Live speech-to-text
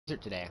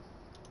today.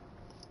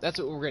 That's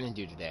what we're gonna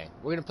do today.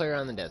 We're gonna play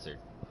around the desert.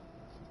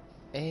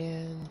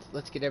 And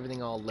let's get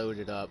everything all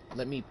loaded up.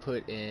 Let me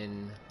put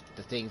in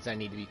the things I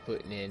need to be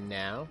putting in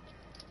now.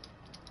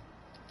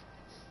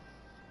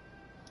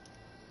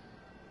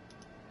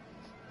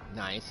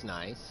 Nice,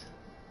 nice.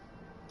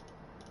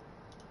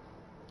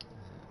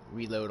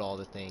 Reload all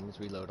the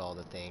things, reload all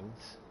the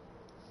things.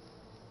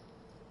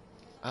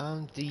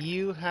 Do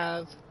you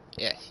have...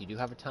 Yes, you do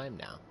have a time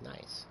now.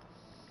 Nice.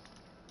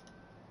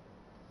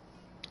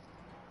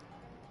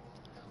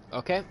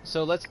 Okay,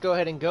 so let's go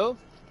ahead and go.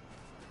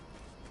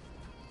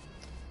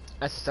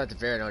 Let's start the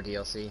Veranor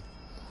DLC.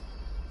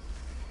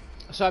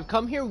 So I've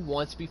come here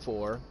once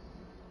before,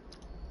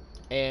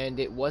 and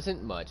it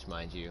wasn't much,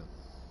 mind you.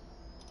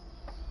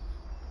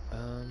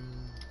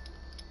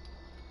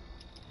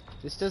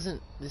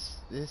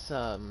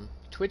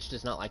 Twitch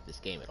does not like this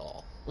game at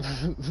all.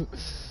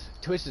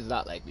 Twitch does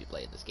not like me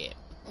playing this game.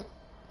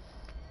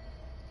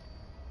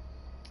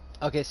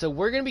 Okay, so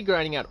we're gonna be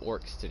grinding out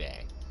orcs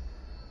today.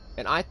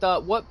 And I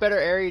thought, what better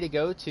area to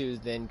go to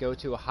than go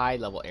to a high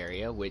level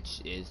area,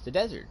 which is the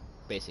desert,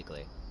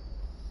 basically.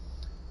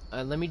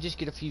 Let me just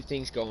get a few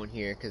things going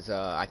here, because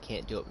I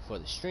can't do it before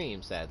the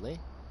stream, sadly.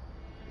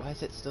 Why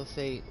does it still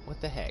say,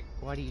 what the heck?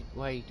 Why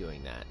are you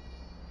doing that?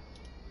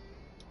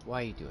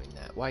 Why are you doing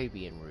that? Why are you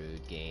being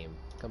rude, game?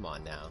 Come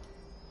on now.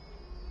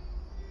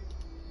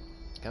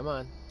 Come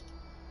on.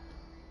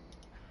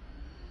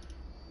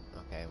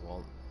 Okay,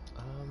 well,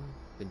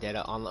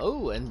 Vendetta on.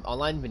 Oh, and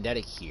online Vendetta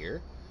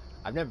here.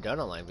 I've never done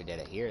online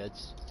Vendetta here.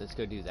 Let's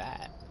go do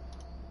that.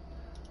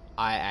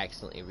 I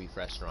accidentally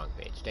refreshed the wrong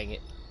page. Dang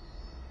it.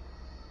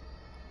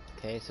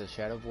 Okay, so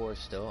Shadow of War is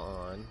still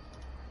on.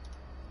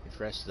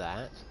 Refresh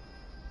that.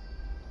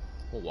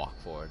 We'll walk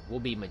forward. We'll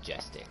be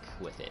majestic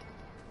with it.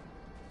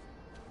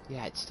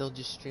 Yeah, it's still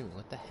just streaming.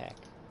 What the heck?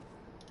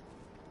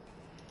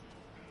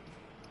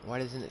 Why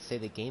doesn't it say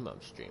the game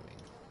I'm streaming?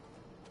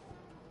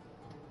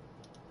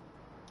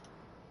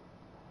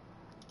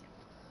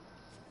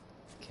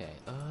 Okay,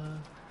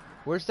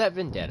 where's that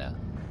Vendetta?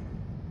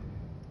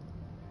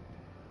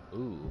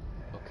 Ooh,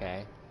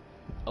 okay.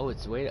 Oh,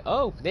 it's way to,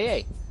 oh,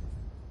 hey!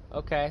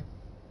 Okay.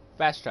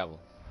 Fast travel.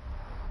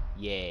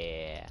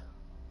 Yeah.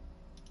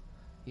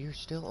 You're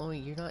still only,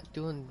 you're not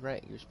doing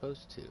right, you're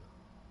supposed to.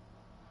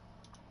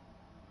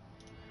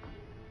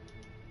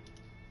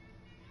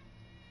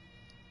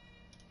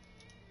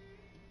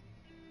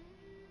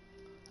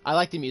 I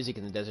like the music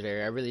in the desert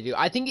area, I really do.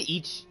 I think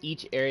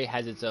each area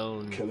has its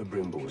own...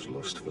 Celebrimbor's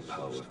lust for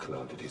power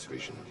clouded his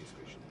vision.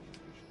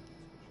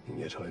 And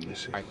yet I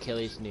miss it.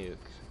 Achilles nuke.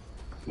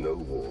 No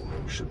war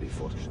should be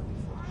fought.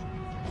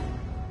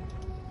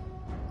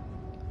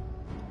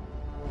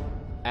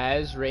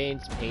 As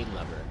Rain's pain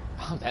lover.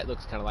 Oh, that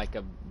looks kind of like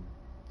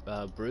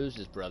a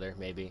Bruise's brother,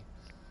 maybe.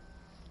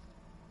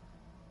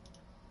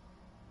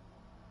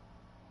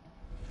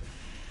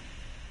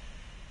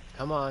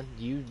 Come on,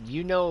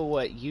 you know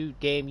what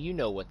game, you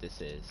know what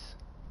this is.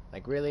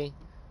 Like, really?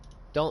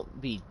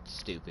 Don't be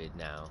stupid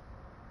now.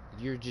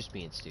 You're just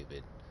being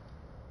stupid.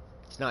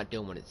 It's not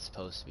doing what it's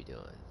supposed to be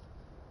doing.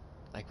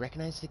 Like,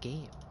 recognize the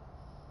game.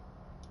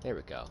 There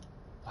we go.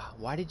 Wow,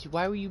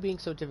 why were you being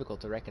so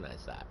difficult to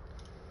recognize that?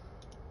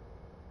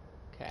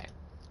 Okay.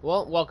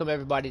 Well, welcome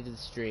everybody to the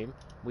stream.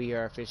 We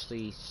are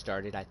officially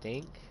started, I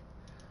think.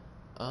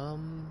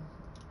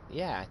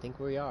 Yeah, I think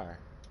we are.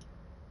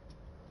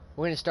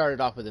 We're gonna start it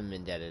off with a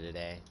Vendetta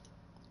today.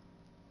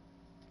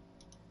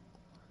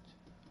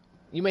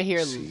 You may hear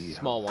a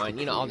small whine.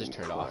 You know, I'll just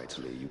turn it off.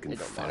 You can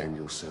find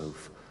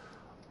yourself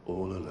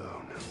all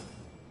alone.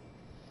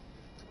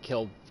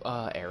 Kill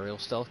aerial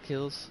stealth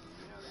kills.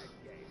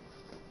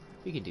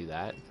 We could do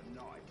that.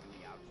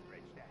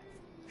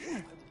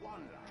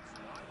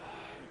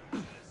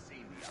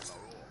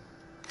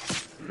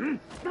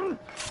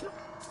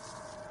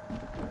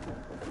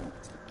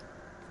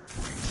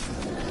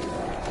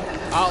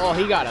 Oh, well,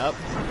 he got up.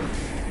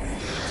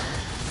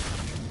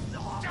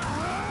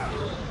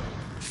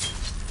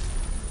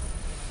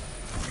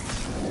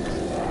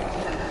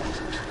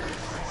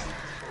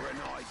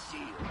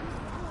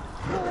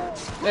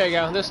 There you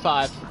go, there's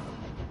 5.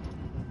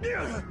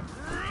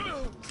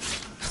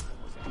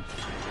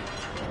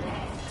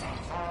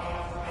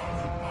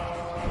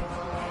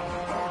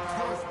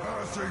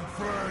 Trespassing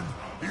friend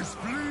is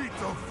fleet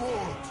of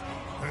foot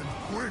and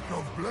quick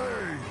of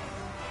blade.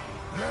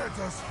 Let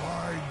us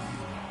find you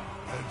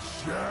and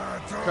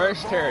shatter.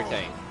 Cursed Terror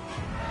Tank.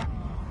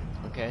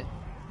 Okay.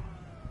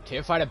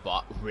 Terrified of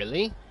boss.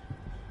 Really?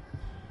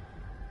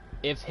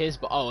 If his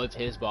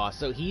boss.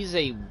 So he's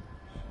a.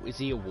 Is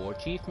he a war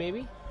chief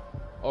maybe?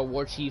 Or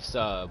war chief's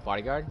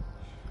bodyguard?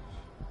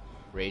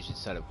 Rage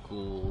inside of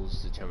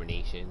ghouls.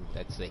 Determination.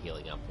 That's the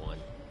healing up one.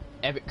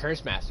 Epic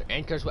Curse Master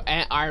and Curse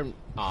and Iron.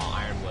 Oh,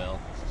 Iron Will.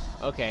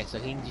 Okay, so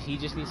he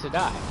just needs to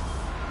die.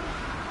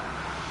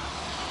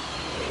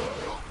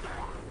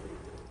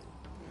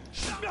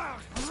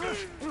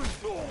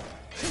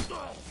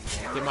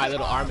 Get my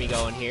little army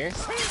going here.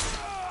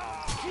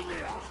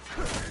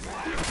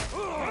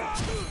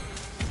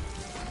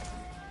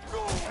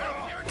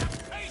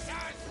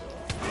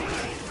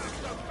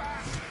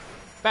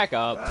 Back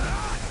up.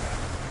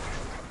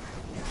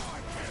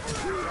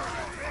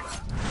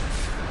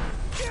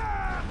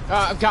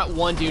 I've got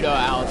one dude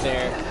out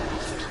there.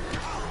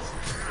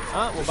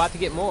 We're about to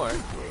get more.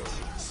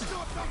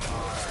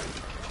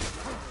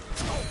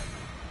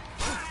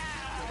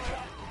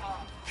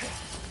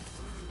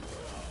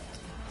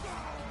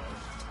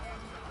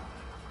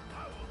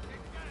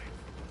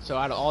 So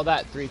out of all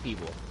that, 3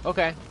 people.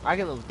 Okay, I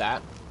can live with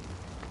that.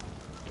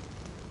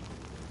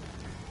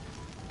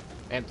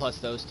 And plus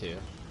those 2.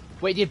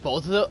 Wait, did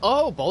both of the...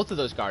 Oh, both of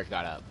those guards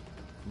got up.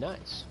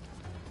 Nice.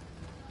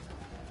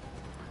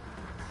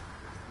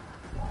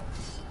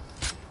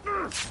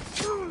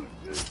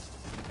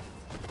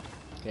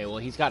 Okay, well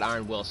he's got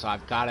Iron Will, so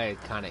I've gotta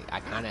I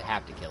kinda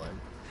have to kill him.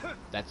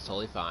 That's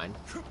totally fine.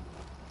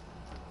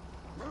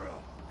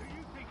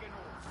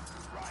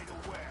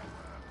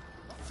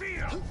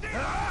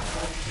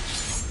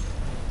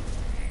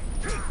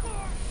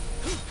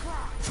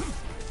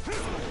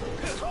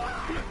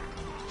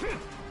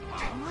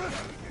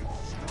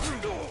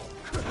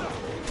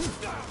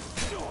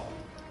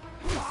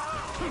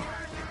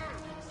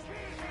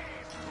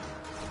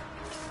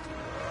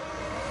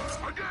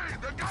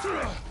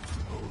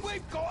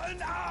 We've got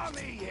an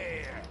army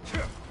here.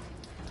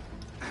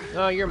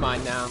 Oh, you're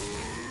mine now.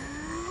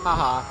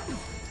 Haha.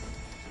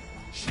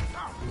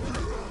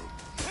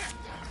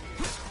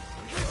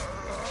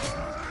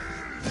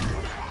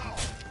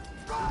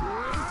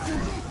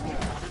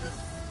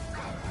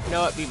 You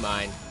know what? Be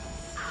mine.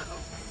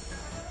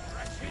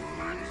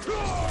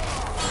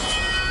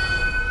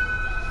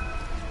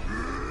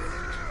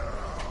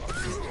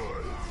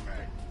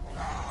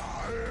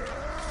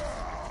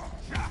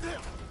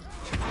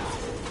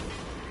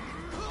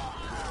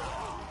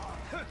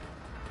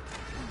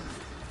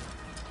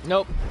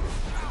 Nope.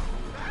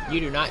 You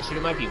do not shoot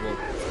at my people.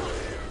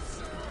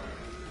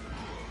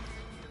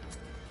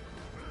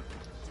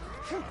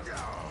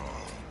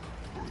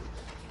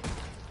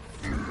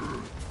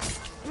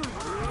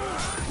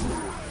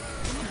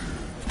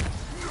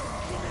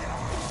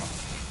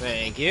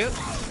 Thank you.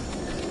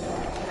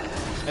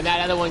 And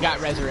that other one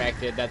got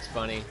resurrected. That's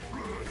funny.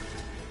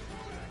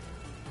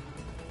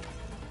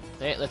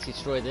 Hey, let's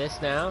destroy this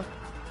now.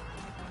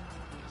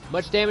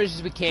 Much damage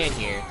as we can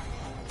here.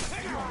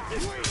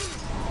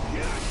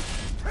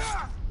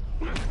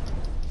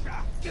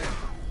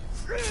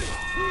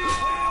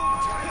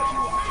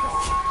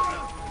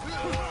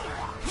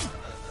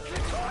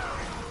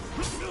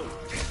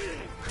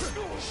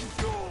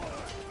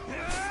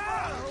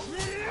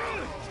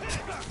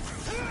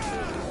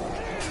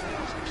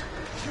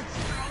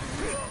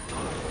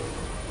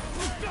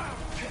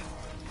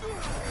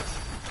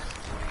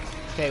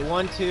 Okay,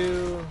 1,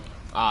 2...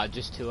 Ah,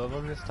 just 2 of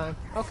them this time?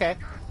 Okay.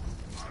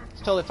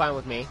 It's totally fine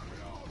with me.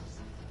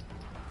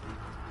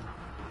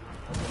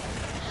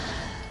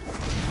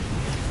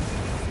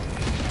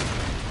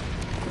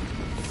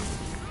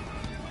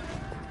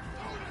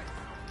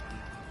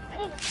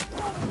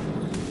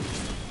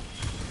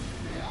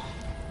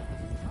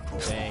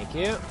 Thank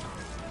you.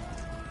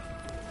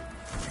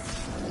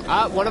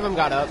 Ah, one of them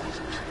got up.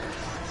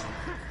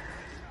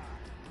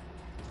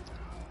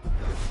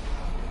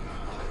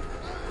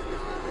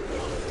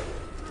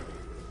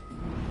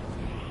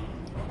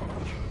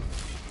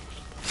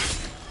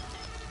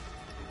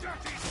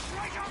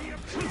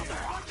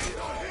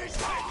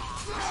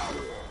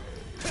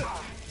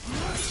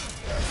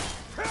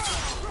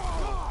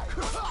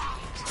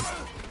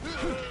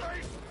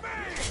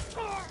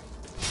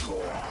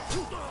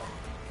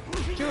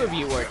 Of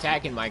you were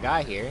attacking my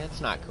guy here. That's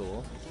not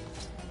cool.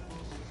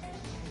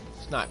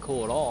 It's not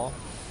cool at all.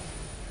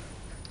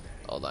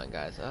 Hold on,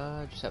 guys.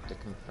 Just have to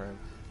confirm.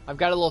 I've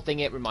got a little thing.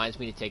 It reminds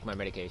me to take my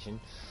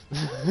medication,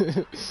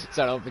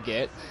 so I don't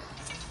forget.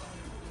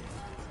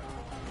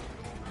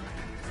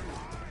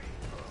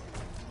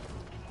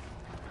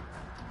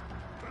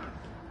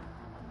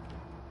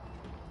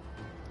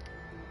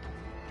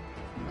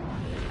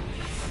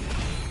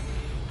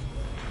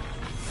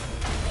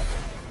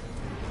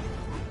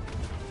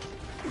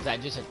 Is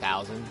that just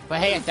 1,000? But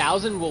hey,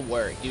 1,000 will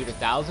work, dude.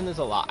 1,000 is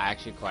a lot,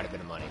 actually quite a bit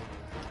of money.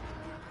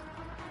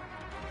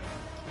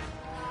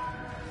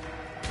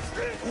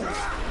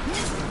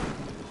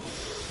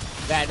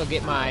 That'll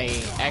get my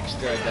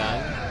extra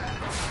done.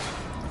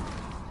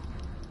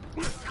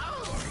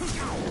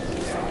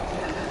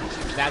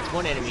 That's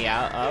one enemy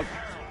out, up.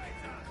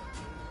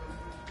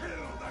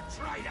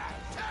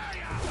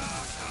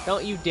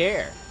 Don't you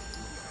dare.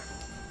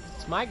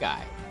 It's my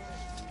guy.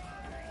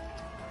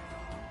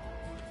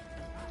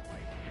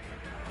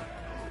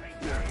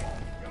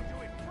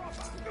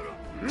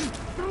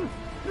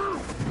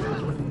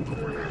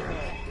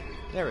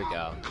 There we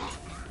go.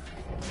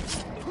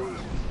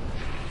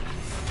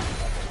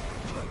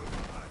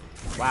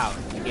 Wow,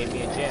 you gave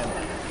me a gem.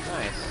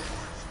 Nice.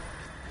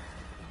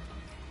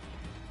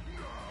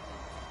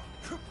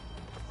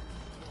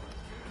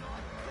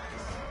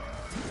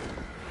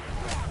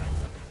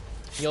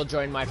 You'll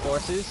join my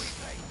forces?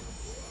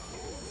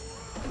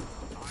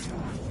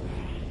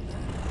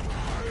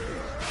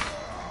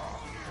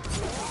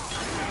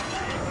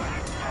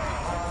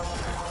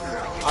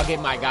 I'll give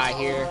my guy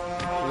here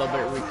a little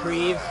bit of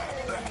reprieve.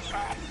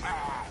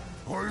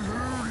 I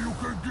hear you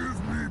can give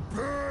me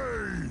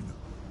pain.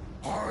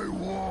 I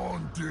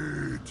want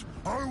it.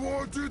 I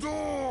want it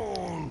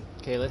all.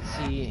 Okay, let's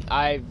see.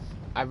 I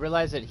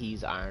realize that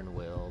he's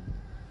iron-willed,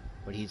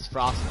 but he's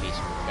frost beast.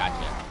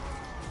 Gotcha.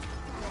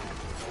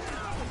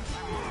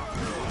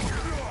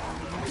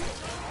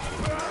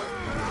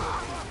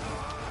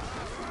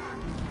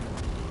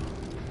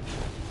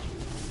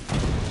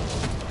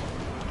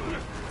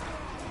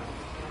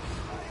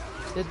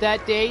 Did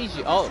that daze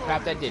you? Oh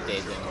crap, that did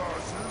daze him.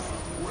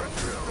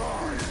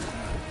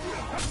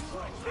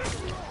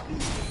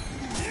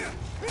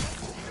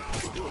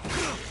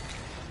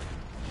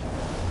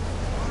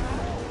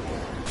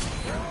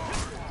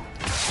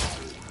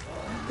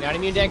 Not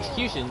immune to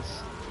executions.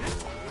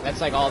 That's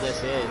like all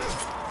this is.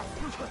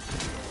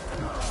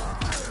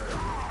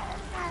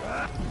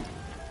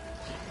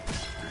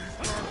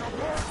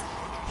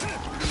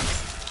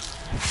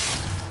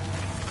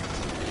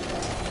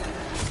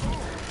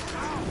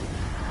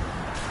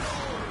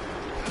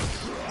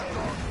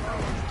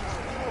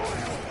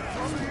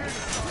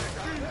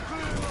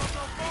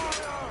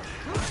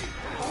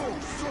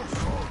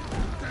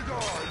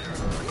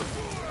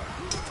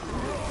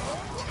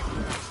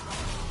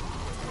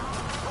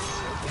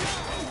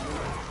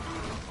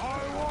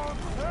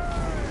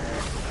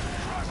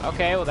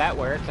 Okay, well that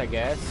works, I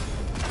guess.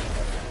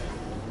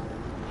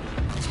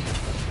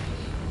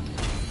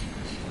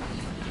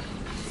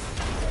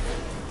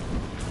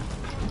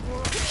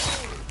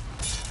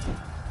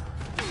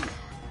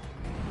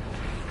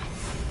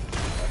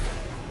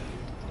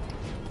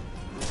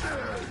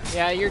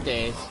 Yeah, you're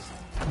dazed.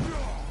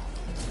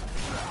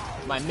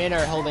 My men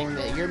are holding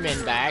your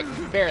men back,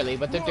 barely,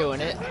 but they're doing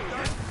it.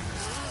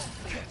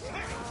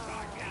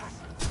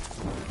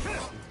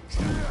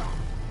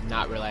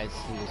 Not realize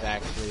he was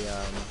actually,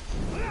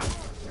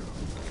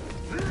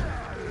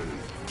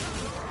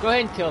 Go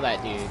ahead and kill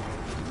that dude.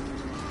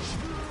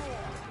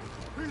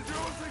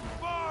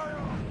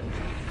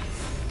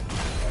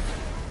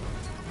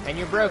 And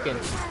you're broken.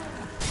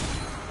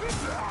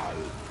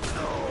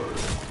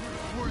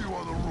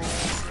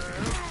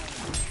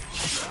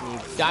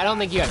 I don't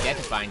think you have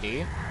death-defying, do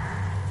you?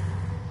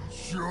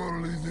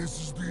 Surely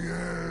this is the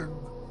end.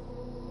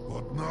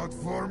 But not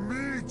for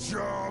me,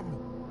 chum.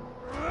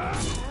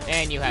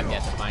 And you have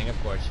death-defying,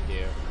 of course you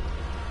do.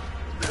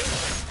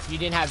 If you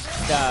didn't have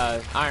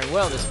the Iron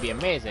Will, this would be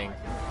amazing.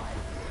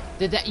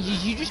 Did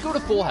you just go to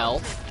full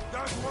health?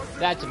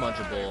 That's a bunch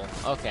of bull.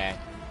 Okay.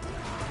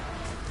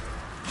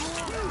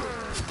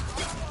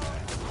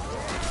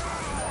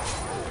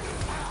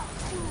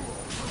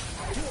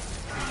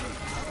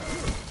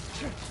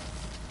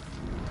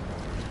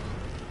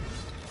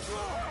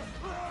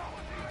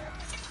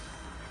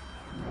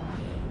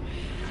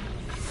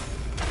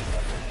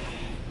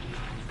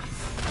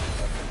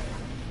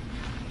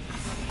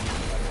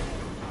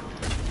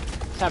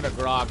 Let's have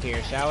a grog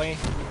here, shall we?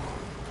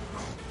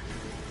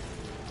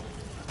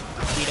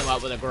 Beat him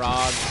up with a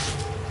grog.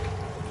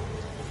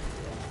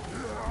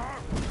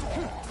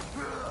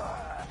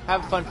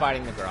 Have fun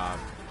fighting the grog.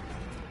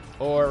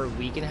 Or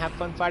we can have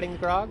fun fighting the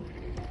grog.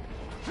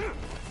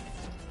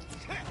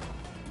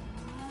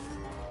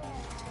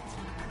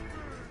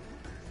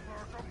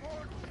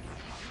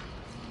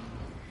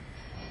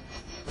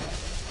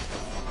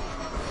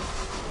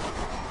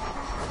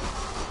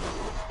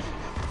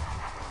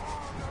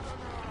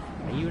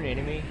 Are you an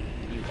enemy?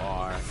 You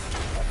are.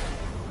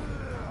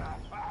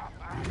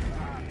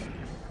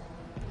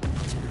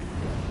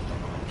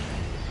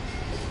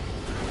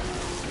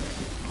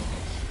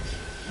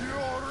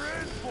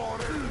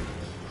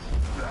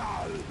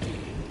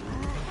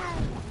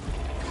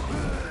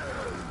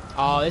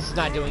 Oh, this is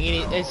not doing any.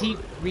 Is he?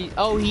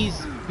 Oh, he's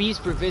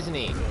beast-proof, isn't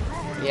he?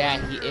 Yeah,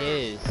 he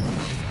is.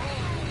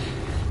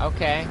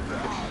 Okay.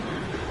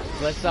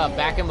 So let's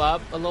back him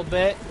up a little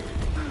bit.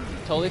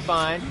 Totally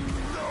fine.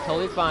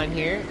 Totally fine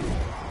here.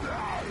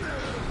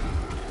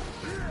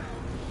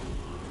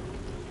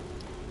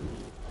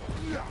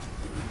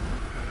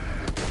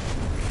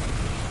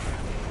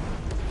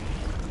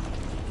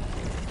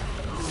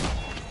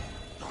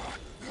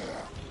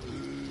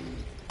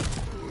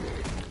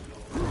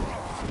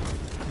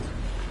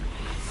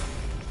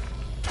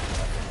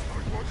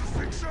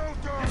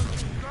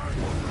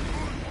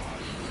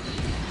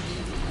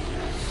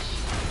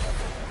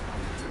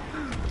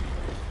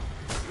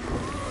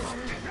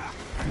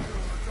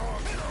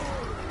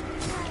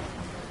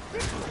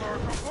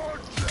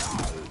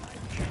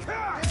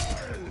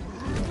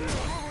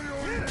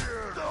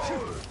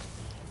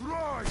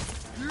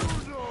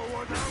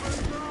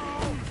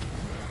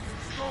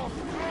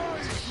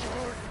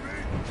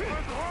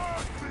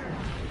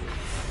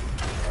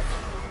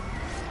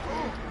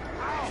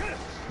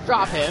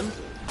 Drop him.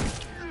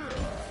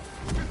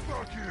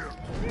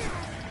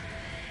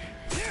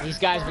 These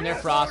guys, when they're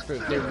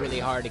frostproof, they're really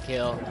hard to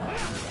kill.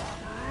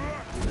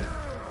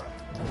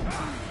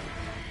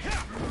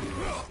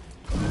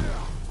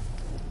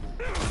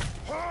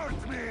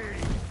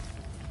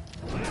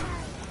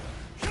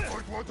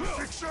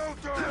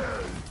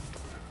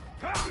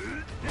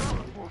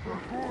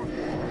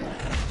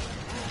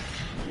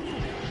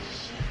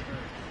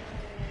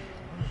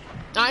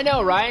 I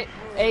know, right?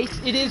 Ace,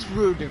 it is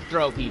rude to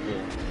throw people.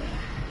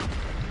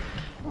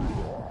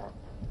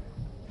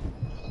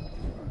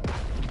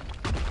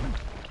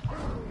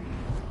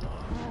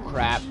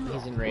 Crap,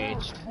 he's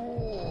enraged.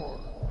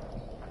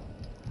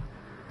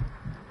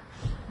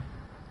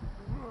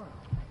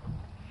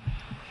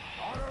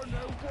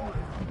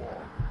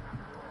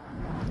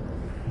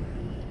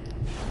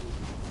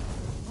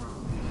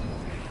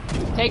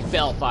 Take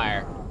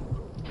Bellfire.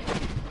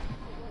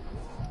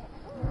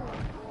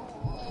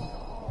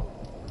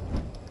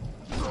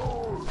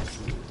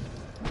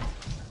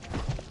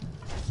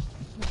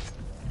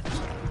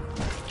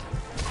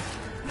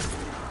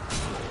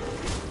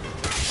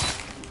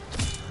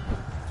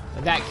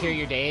 Did that cure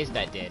your days?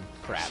 That did.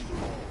 Crap.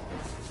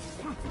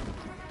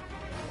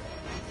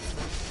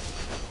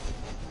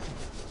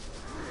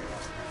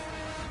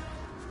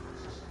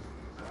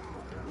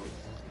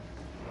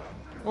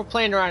 We're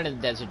playing around in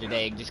the desert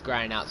today, just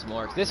grinding out some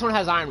orcs. This one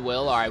has Iron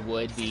Will, or I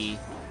would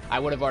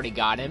have already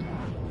got him.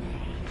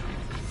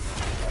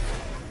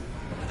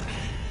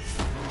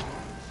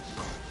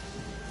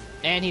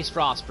 And he's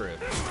frostproof.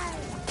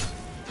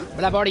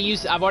 But I've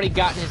already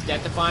gotten his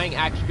death-defying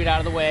attribute out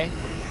of the way.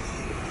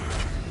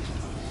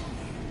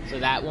 So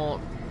that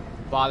won't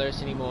bother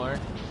us anymore.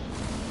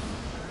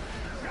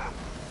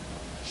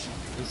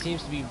 He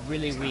seems to be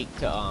really weak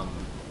to,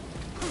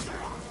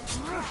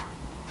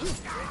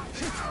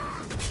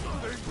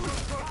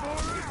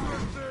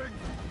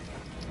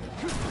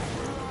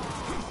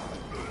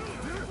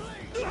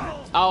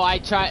 Oh, I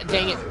tried.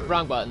 Dang it,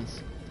 wrong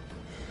buttons.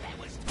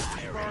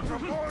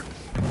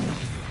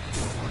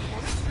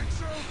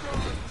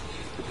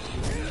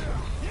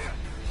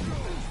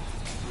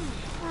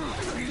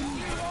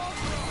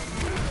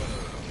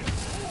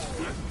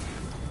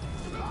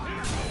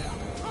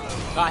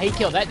 Oh, he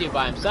killed that dude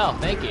by himself.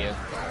 Thank you.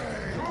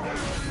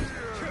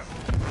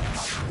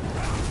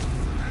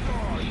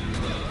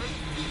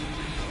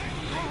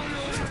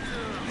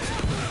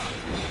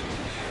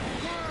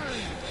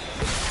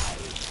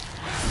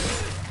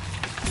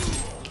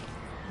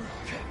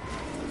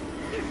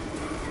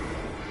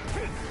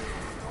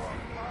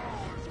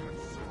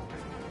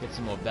 Get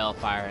some more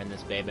Bellfire in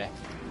this baby.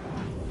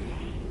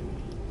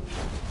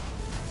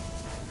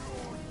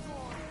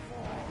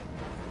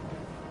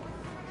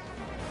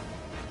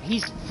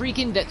 He's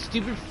freaking that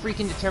stupid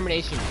freaking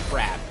determination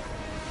crap.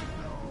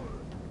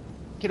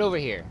 Get over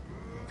here.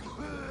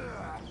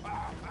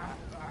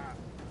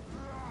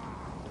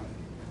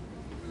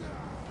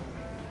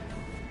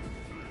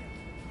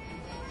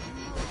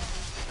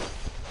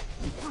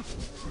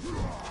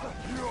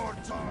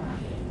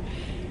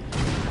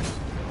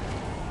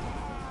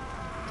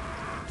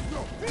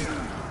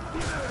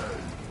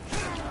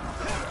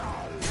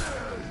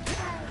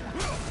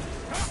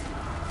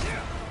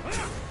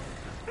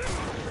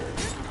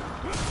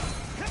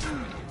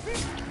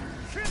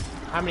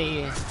 How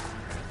many?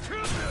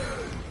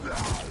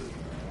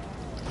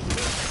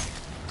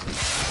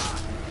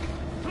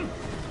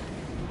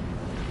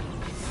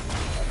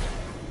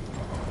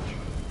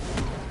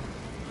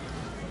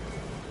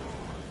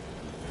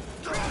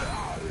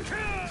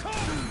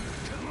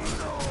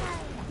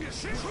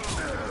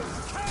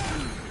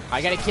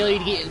 I gotta kill you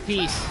to get in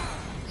peace,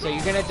 so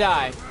you're gonna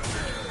die.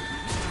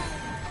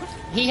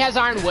 He has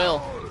Iron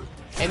Will,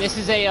 and this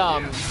is a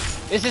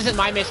this isn't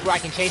my mission where I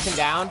can chase him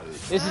down.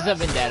 This is a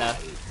vendetta.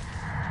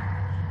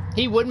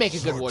 He would make a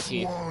good war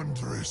chief.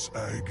 Wondrous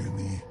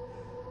agony.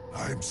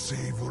 I'm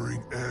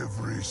savoring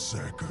every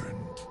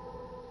second.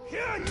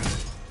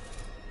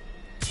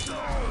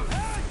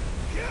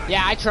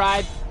 Yeah, I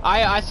tried.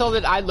 I saw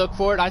that. I looked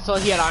for it. I saw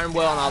he had Iron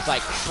Will, and I was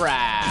like,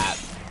 crap.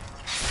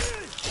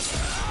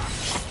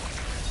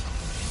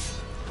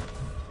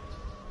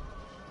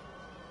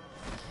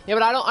 Yeah,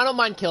 but I don't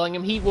mind killing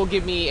him. He will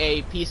give me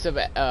a piece of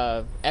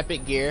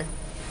epic gear.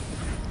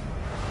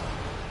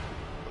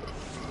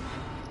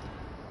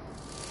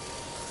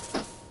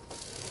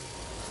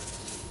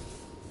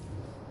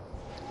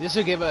 This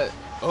will give a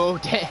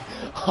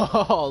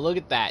oh look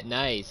at that,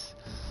 nice.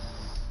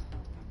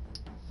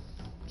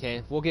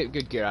 Okay, we'll get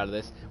good gear out of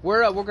this.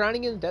 We're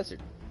grinding in the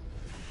desert.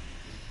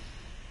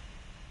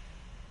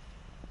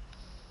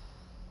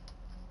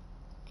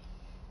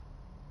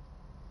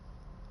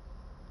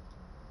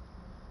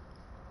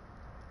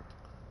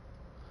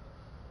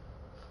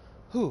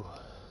 Whew.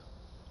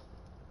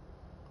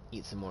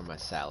 Eat some more of my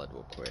salad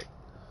real quick.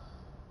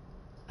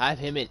 I have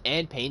him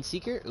and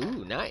Painseeker.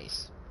 Ooh,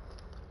 nice.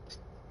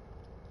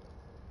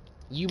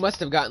 You must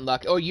have gotten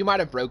lucky. Oh, you might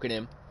have broken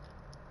him.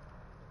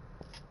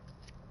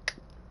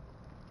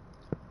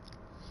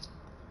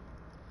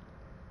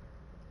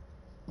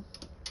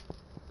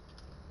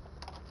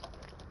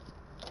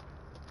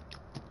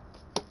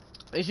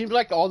 It seems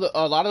like a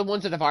lot of the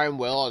ones that have Iron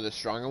Will are the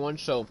stronger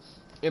ones. So,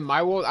 in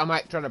my world, I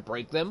might try to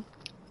break them.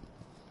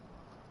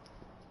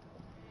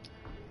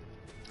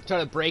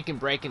 Try to break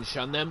and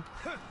shun them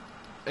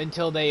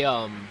until they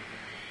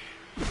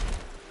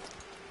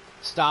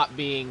stop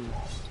being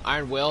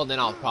Iron Will, and then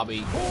I'll probably...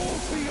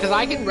 Because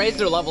I can raise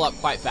their level up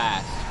quite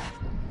fast.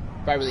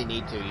 If I really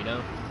need to, you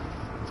know?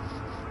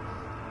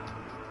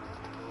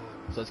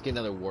 So let's get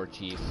another War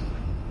Chief.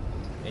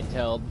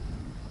 Intel.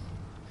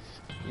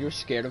 You're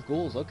scared of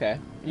ghouls, okay.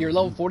 You're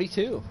level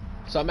 42.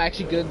 So I'm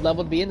actually good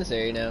level to be in this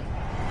area now.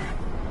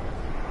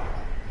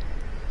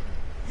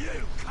 You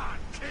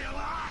can't kill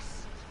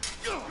us!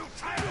 You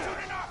can't do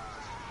enough!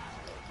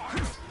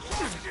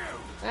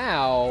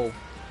 Ow.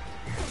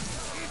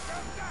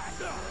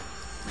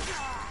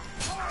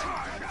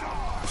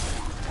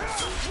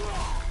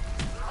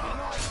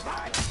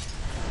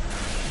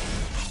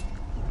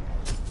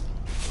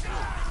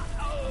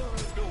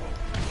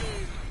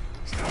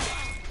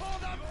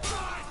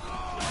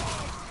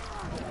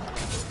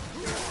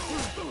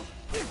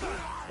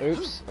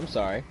 Oops, I'm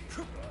sorry.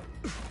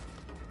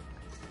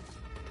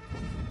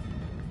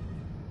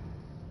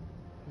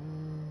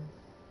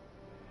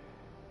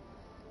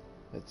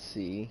 Let's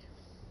see.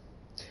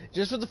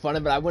 Just for the fun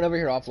of it, I went over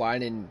here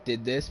offline and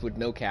did this with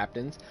no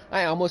captains.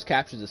 I almost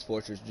captured this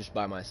fortress just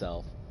by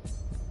myself.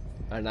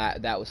 And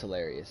that was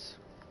hilarious.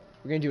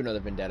 We're gonna do another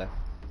vendetta.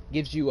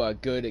 Gives you a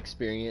good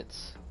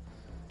experience.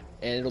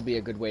 And it'll be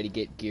a good way to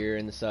get gear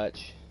and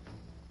such.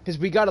 Because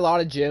we got a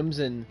lot of gems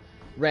and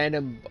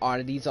random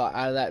oddities out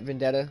of that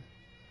vendetta.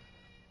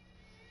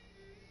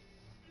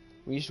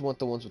 We just want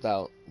the ones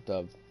without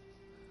the...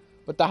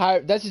 But the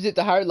higher... That's just it.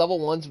 The higher level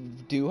ones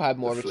do have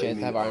more of a chance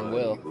to have Iron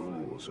Will.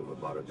 Rules over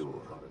Barad-dûr.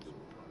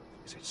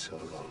 Is it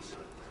Sauron?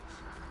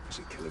 Is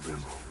it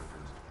Celebrimbor?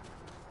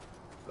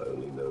 I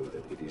only know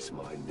that it is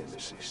my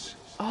nemesis.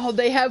 Oh,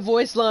 they have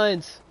voice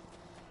lines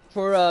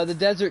for the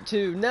desert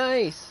too.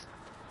 Nice.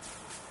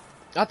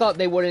 I thought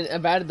they wouldn't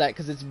have added that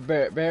because it's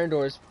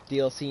Barandor's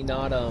DLC,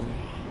 not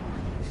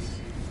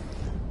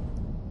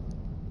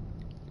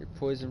your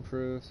poison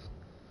proof,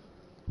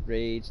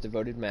 rage,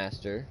 devoted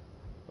master.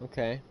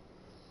 Okay.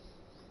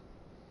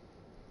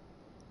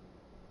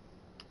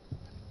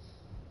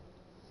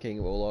 King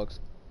of Ologs.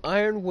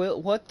 Iron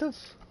Will. What the?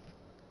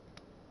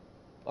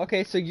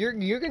 Okay, so you're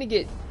gonna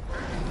get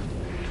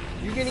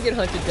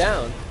hunted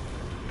down.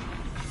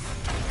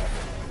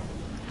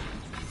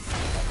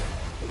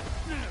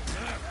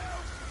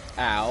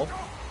 Ow.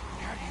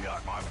 You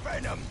got my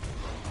venom.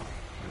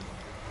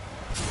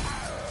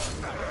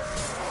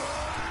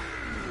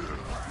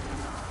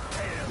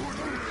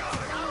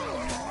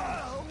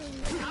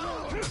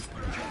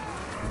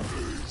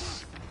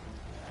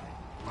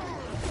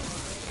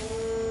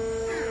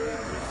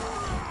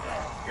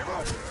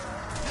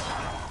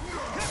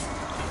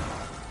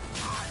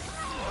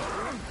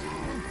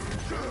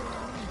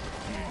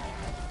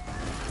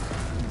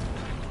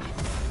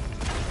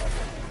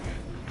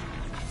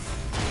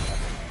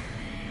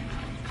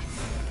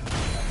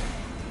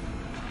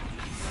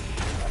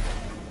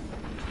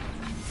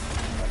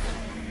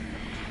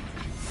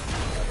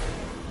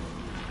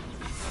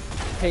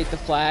 Hate the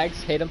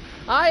flags, hate them.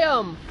 I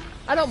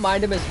don't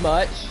mind them as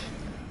much,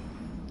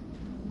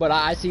 but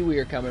I see where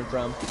you're coming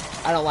from.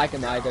 I don't like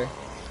them either.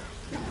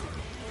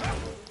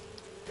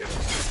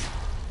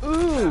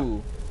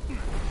 Ooh.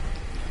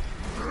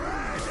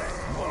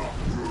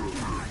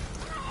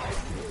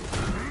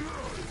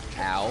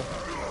 Ow.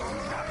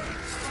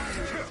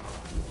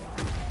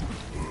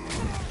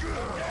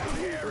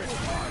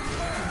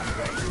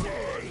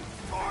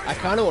 I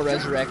kind of will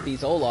resurrect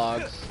these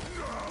Ologs.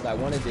 What I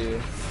want to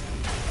do.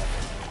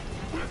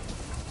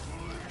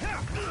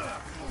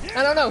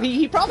 I don't know,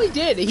 he probably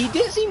did. He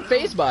did seem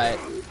fazed by it.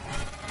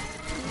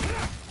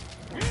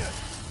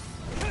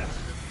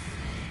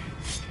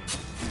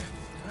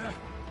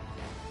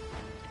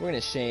 We're gonna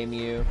shame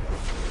you.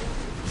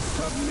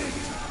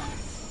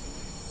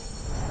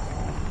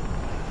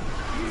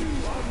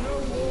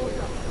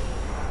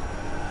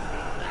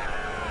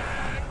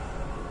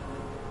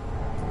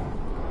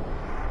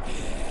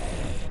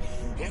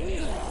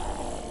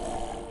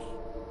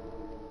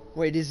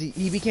 Wait, is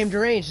he became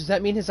deranged? Does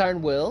that mean his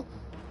Iron Will?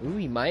 Ooh,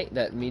 he might.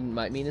 That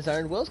might mean his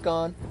Iron Will's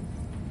gone.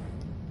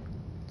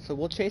 So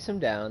we'll chase him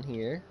down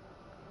here.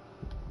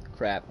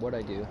 Crap,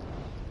 what'd I do?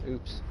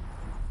 Oops.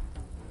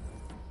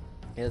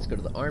 Okay, let's go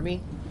to the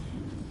army.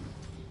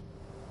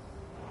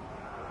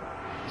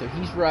 So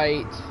he's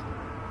right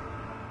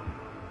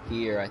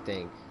here, I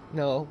think.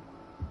 No.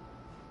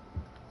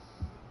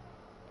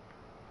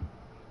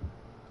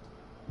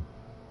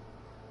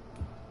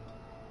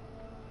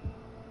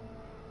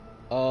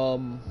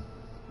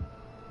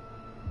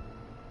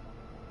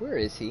 Where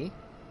is he?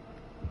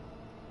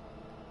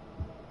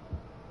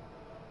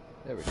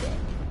 There we go.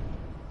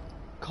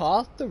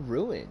 Koth the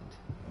Ruined.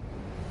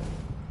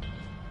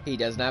 He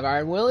doesn't have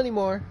Iron Will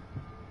anymore.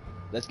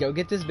 Let's go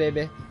get this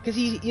baby. Cause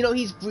he's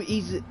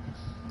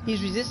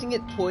resisting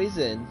it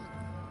poison.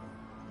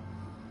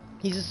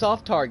 He's a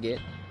soft target,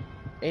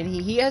 and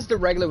he has the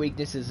regular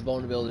weaknesses,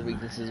 vulnerability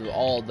weaknesses of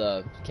all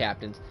the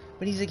captains.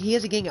 But he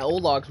has a gang of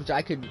Ologs, which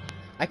I could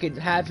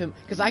have him,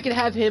 because I could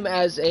have him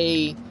as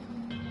a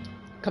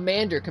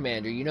commander,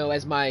 you know,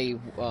 as my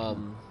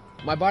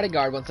my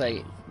bodyguard. Once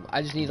I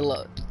just need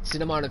to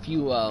send him on a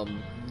few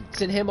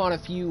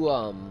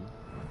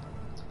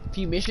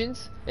few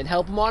missions and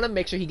help him on him,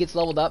 make sure he gets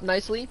leveled up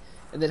nicely,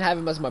 and then have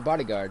him as my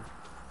bodyguard.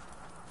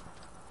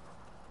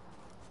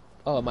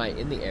 Oh, am I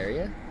in the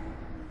area?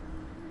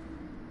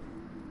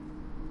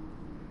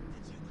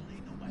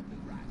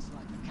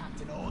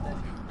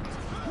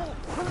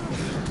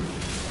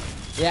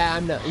 Yeah,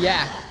 I'm not.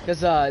 Yeah,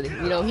 because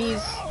you know,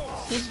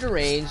 he's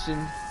deranged,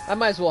 and I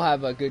might as well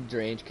have a good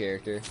deranged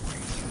character.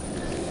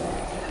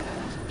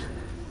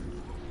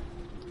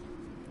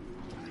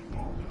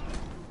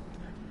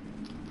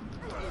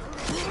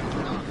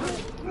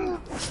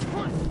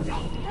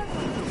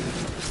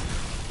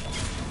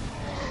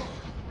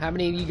 How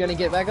many are you gonna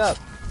get back up?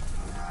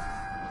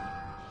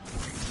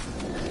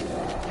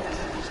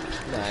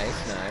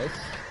 Nice, nice.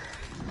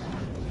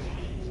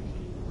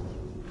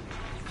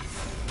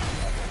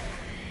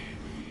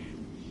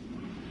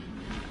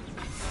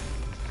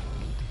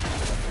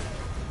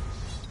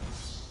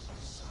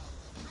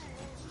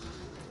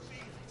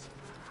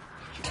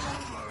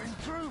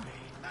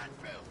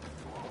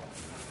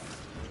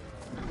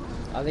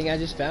 I think I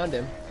just found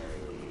him.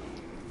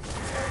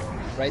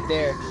 Right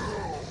there.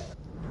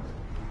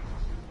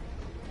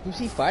 Who's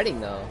he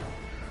fighting though?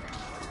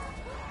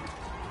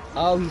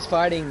 Oh, he's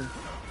fighting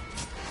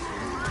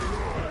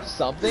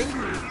something?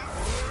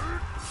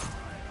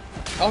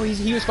 Oh,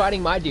 he was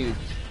fighting my dude.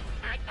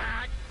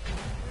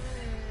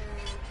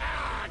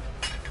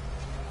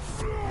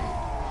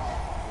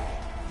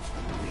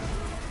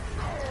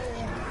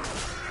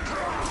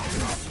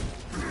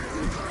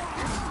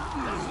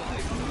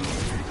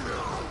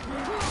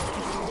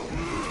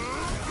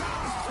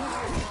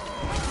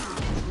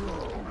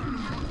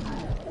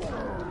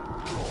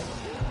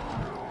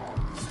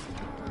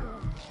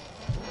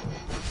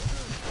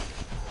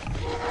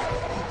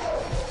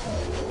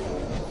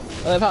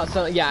 I love how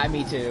some, yeah,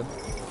 me too.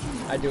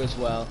 I do as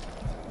well.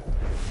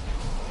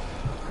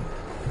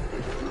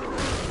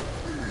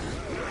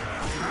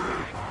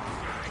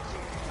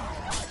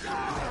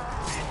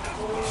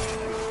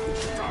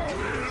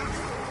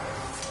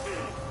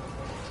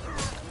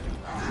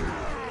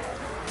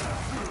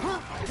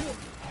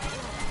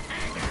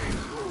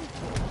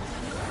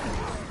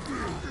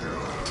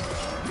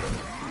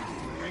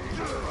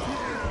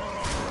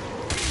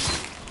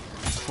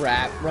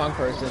 Crap, wrong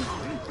person.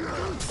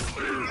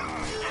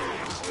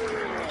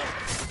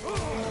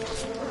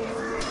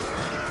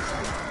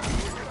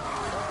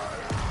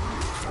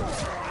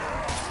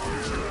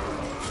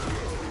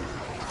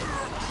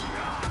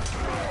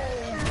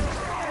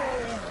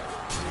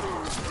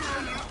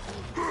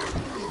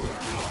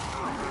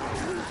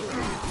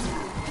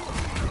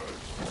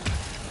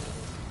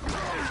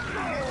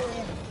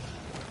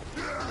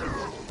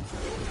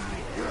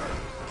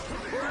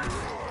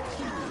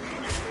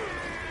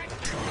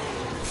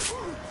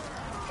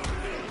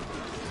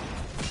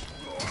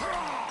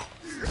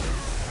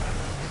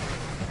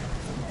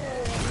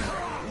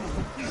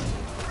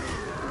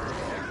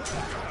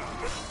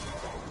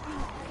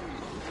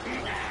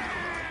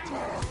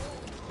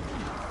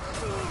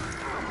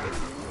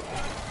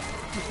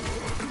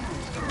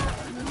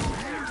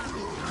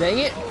 Dang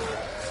it!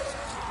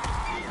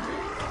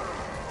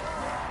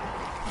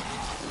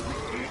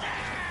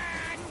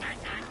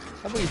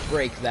 How about we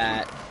break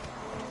that?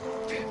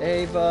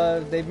 They've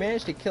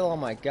managed to kill all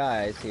my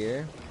guys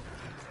here.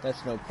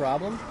 That's no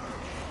problem.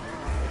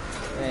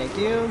 Thank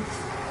you.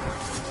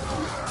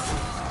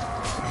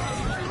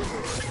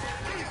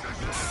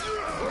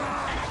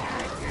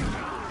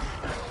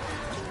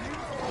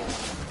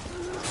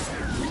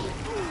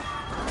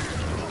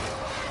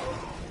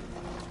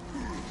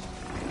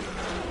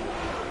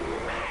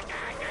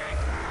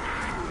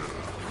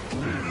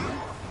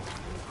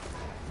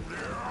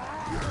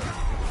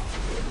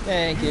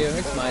 Thank you,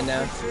 it's mine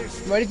now.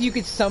 What if you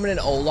could summon an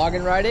Olog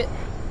and ride it?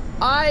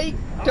 I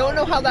don't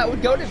know how that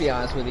would go, to be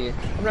honest with you.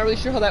 I'm not really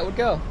sure how that would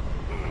go.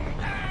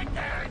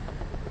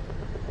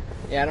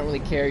 Yeah, I don't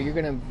really care. You're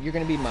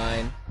gonna be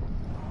mine.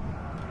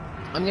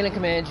 I'm gonna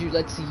command you.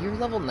 Let's see, you're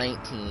level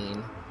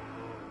 19.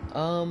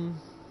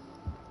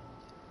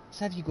 Let's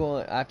have you go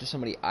after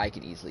somebody I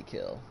could easily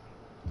kill.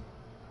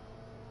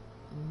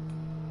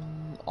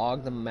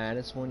 Og the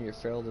Maddest One, you're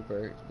Feral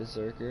the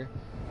Berserker.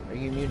 Are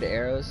you immune to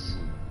arrows?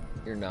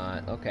 You're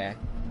not. Okay.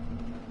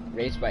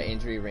 Ranged by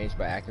injury, ranged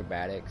by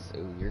acrobatics.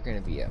 Ooh, you're gonna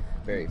be a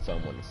very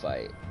fun one to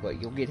fight.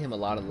 But you'll get him a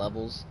lot of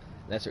levels,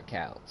 and that's what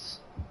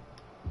counts.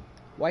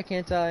 Why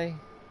can't I?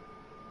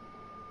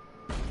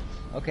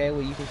 Okay,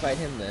 well you can fight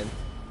him then.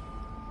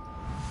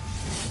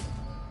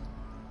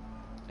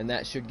 And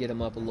that should get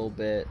him up a little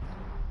bit.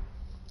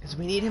 Because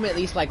we need him at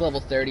least like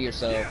level 30 or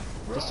so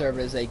to serve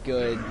as a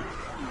good...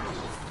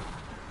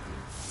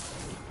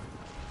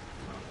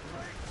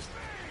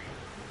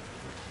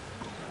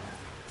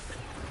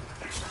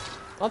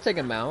 I'll take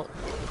him out.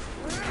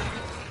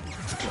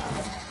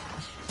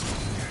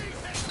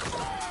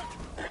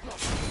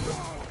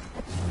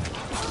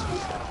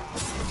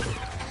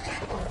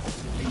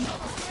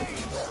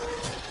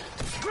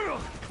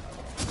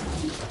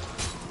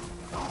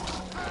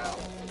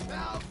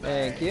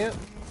 Thank you.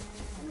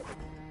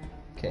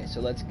 Okay,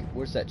 so let's...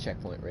 Where's that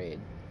checkpoint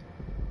raid?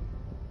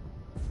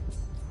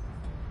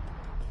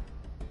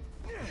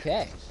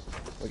 Okay.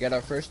 We got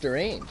our first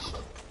deranged.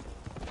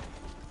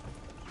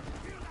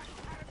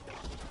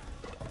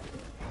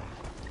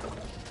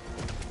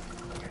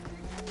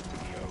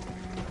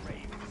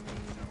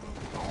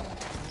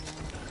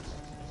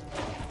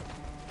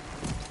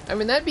 I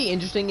mean, that'd be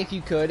interesting if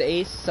you could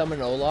ace summon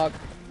Olok,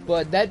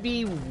 but that'd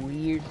be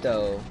weird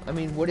though. I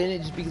mean, wouldn't it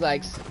just be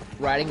like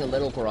riding a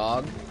little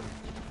grog?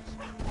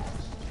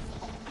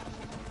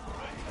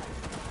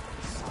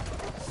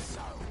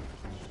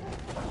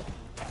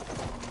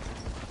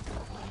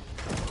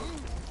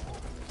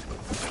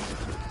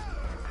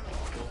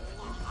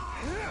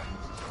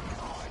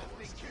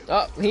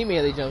 Oh, he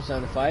immediately jumps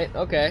down to fight.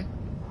 Okay.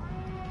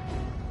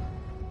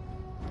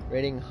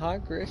 Raiding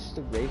Hogrish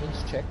the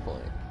Raven's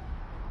checkpoint.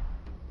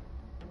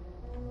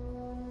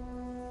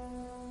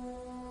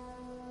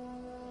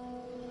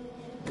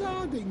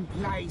 Guarding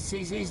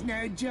places is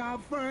no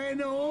job for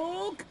an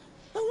orc.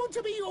 I want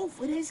to be off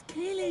when there's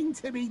killing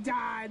to be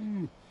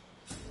done.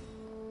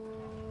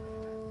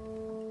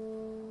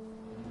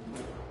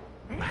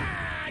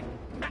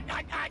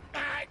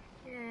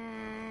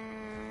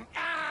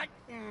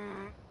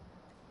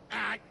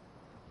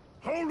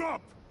 Hold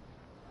up!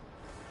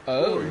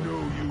 Oh. I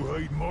know you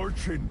hate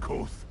marching,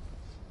 Koth.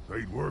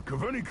 Hate work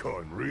of any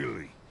kind,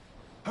 really.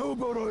 How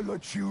about I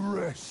let you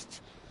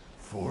rest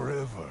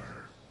forever?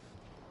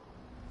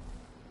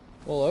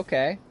 Well,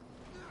 okay.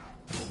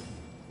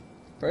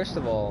 First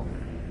of all,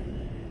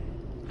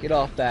 get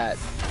off that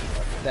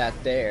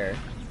there.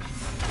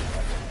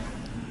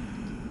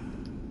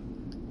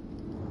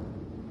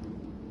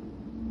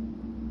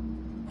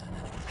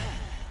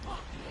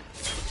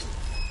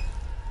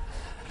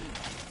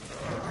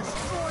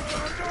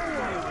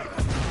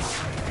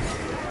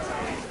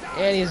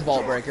 And he's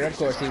Vault Breaker, of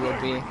course he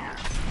would be.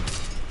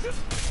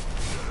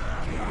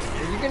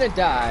 If you're gonna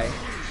die.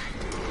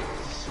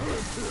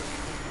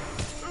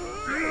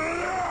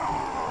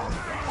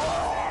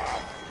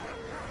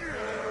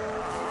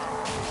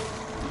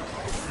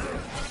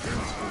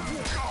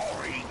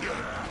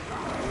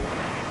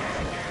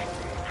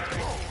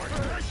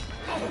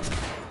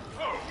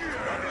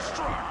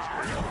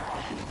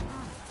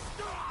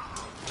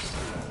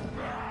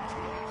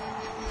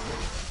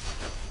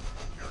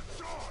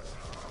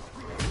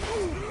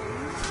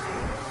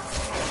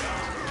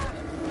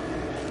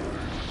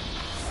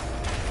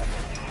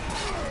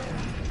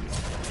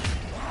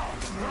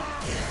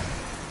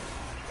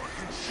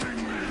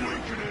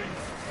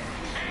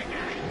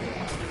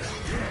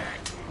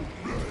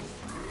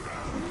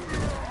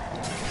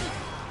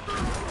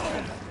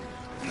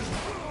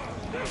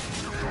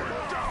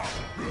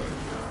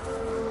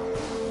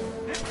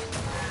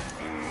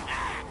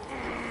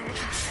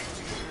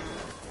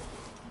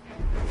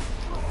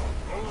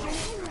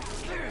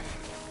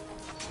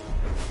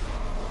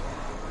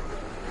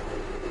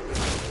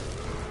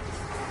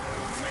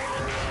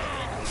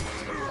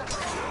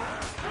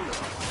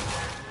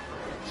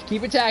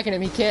 Keep attacking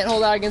him. He can't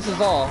hold out against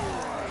us all.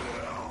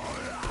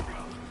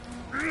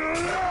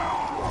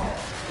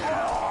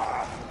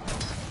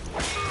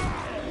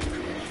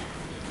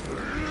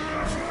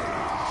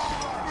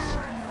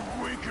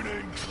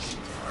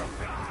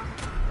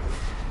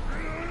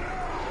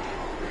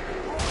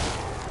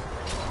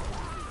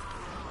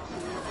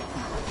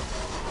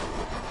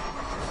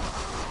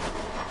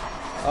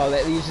 Oh,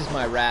 that uses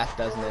my wrath,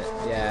 doesn't it?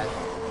 Yeah,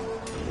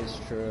 it's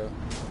true.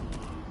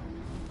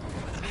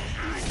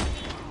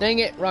 Dang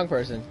it, wrong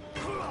person.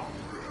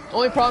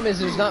 Only problem is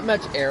there's not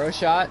much arrow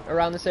shot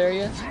around this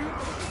area.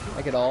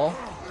 Like at all.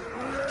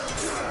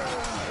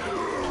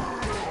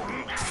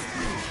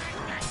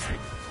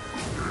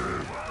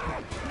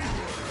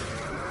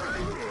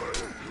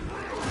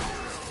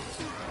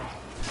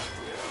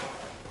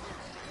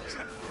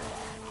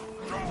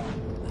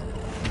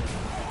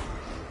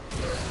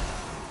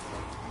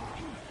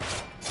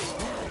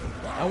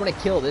 I want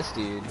to kill this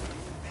dude.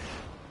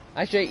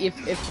 Actually,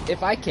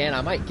 if I can,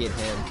 I might get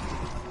him.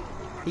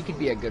 He could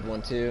be a good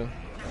one too.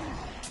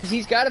 Because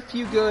he's got a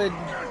few good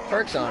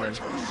perks on him.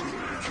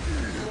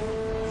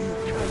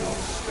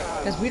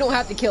 Because we don't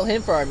have to kill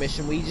him for our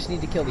mission, we just need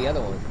to kill the other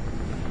one.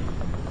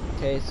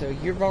 Okay, so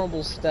you're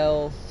vulnerable,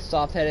 stealth,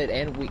 soft-headed,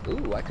 and weak.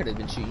 Ooh, I could have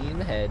been shooting you in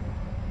the head.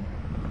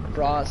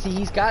 Frost. See,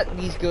 he's got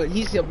these good.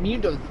 He's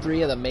immune to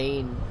 3 of the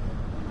main.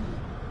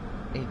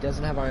 He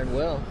doesn't have Iron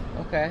Will.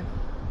 Okay.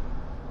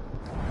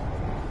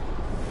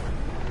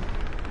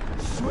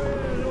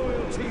 Swear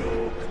loyalty,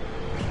 orc.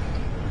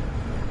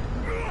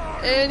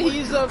 And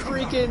he's a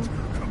freaking...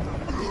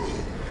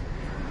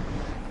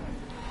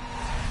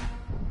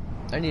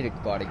 I need a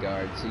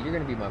bodyguard, so you're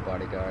gonna be my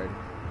bodyguard.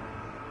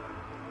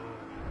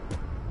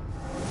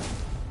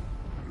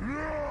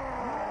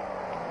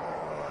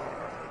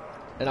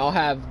 And I'll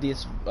have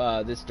this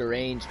this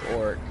deranged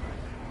orc.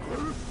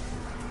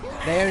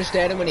 They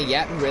understand him when he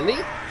really?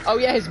 Oh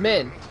yeah, his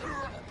men.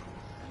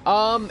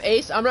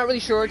 Ace, I'm not really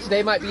sure.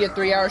 Today might be a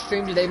 3-hour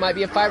stream. Today might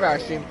be a 5-hour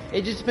stream.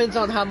 It just depends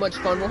on how much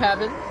fun we're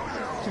having,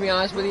 to be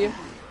honest with you.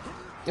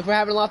 If we're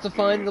having lots of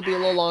fun, it'll be a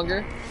little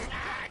longer.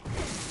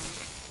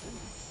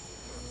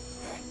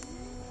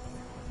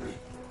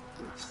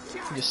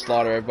 Just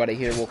slaughter everybody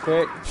here real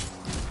quick.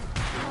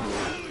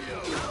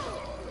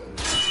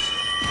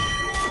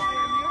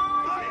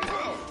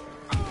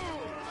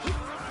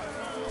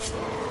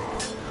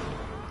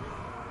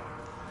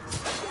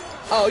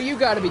 Oh, you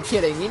gotta be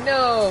kidding me.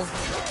 No.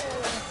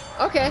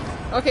 Okay.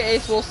 Okay,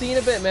 Ace, we'll see you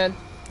in a bit, man.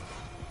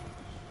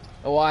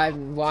 Oh,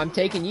 I'm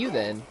taking you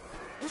then.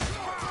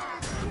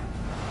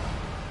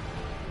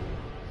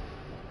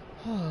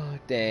 Oh,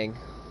 dang.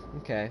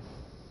 Okay.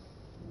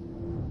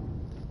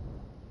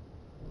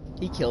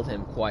 He killed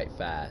him quite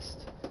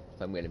fast,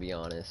 if I'm gonna be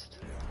honest.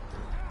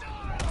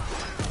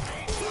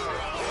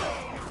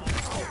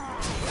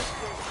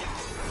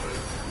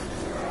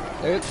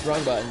 Oops,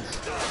 wrong buttons.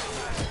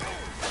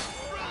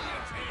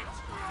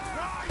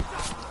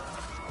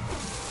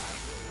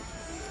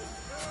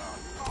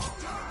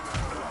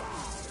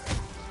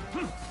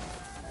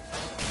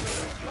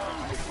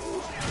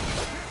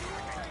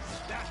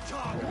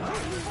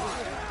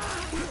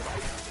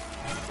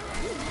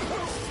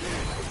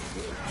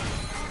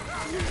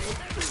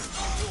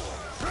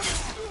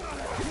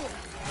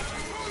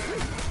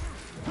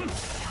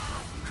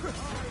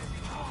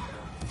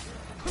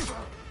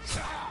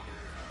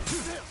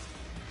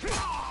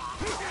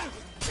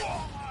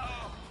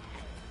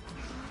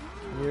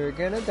 You're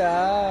gonna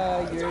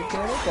die, you're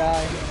gonna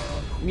die.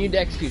 Immune to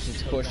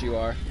executions, of course you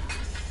are.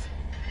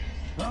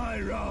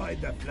 I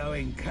ride the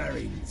flowing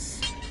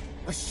currents,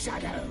 a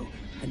shadow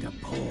and a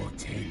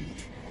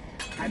portent,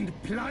 and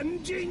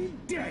plunging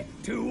death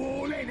to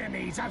all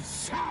enemies of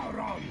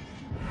Sauron.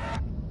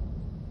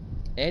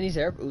 And he's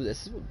there. Ooh,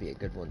 this would be a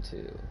good one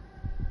too.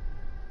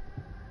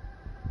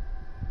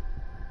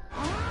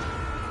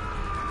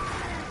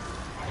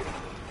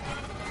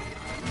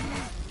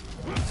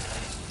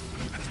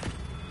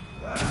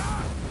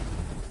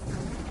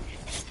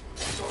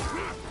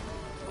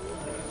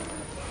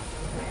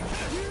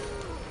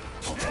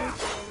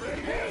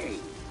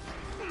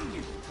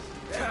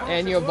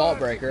 And you're a vault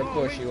breaker, of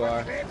course you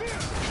are.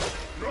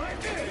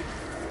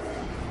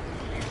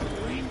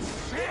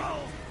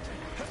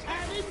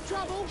 Having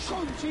trouble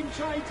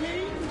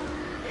concentrating?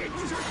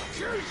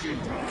 Execution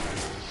time!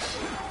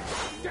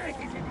 Take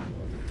it in.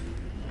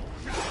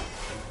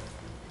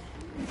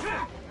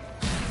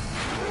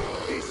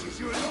 This is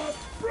your last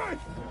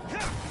breath!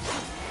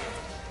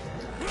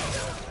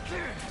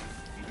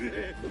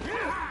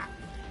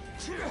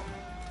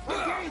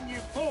 Again you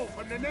fall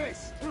from the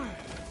nest!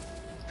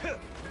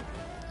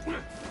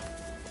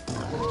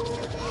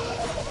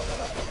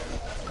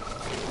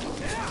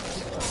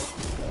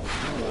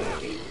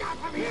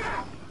 Enough of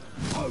here!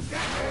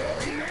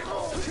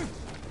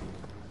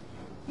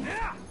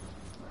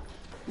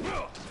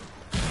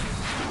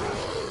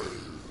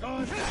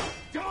 Oh, that's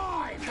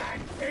die, man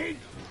pig!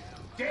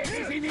 Death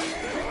is in the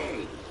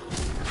air!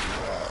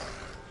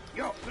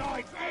 Your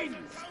life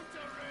ends!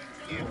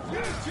 You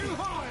flew too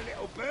high,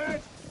 little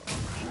bird!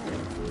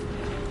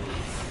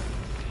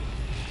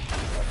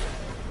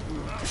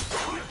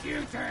 Put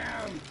you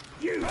down!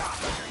 You!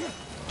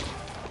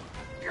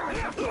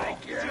 Gonna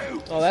break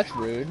you! Oh, that's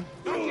rude.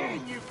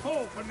 Again you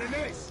fall from the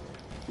nest!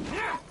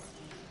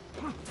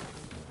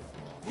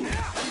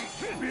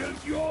 Spill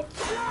your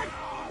blood!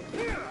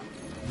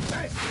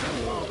 That's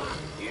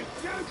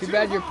Too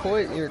bad you're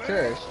you're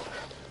cursed.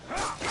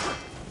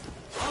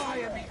 I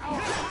am the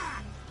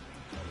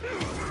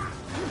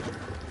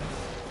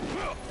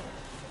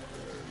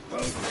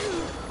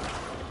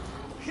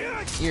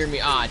You're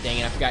immune. Ah, dang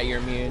it, I forgot you're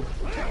immune.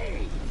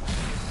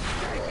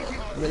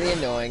 Really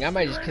annoying. I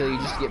might just kill you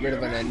just to get rid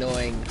of an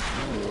annoying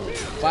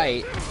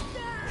fight.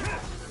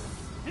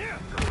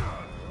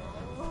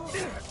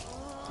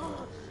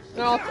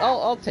 No,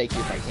 I'll take you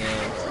if I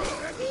can.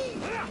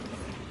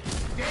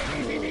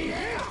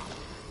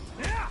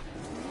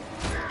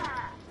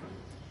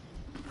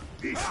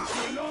 This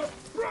is your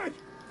last breath!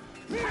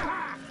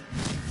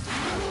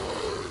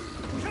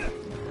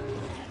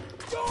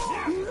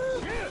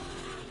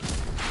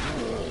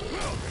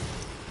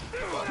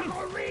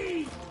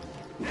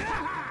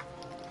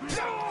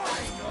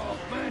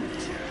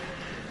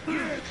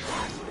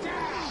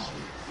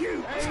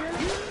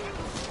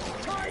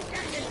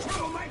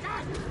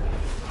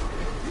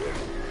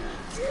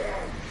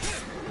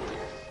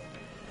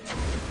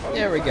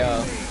 There we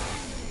go.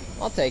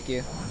 I'll take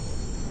you.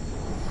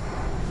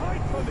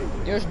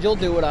 You'll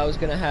do what I was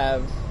gonna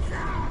have.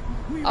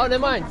 Oh, never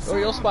mind. Or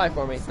you'll spy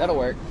for me. That'll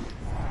work.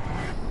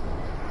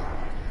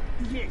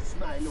 Yes,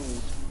 my lord.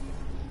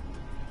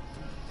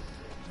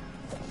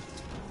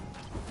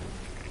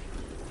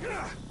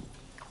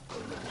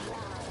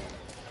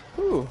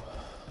 Whew.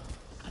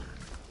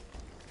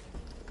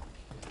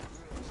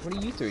 What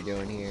are you three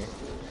doing here?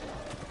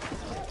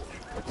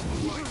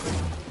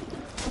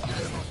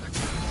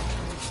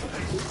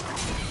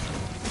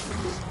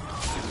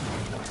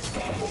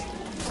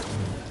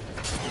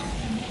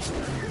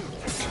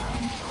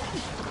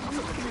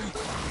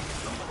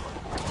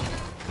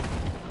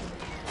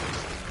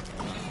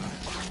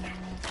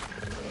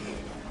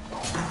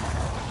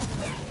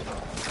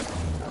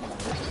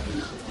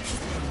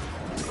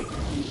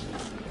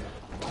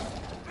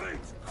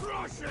 It's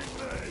crushing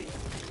me!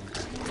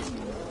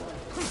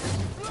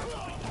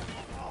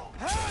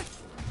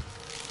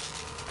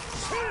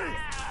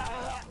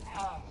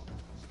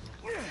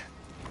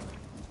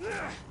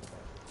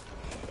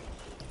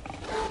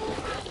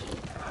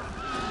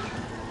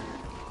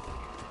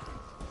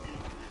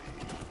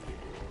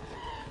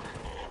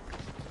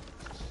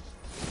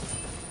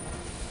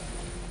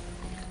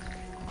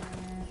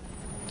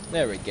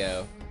 There we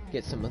go.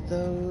 Get some of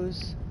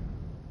those.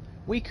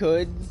 We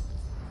could.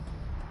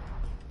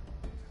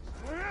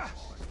 Let's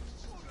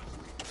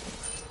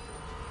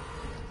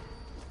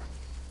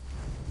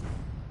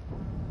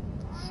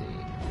see.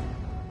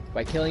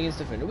 By killing his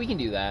defender, we can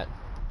do that.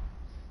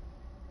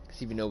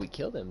 Because even though we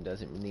kill them,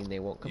 doesn't mean they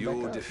won't come back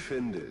Your up.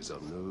 defenders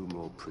are no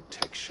more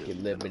protection. Get a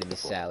little bit of the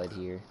salad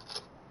here.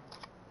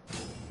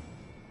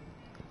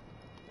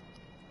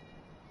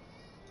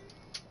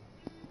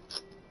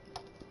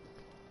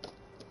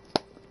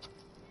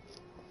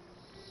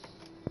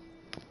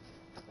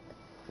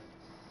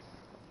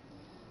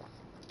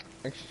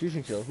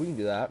 Execution kills, we can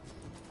do that.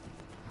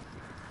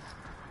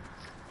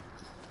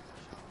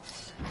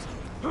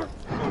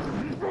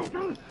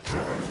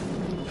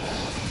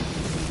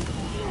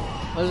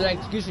 Those are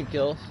execution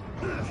kills.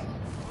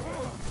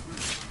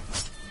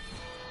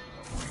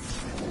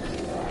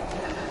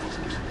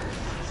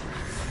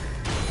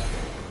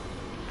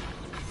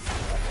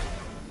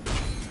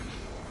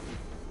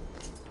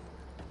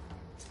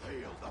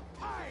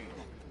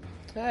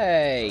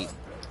 Hey!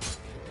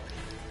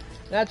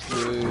 That's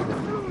rude.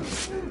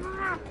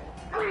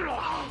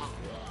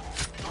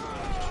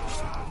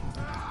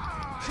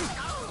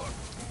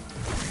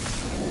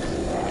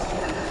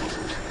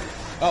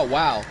 Oh,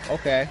 wow.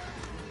 Okay.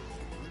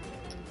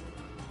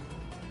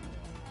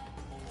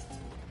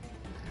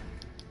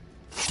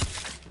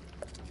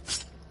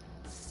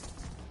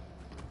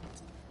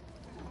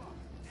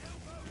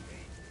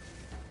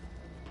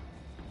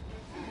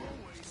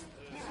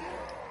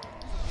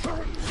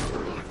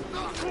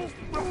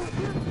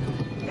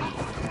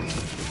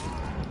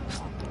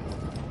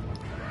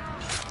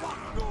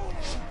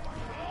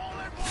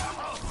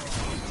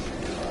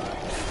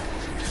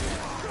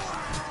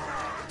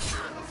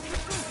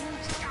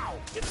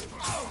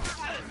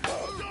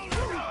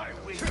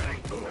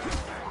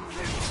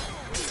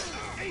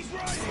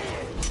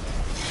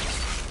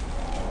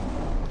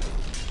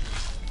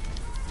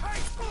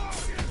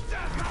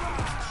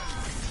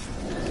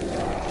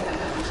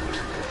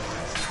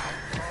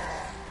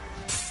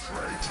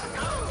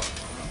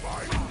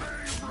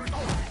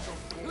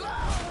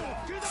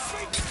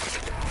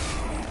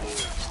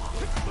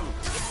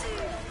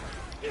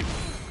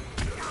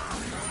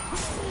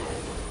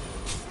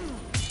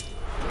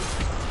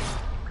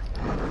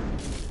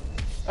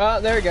 Oh,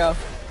 there we go.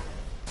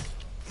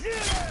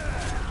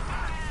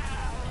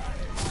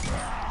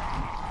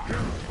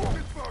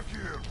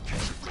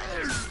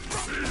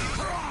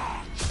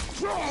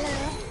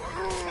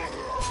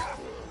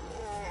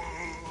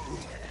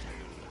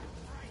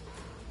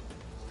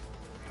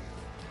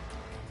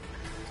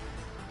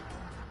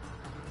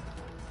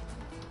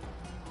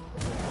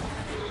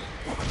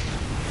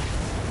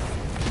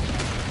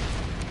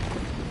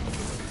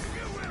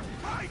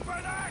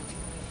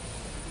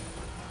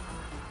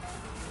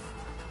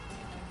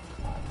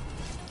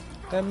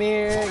 Come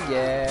here,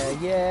 yeah,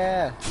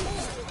 yeah.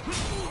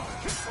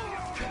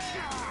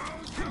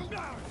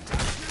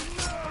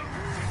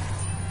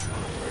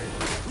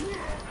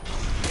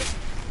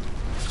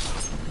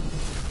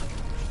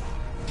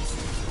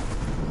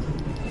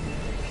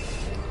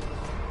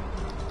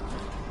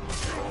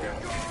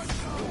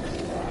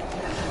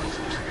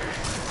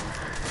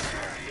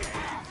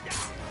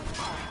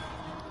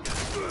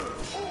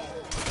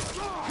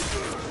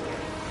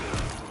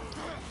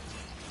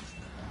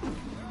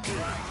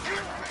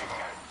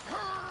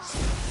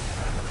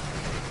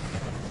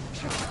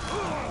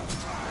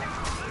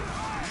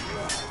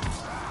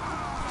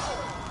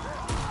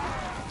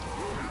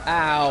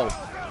 Ow.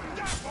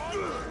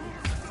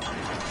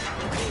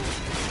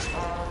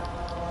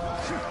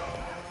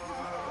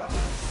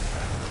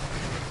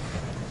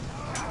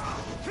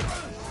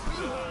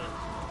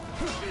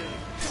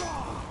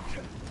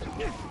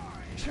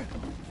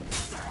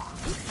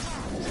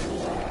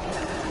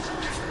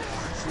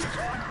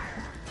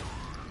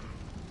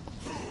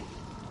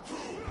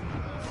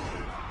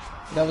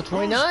 Level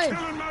 29.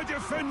 My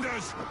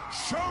defenders,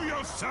 show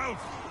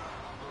yourself.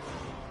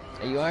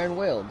 Are you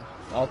iron-willed?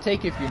 I'll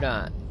take if you're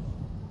not.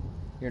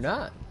 You're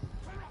not.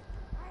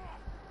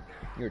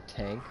 You're a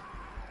tank.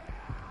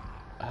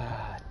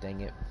 Ah, dang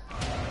it.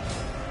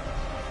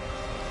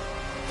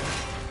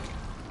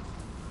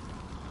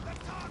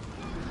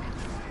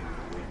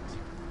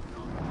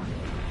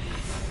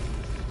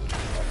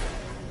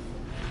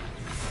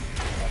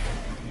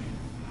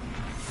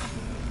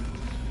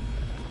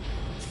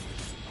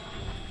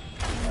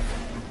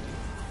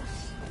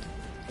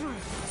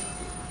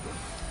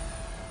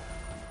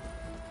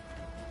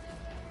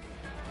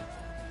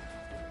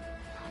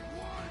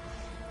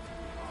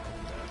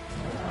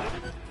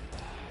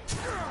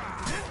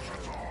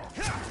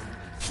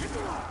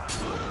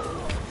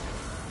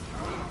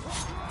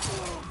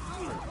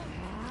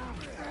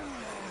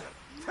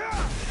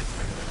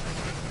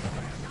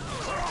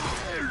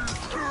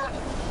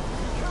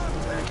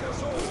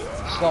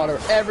 Slaughter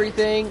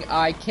everything.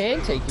 I can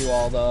take you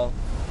all, though.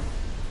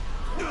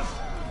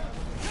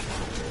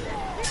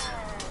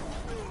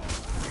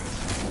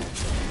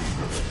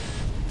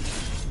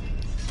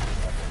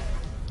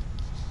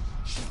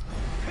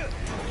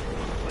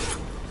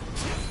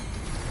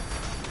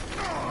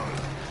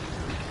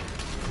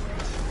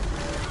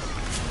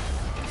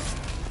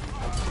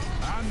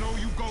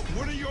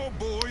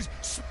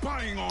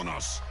 spying on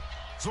us.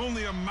 It's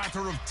only a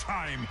matter of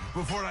time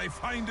before I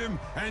find him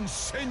and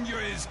send you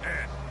his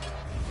head.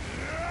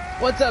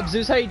 What's up,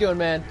 Zeus? How you doing,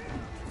 man?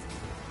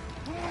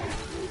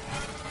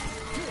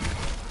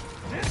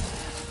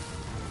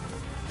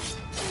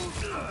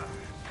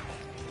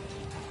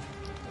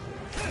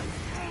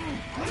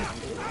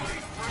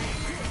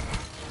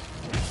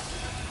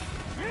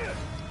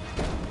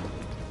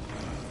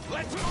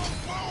 Let's move!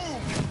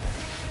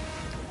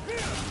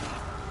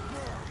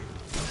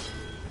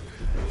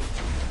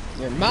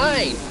 You're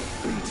mine!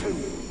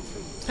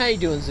 How you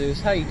doing,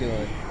 Zeus? How you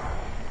doing?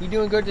 You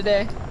doing good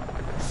today?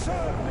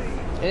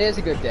 It is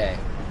a good day.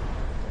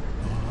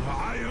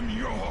 I am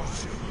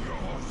yours.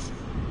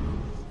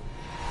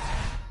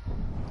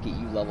 Get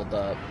you leveled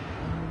up.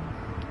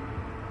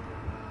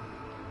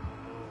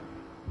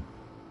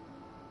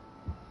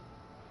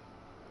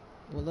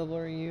 What level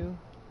are you?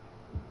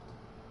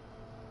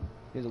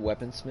 You're the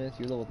weaponsmith.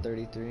 You're level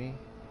 33.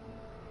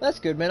 That's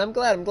good, man. I'm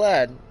glad.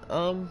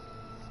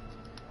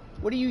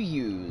 What do you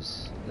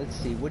use? Let's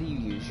see. What do you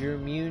use? You're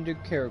immune to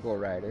Caragor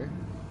Rider.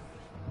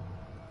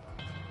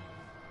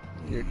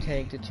 Your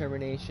tank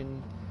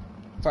determination,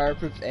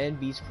 fireproof and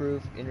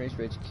beastproof, in-range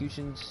for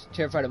executions,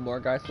 terrified of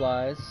Morgai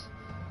flies,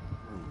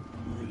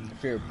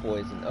 fear of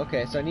poison.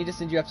 Okay, so I need to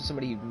send you after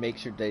somebody who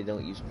makes sure they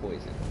don't use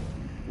poison.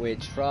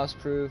 Which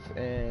frostproof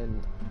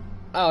and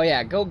oh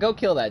yeah, go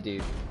kill that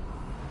dude.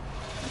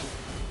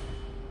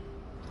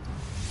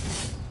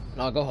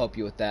 And I'll go help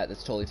you with that.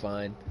 That's totally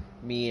fine.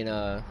 Me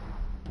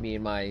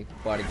and my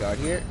bodyguard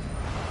here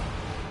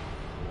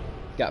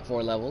got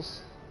 4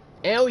 levels,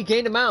 and we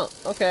gained a mount.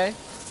 Okay.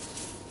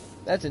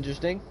 That's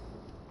interesting.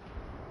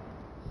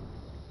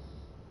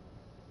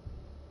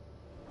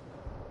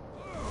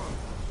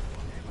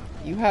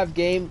 You have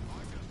game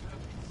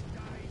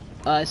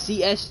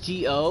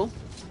CSGO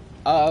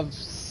of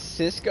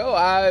Cisco?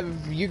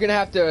 You're gonna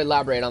have to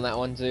elaborate on that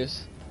one,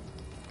 Zeus.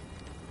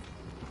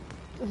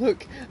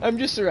 Look, I'm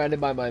just surrounded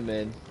by my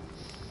men.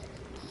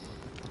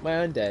 My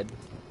undead.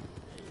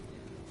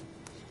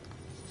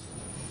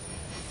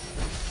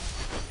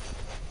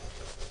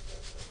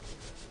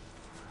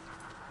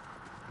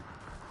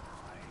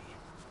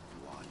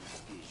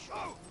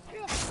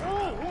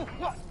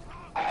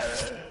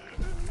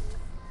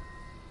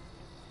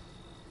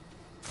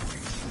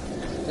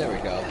 There we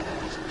go.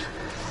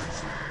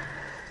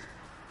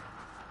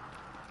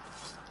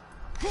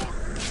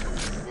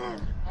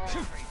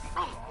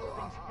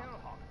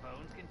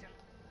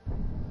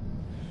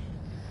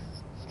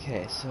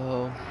 Okay,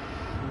 so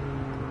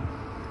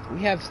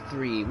we have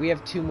 3. We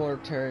have 2 more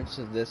turns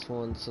to this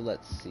one, so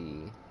let's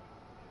see.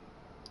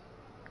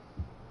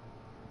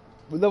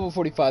 We're level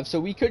 45, so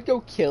we could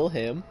go kill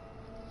him.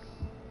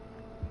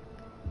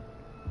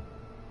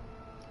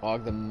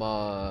 Og the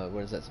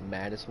what is that,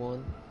 maddest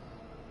one?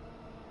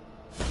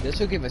 This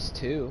will give us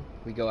 2.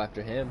 We go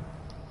after him.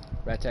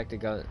 Ratak the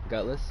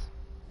Gutless.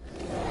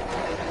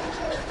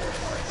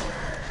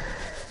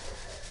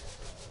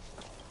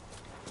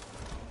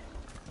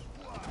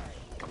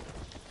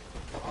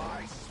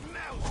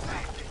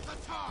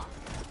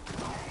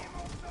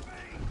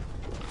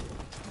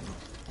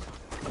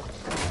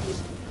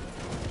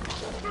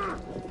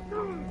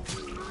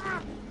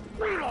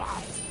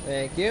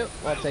 Thank you.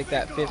 I'll take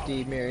that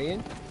 50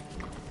 million.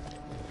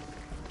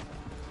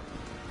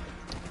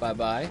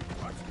 Bye-bye.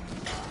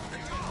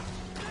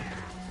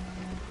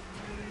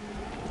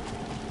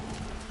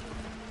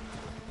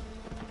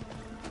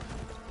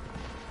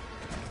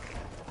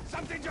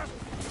 Something just...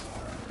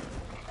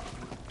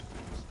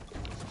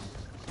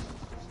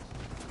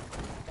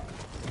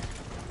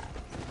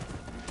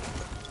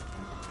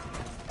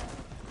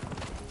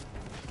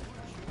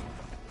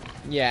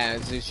 Yeah,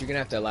 Zeus, you're gonna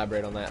have to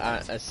elaborate on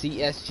that. A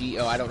CSG.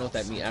 Oh, I don't know what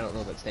that means. I don't know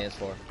what that stands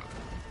for.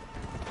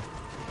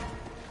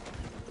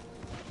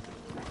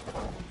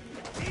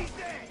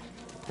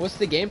 What's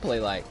the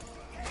gameplay like?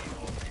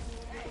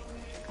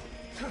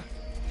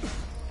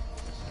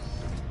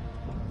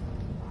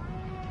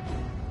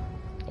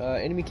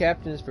 Enemy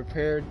captain is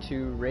prepared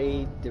to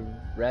raid the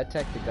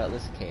Ratak the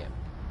Gutless camp.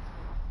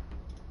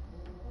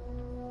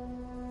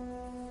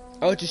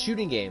 Oh, it's a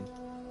shooting game.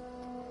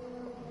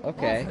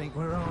 Okay. I think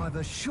we're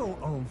either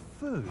short on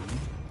food,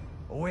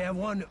 or we have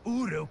one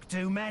Uruk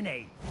too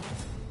many.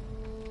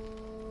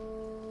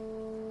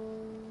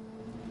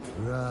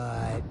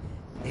 Right.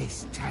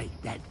 Let's take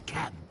that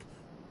camp,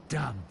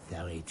 dumb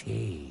though it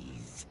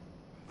is.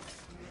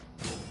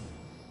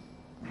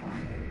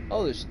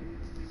 Oh, there's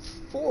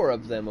 4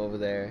 of them over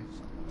there.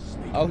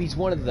 Oh, he's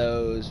one of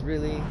those.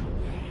 Really?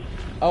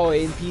 Oh,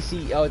 in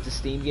PC. Oh, it's a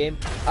Steam game.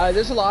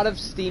 There's a lot of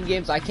Steam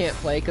games I can't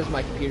play because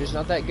my computer's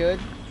not that good.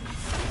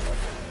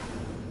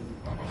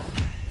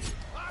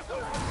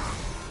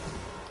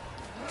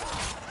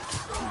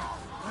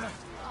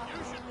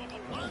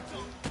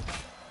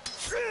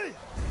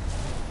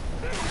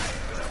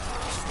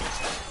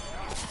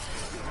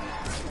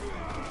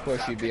 Of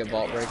course, you'd be a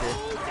vault breaker.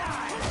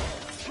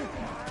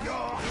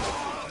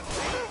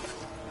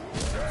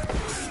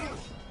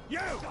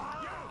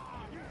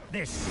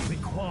 This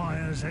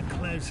requires a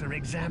closer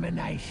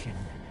examination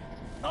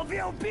of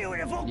your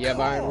beautiful You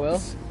have Iron Will?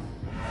 corpse.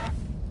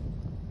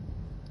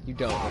 You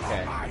don't,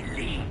 okay. My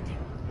lead.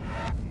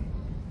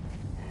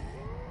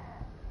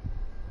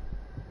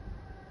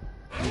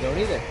 You don't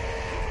either.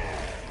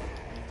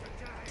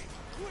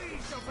 We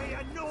shall be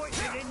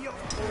anointed in your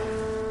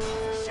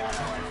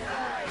shadow and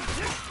light.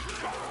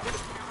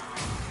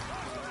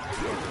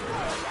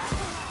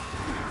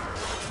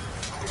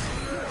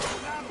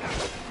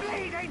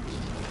 Bleeding.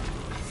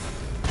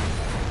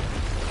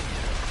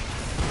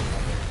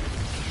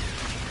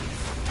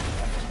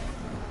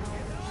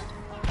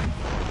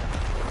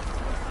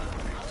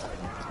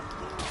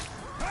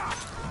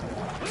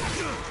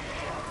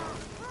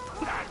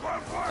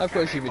 Of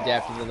course you've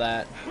adapted to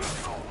that.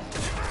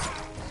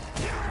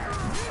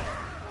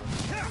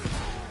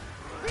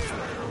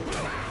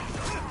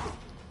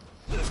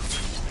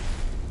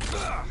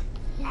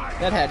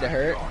 That had to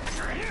hurt.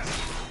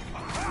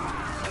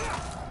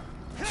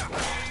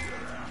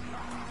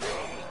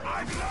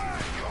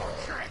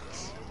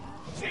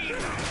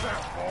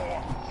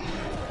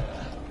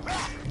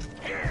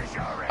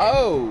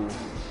 Oh!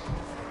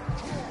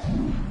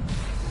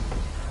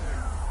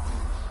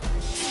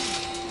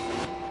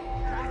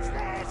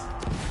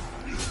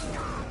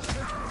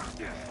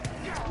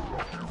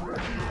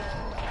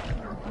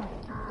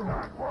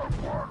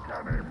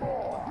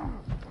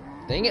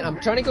 Dang it, I'm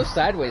trying to go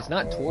sideways,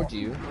 not towards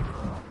you.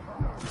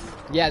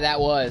 Yeah, that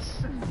was.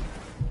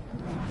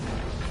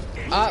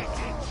 Up.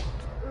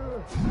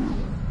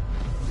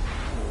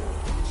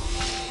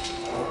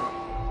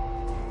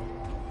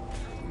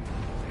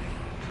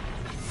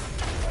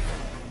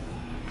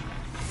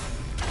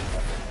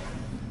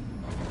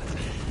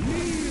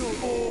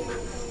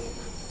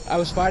 I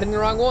was fighting the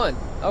wrong one.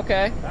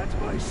 Okay.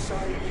 At my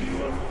side you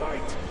will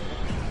fight.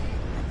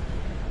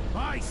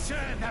 I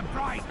serve the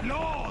bright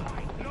Lord.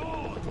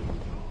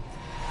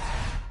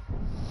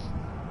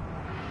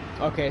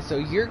 Okay, so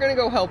you're gonna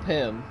go help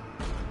him.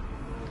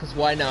 Because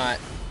why not?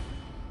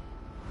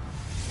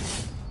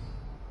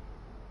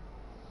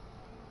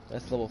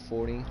 That's level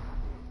 40.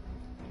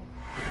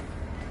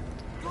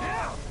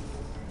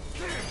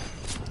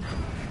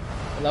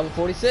 Level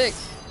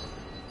 46.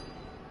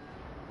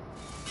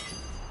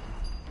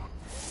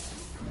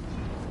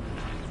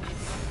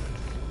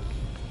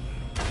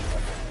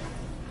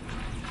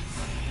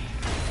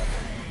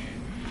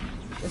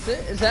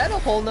 Is that a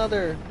whole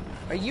nother...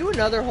 Are you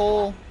another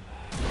whole...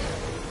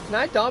 Can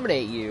I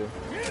dominate you?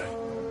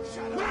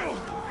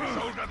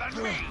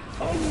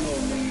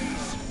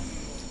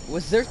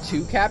 Was there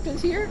 2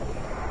 captains here?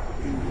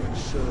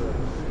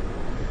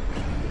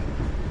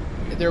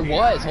 There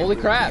was, holy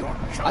crap.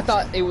 I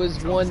thought it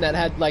was one that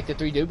had like the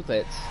 3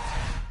 duplicates.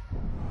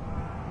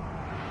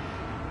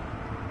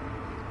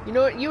 You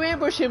know what, you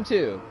ambush him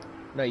too.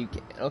 No, you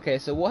can't. Okay,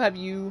 so we'll have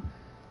you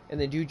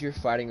and the dude you're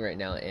fighting right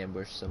now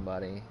ambush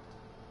somebody.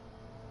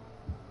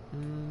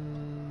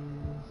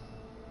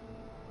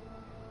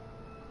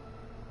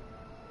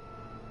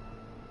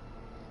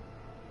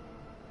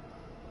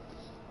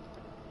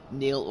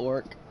 Neil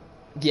Orc.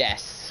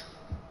 Yes.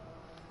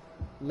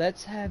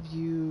 Let's have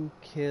you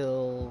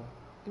kill...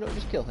 You know,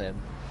 just kill him.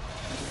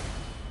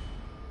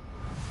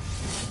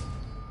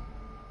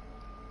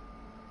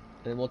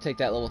 And then we'll take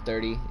that level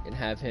 30 and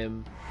have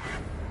him...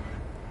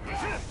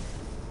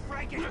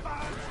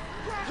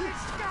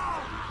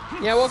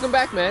 Yeah, welcome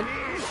back, man.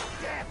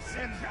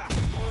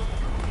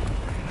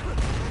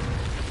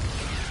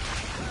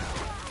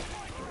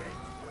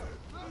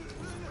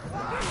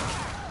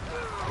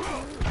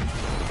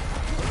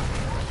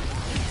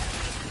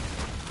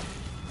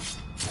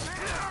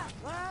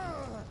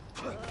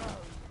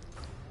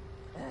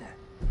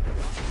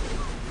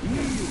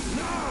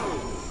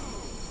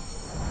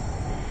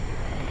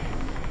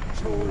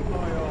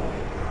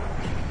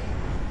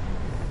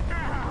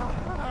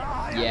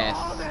 Yes.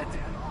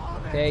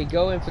 Okay,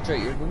 go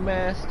infiltrate your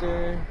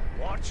master.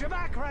 Watch your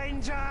back,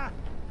 Ranger.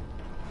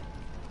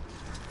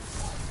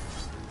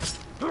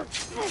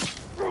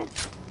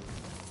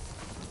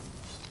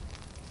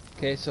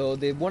 Okay, so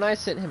the one I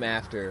sent him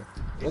after,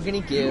 we're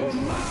gonna give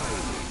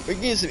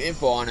some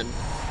info on him.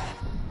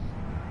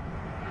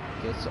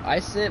 Okay, so I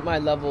sent my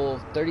level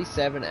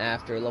 37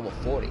 after level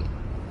 40.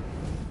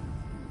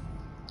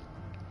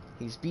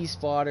 He's beast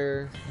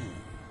fodder.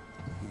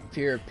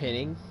 Fear of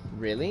pinning.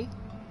 Really?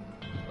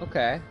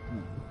 Okay.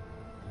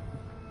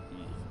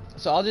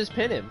 So I'll just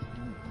pin him.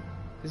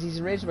 Because he's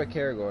enraged by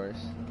Karagors.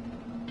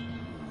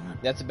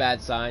 That's a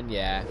bad sign,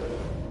 yeah.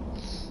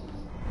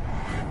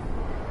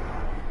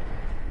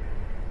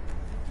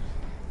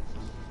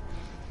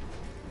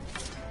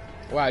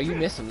 Wow, you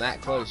missed him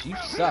that close. You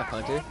suck,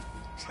 Hunter.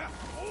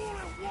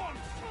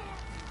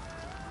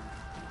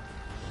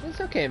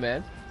 It's okay,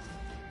 man.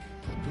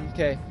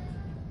 Okay.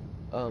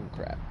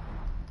 Crap.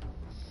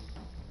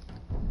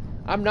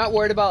 I'm not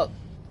worried about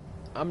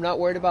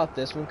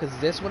this one because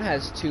this one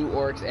has 2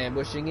 orcs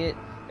ambushing it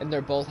and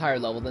they're both higher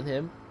level than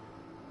him.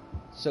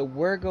 So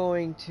we're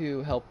going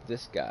to help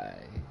this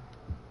guy.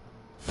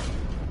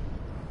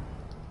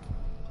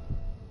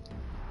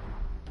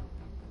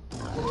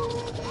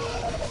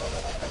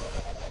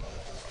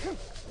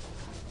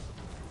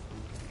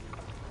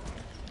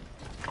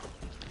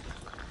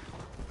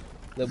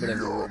 little bit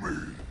of a...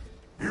 Yummy!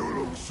 You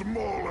look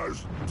small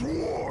as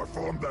dwarf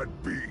on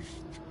that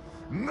beast.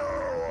 Now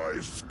I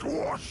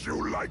squash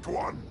you like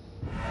one.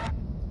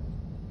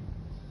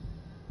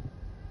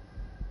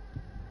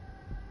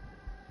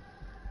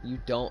 You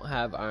don't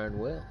have Iron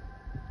Will.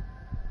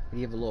 But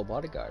you have a little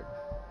bodyguard.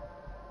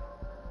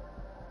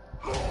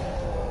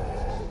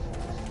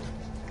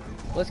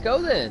 Let's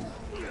go then,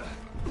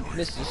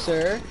 Mr.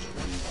 Sir.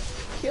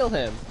 Kill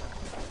him.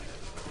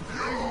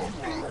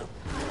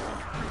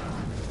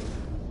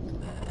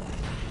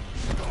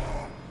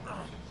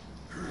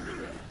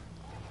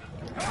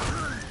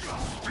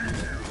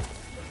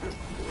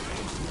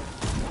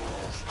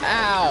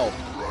 Ow!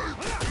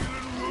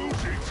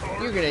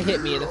 You're gonna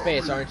hit me in the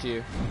face, aren't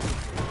you?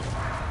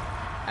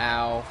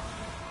 Ow.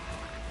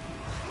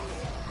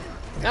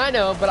 I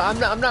know, but I'm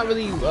not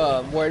really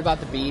worried about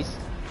the beast.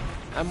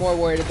 I'm more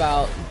worried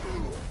about...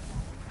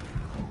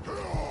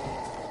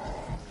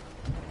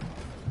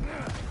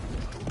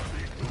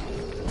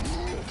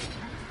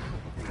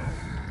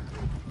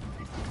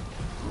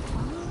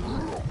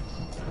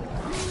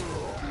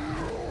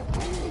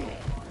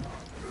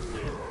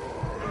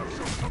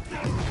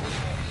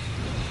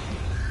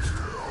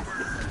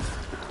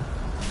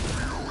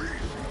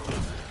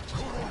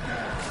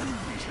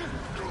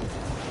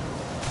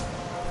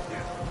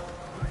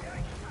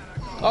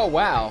 Oh,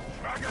 wow.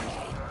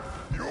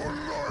 Your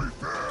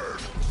life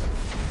ends.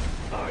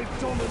 I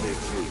dominate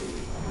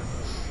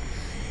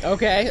you.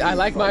 Okay, I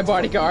like my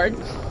bodyguard.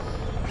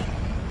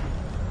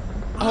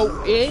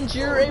 Oh, and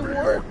you're a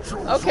ward.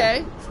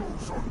 Okay.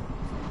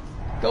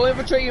 Go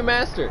infiltrate your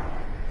master.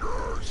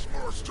 Yes,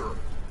 master.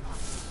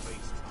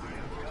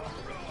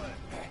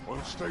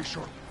 On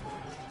station.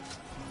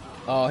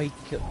 Oh, he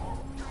killed...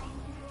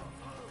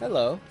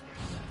 Hello.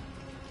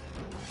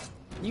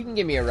 You can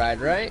give me a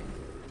ride, right?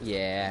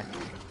 Yeah.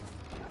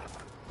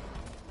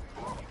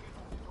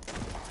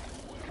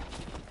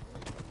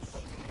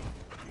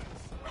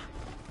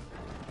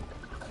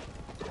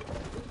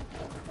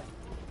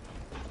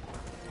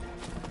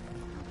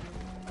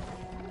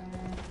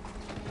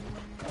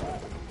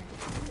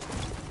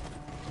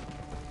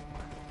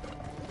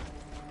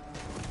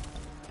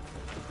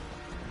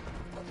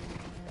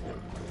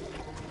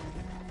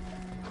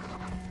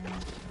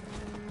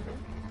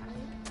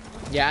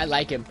 Yeah, I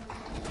like him.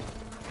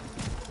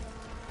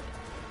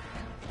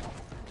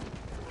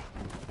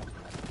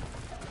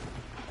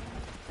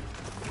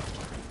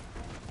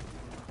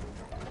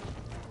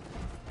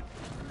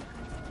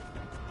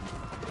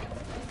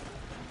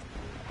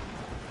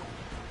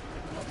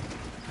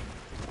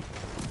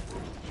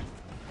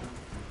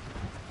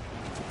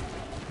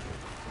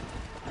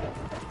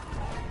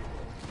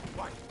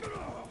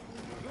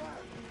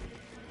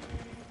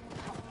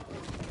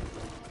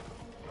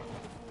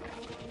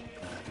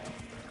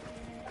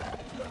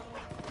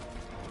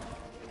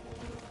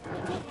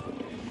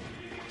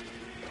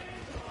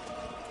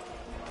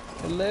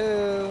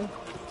 Hello.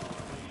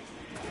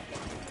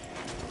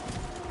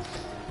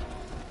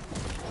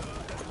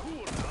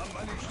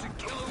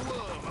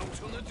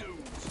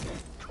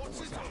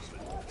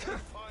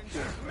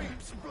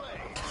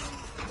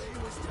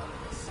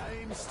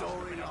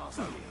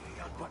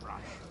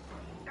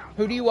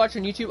 Who do you watch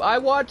on YouTube? I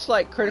watch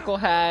like Critical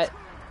Hat,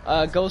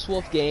 Ghost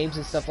Wolf Games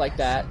and stuff like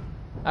that.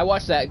 I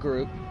watch that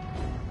group.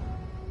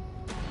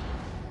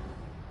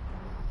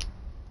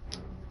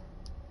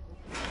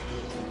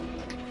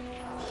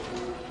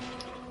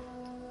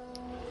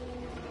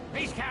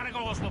 These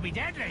caragors will be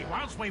deadly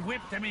once we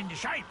whip them into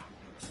shape.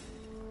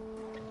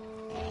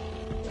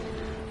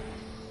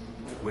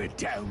 We're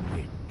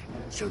downwind,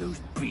 so those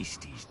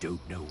beasties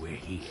don't know we're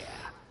here.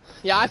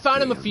 Yeah, I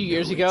found him a few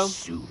years ago.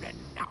 Soon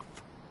enough.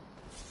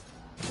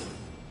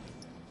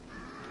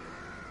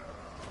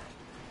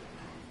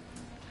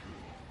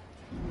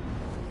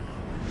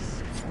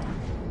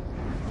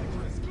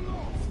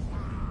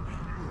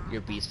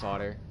 You're beast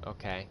fodder.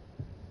 Okay.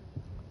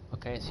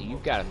 Okay, so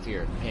you've got a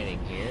fear of panning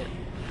here.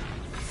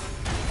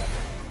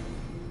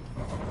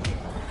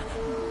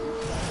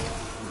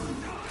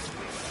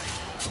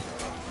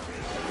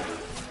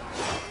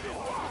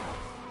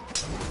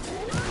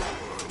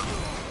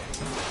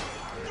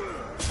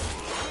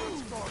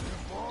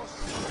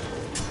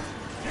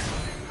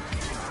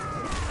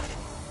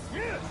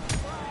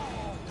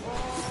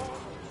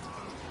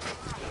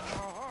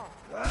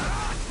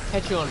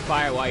 Catch you on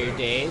fire while you're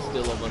dazed, do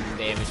a little bit of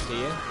damage to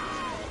you.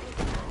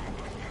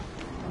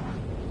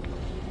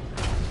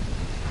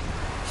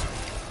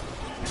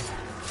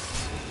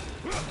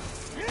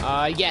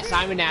 Yes,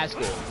 I'm a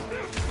Nazgul.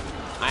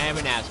 I am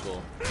a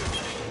Nazgul.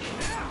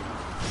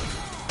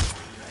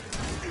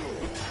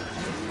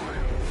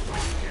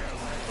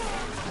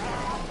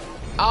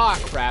 Ah,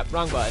 crap,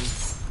 wrong button.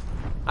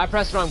 I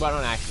pressed the wrong button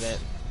on accident.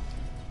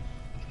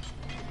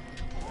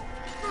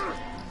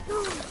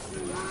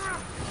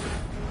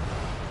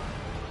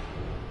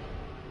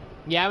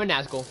 Yeah, I'm a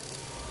Nazgul.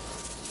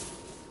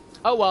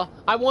 Oh well,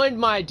 I wanted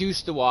my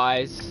Deuce the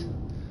Wise.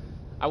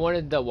 I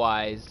wanted the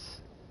Wise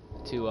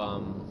to,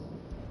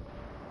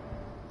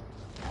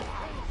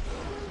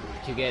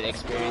 to get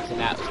experience, and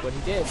that was what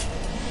he did.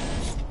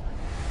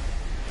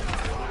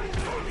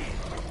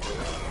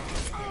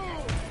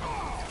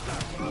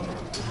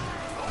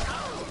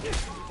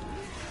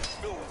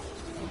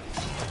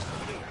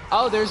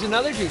 Oh, there's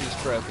another dude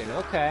who's broken.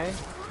 Okay.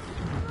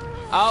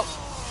 Oh.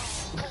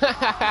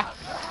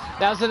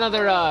 That was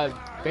another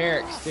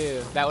barracks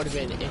too. That would have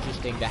been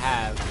interesting to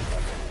have.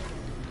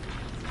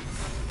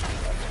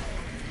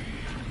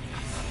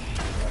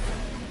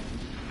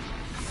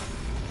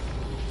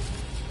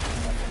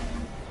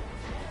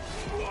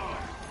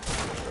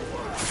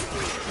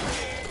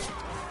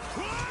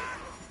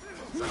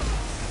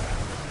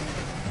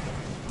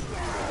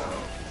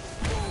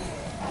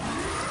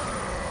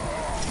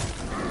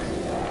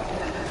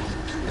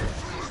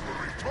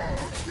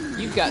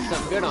 You've got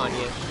something good on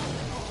you.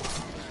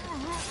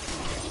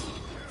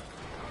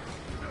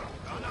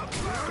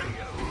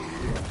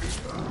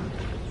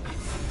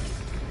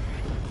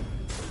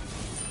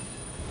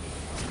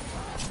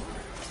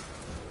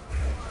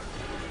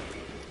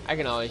 I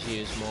can always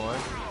use more.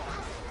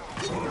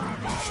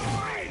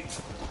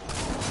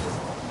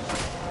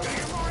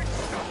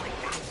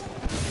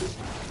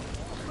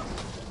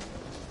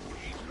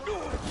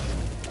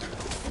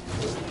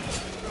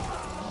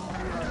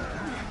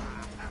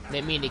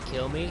 They mean to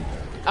kill me?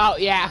 Oh,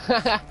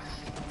 yeah.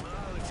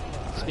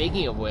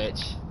 Speaking of which,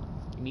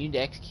 immune to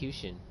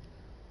execution.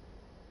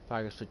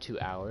 Progress for 2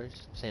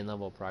 hours. Same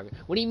level of progress.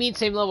 What do you mean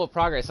same level of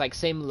progress? Like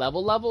same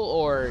level,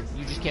 or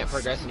you just can't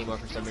progress anymore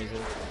for some reason?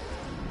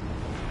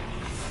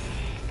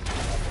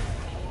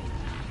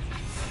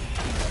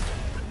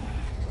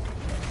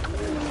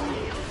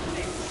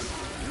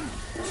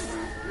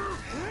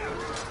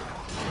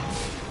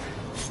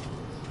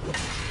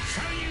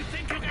 So you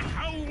think you can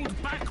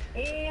hold back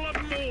all of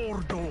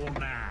Morder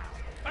now?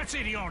 That's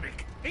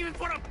idiotic. Even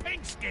for a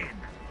pigskin.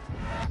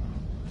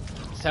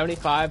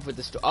 75 with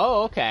the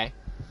oh, okay.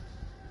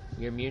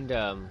 You're immune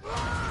to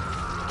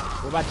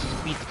we're about to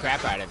just beat the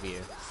crap out of you.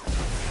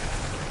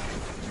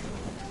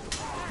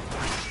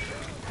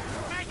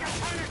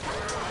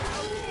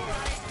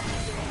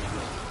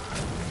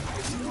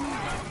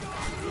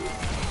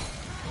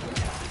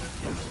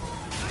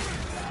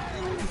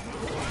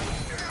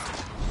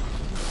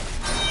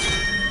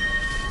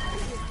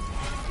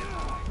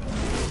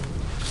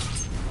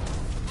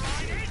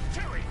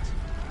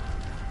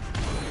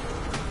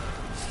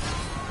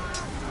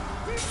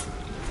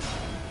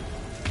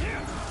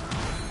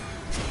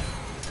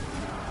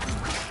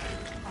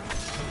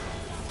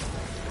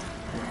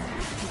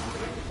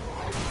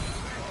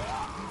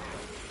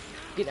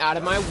 Get out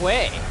of my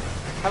way.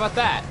 How about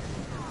that?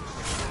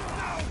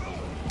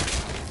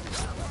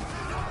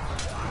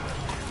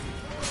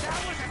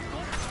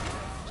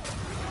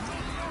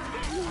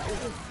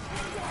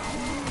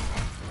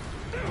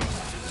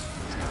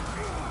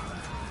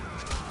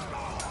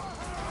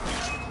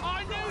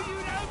 I know you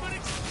know, but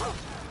it's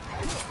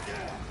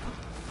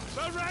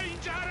the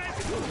range on it.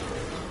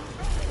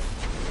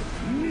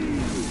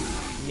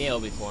 Kneel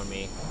before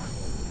me.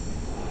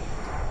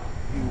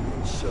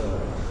 Sir.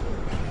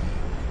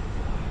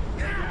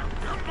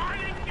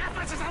 Combining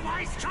efforts is a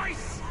wise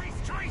choice.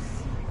 Wise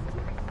choice.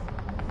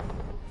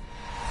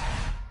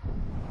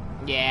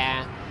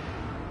 Yeah.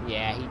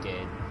 Yeah, he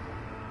did.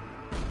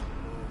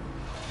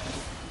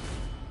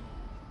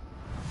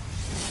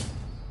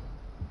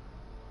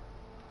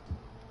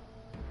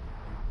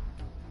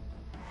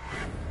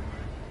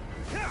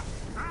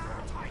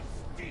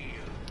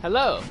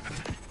 Hello.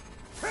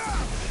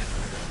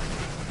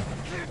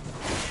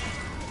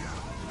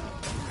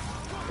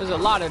 There's a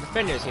lot of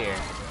defenders here.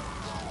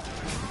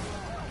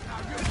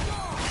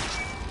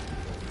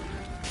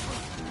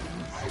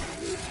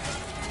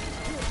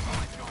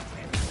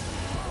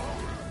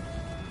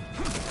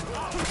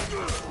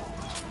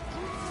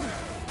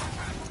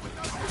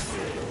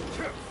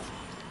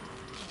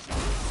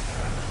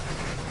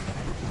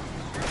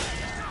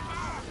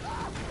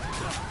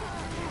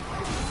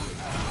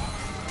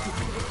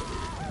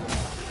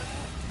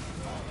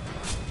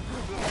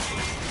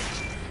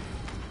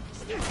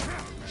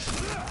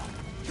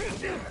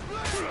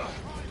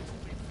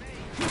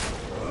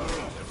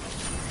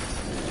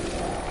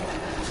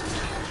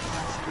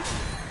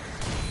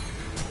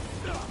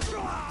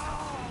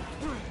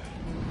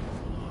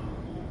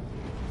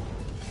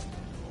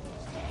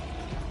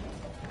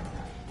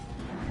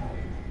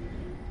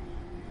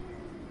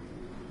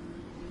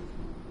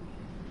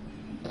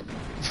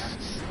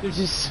 There's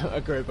just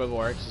a group of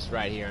orcs just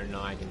right here in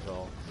my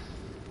control.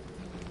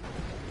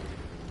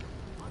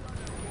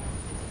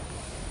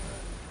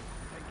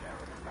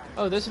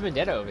 Oh, there's a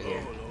vendetta over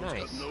here.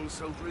 Nice. No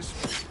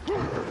self-respect.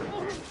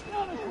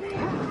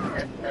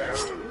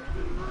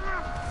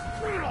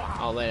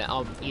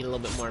 I'll eat a little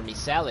bit more of me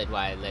salad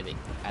while I let it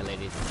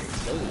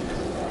explode.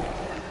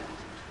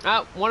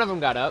 Oh, one of them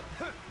got up.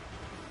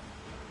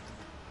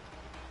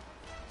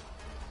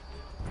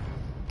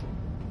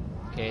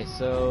 Okay,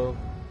 so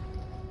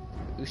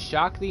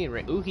Ushakli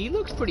and ooh, he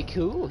looks pretty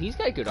cool. He's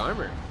got good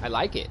armor. I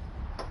like it.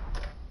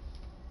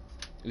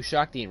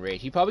 Ushakli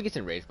enraged. He probably gets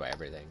enraged by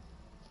everything.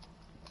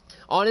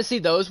 Honestly,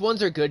 those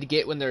ones are good to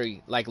get when they're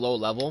like low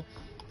level,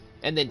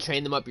 and then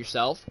train them up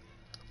yourself.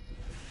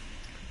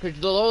 Because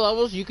the low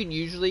levels, you can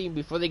usually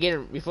before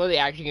they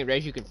actually get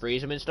enraged, you can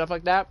freeze them and stuff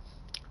like that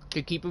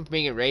to keep them from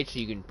being enraged, so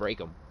you can break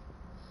them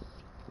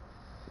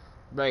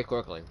very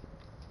quickly.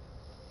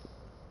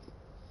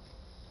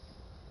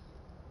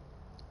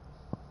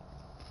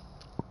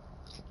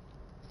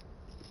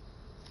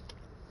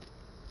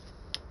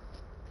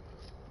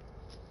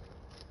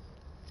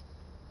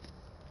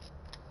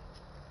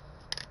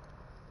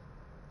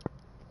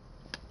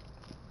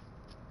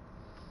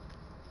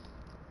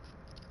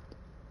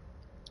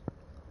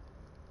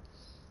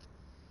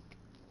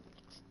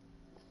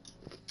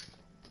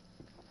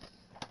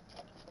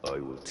 I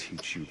will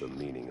teach you the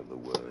meaning of the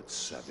word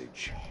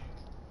savage.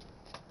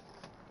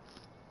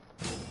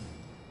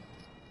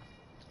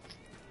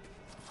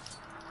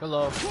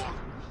 Hello.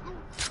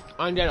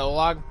 I'm dead,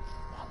 Olag.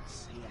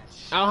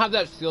 I don't have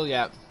that skill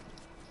yet.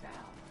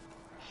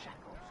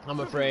 I'm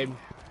afraid.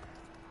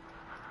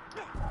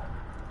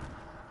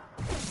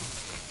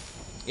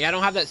 Yeah, I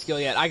don't have that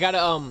skill yet. I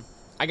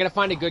gotta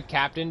find a good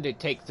captain to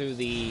take through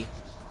the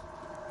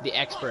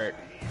expert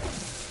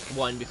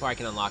one before I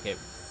can unlock it.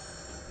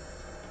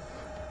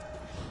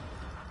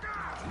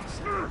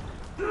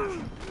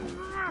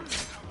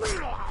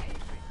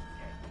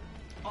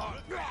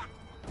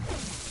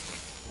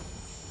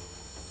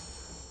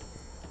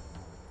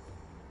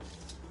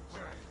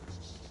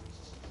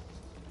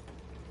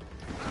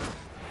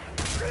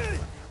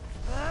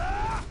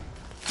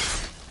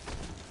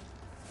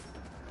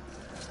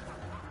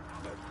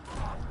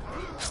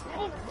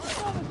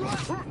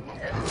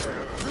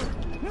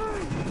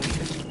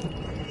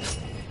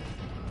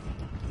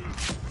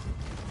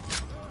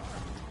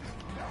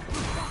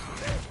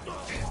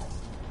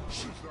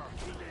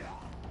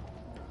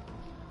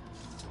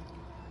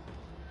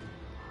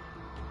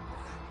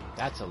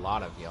 That's a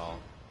lot of y'all.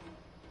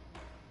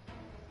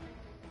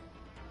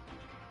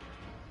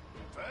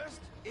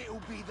 First,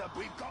 it'll be the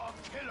we've got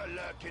a killer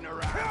lurking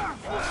around.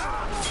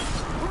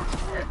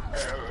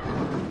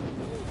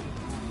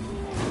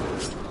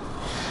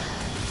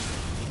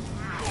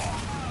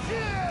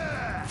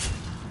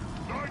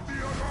 Light the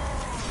alarm!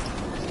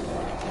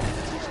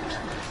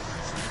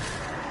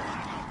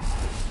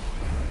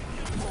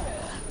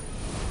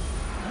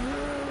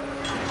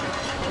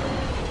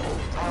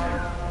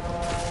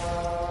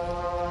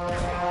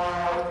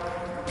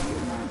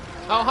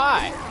 Oh,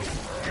 hi.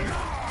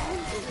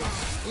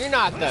 You're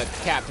not the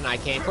captain I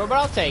came for, but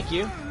I'll take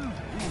you.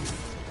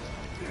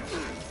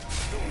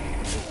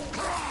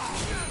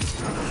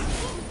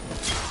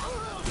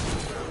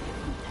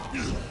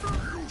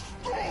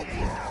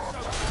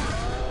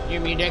 You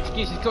mean no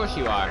excuse? Of course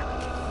you are.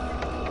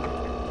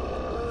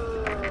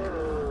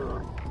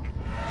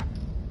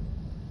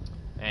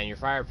 And you're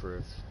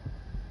fireproof.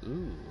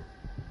 Ooh.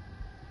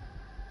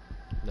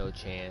 No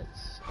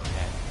chance.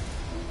 Okay.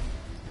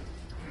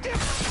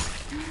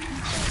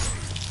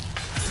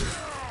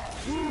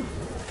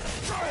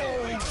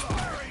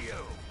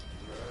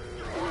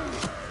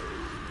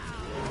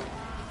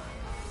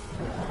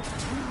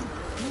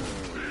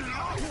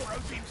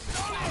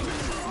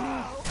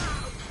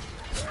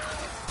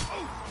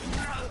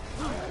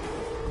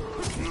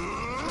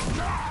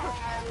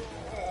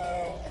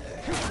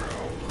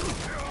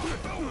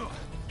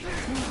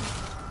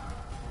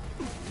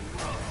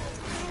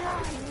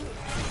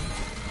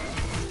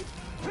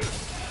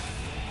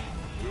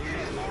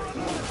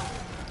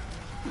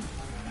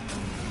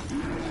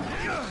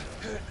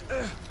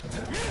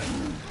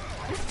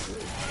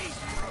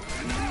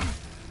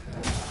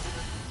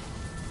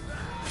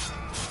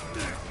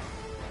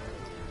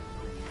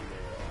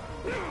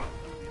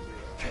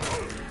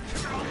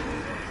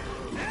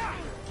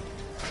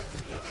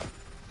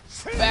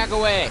 Back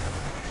away!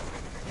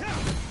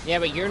 Yeah,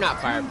 but you're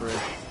not fireproof.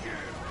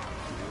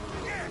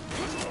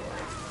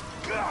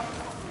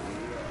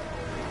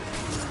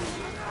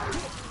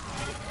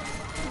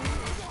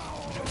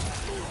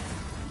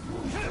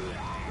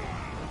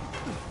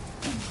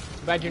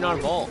 Too bad you're not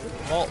a vault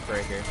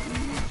breaker.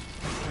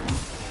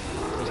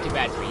 It's too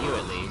bad for you,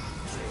 at least.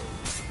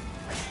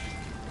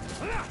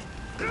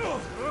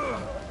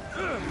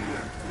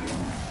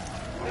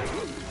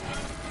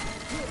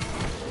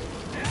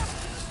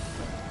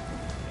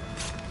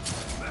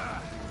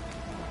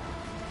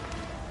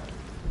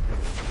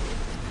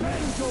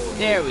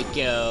 There we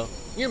go.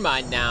 You're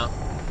mine now.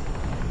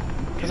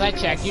 Because I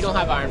checked, you don't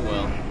have Iron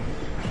Will.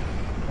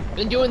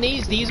 And doing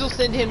these will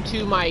send him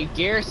to my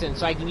garrison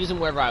so I can use him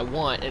wherever I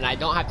want, and I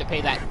don't have to pay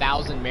that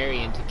 1,000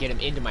 Marion to get him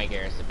into my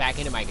garrison, back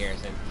into my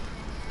garrison.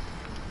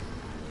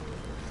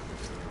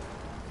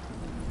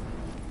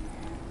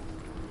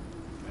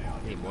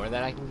 Any more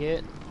that I can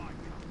get?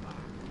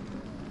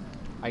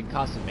 I can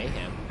cause some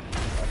mayhem.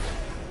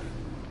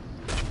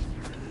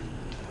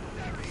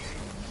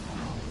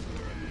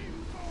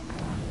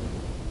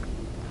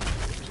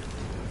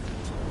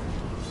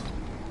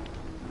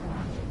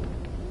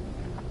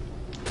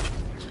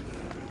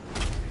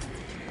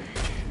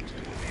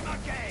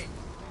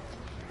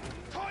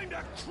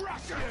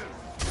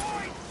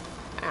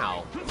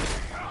 Ow.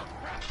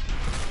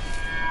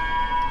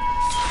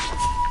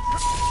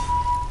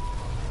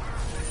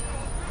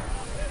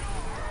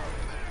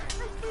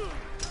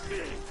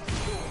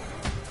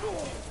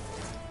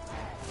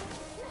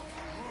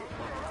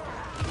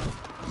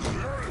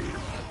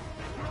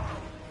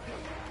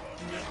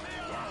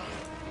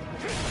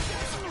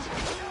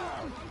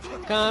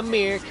 Come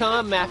here,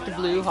 come after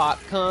Blue Hawk.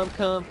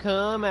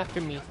 Come after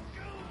me.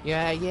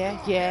 Yeah,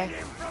 yeah, yeah.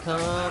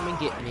 Come and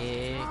get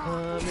me.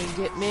 Come and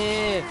get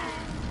me.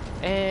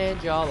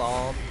 And y'all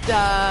all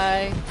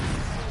die.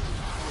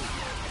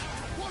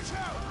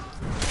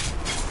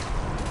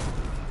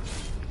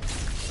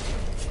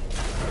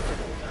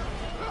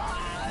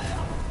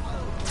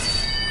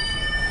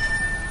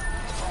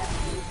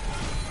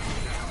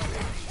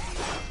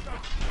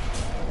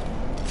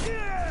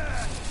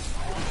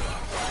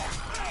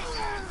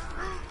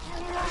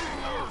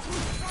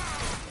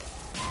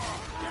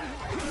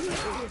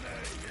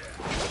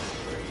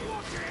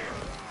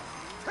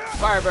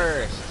 Fire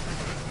burst.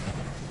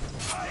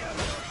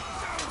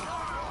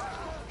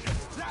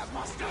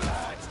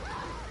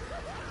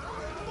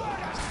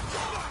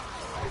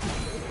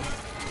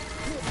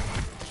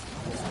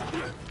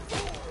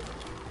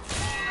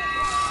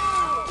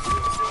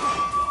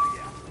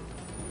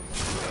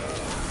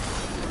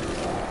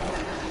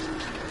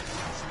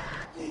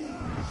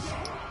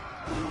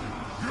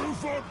 You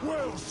fought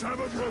well,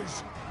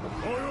 savages.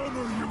 I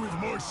honor you with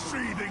my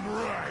seething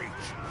rage.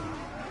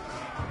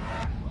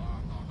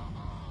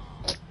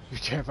 You're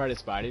terrified of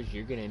spiders.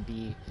 You're gonna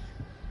be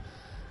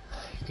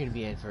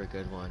in for a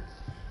good one.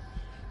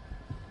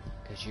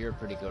 Cause you're a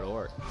pretty good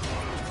orc.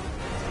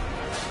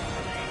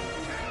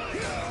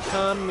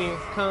 Come here,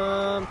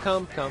 come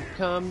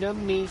to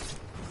me.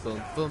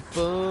 Boom, boom,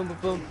 boom, boom,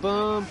 boom,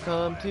 boom,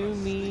 come to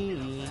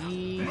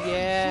me,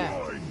 yeah.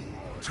 Fine.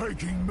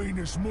 Taking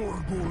Minas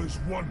Morgul is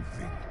one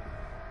thing,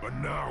 but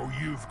now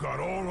you've got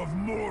all of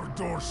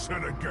Mordor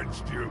set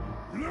against you.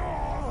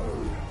 No!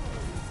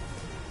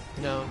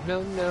 No,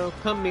 no, no,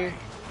 come here,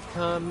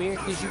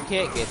 cause you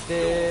can't get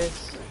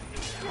this.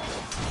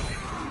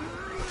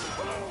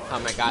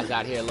 Calm my guys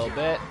out here a little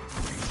bit.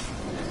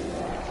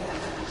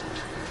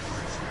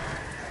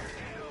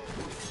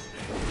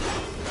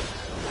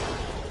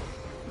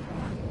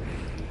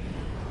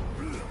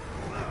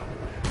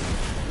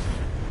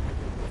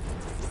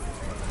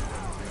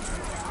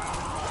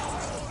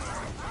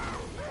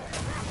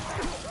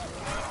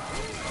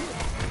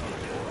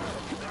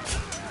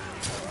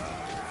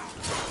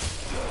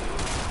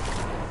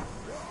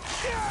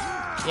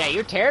 Yeah,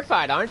 you're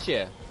terrified, aren't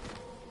you?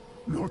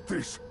 Not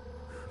this.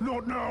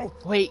 Not now.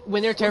 Wait,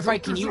 when they're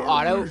terrified, can you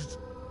auto?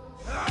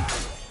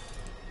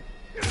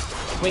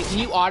 Wait, can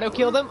you auto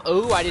kill them?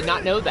 Oh, I did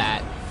not know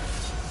that.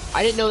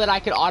 I didn't know that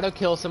I could auto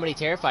kill somebody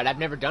terrified. I've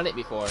never done it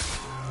before.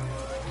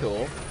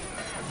 Cool.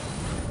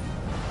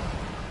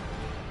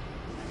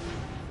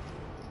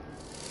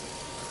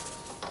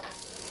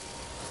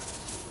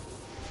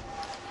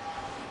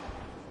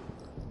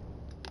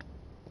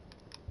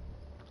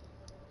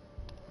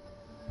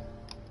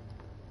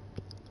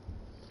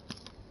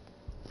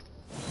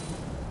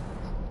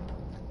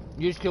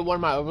 You just killed one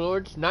of my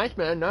overlords? Nice,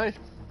 man, nice.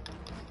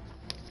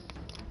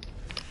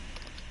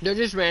 They're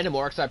just random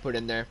orcs I put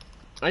in there.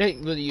 I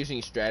didn't really use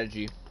any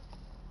strategy.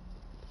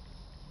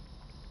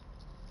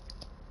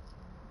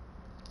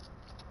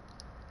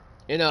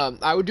 And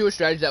I would do a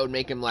strategy that would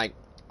make him like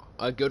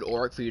a good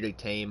orc for you to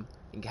tame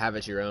and have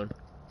as your own.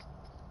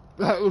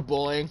 That was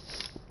bullying.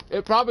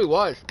 It probably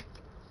was.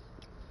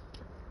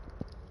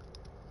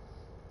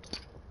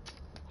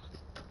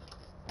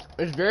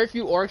 There's very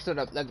few orcs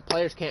that the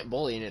players can't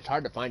bully, and it's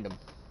hard to find them.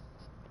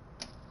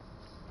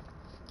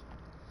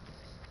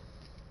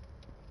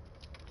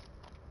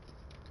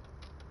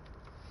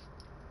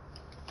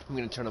 I'm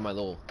gonna turn on my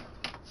little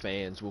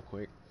fans real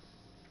quick.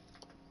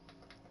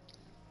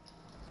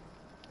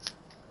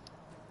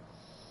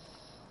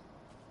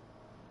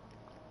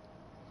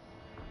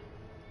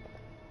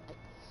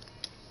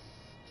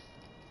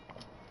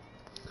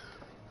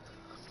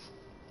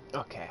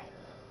 Okay.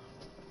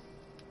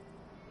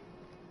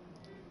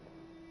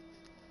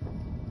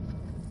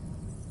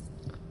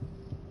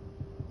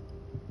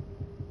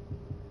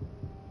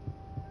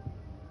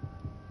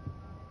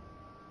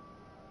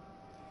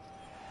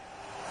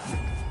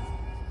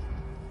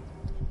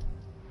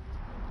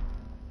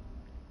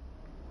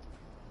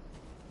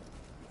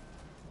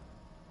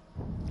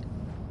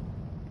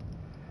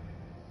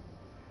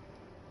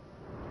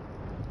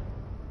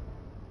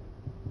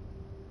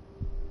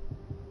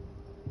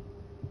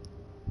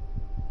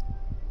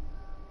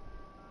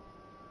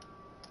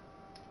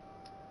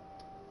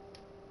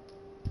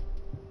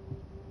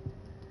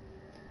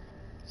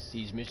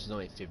 Siege mission's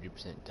only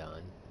 50%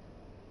 done.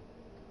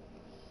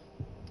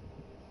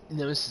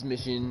 Nemesis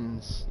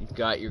missions, you've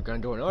got your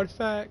Gondor and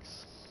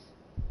artifacts.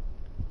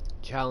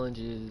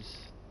 Challenges.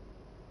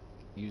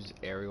 Use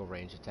aerial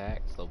range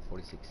attacks, level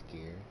 46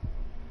 gear.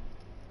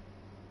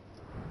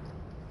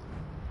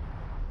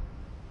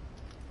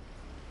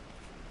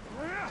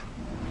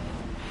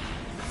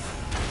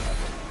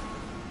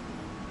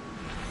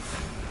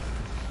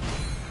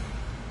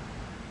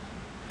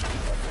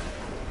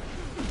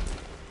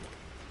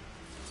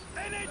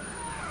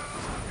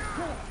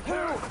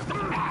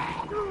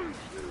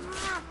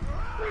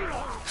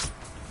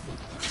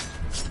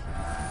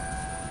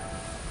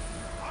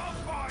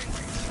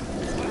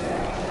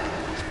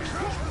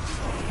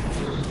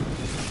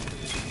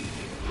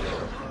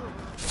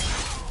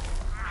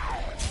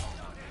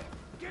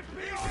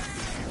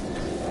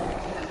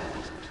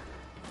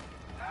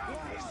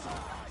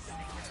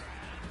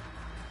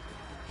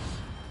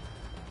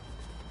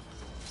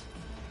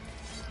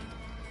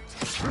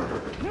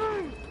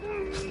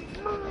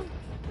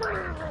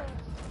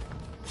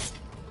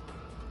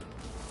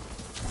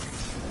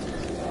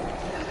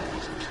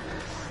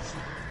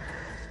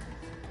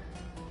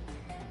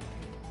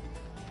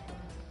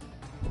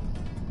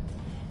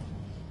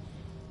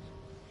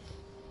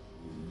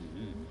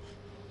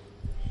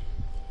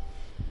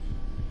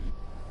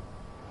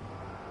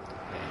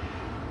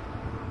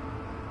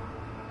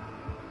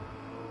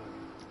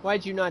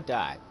 Why'd you not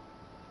die?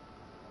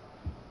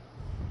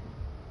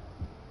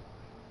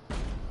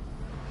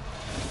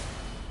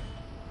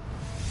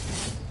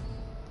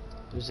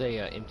 There's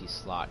a empty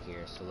slot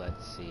here, so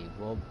let's see.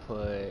 We'll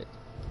put...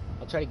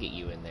 I'll try to get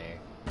you in there.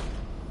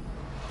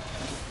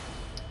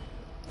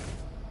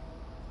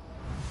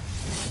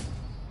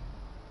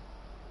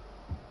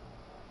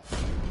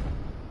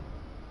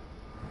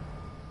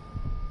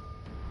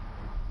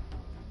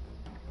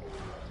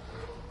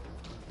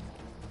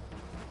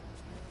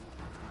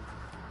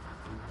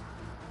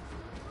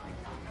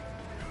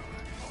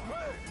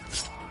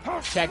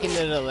 Checking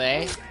the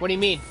delay? What do you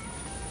mean?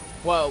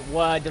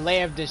 What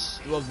delay of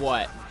this of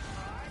what?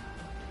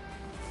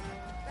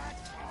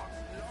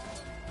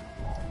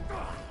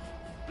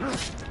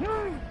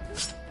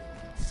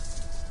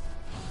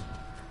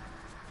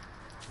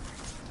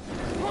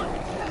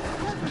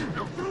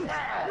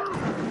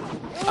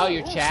 Oh,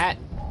 your chat?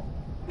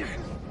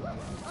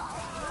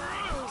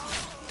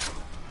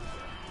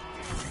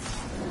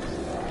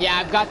 Yeah,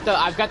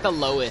 I've got the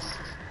lowest.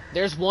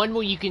 There's one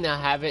where you can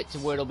have it to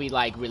where it'll be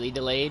like really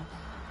delayed.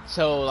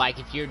 So like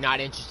if you're not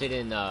interested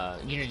in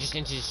just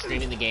interested in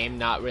streaming the game,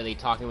 not really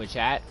talking with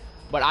chat.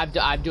 But I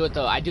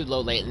do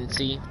low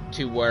latency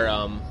to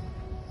where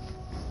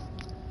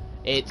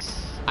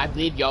it's, I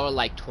believe y'all are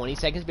like 20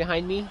 seconds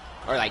behind me,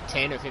 or like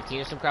 10 or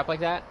 15 or some crap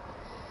like that.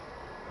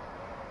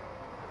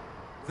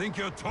 Think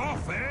you're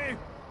tough, eh?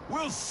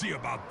 We'll see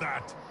about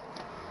that.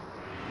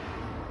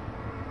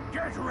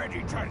 Get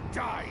ready to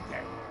die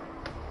then.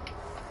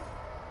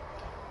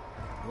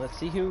 Let's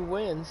see who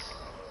wins.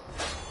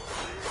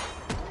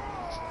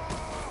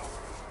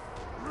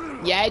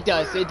 Yeah, it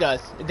does. It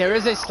does. There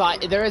is a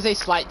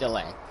slight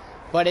delay,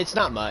 but it's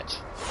not much.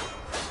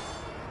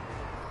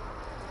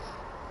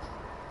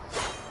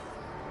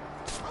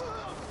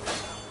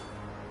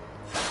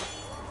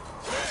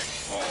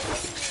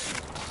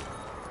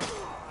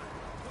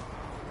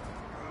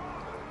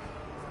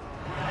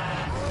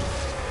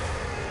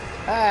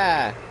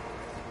 Ah,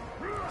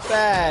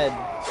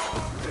 bad.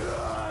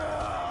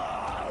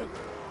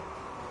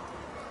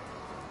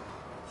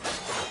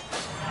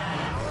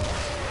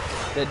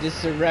 The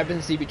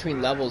discrepancy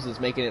between levels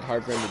is making it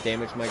hard for him to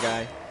damage my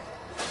guy.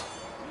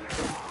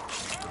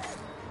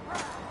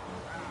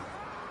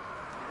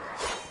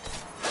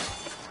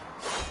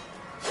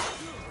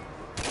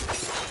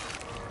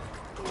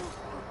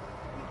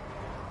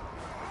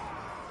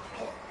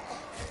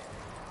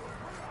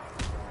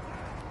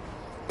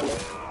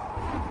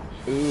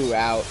 Ooh,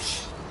 ouch.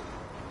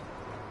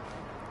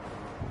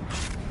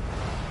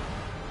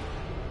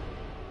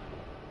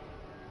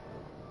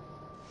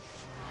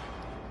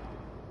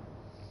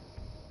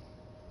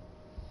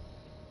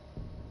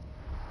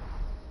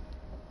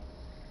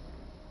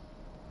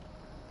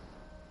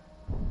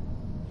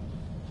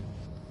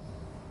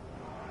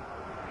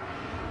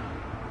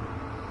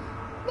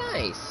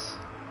 Nice.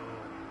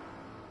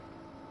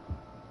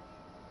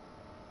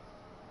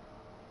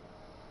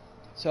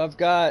 So I've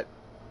got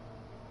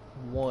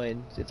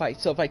one. If I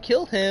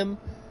kill him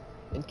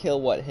and kill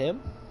what,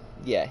 him?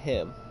 Yeah,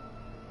 him.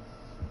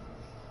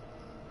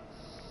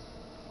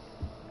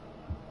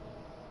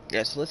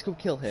 Yeah, so let's go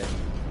kill him.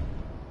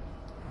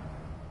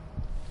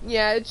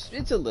 Yeah,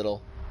 it's a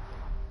little.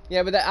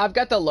 Yeah, but I've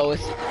got the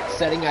lowest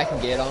setting I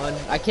can get on.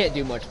 I can't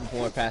do much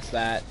more past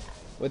that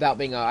without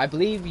being I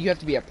believe you have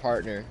to be a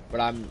partner,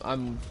 but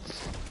I'm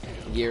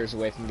years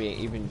away from being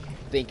even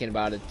thinking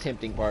about a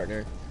tempting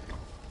partner.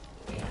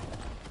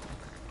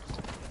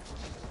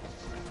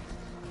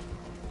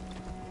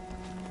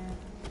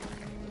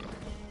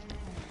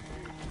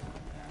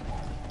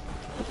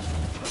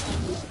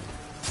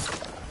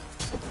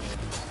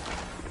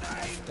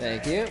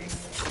 Thank you.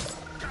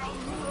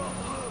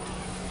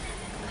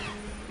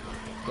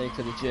 Thanks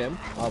to the gym.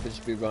 I'll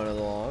just be running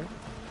along.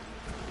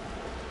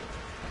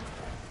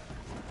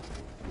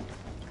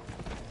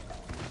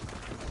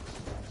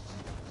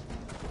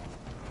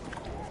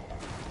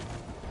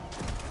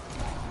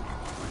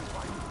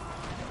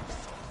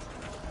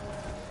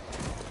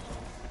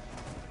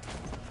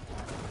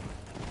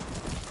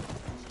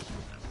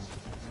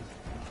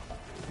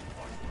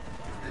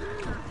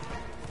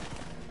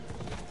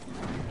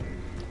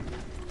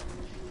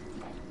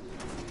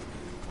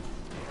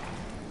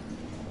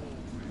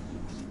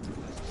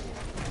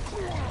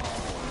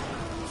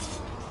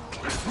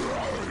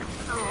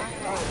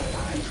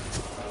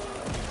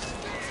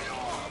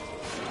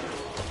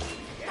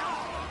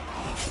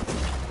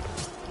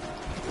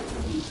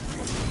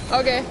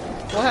 Okay,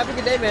 well, have a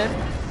good day, man.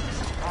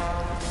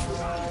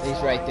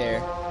 He's right there.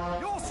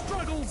 Your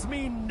struggles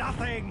mean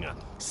nothing.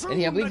 Soon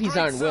And I believe he's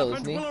Iron Will,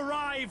 isn't he? will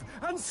arrive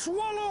and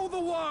swallow the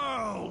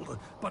world.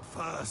 But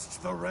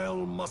first, the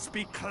realm must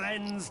be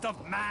cleansed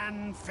of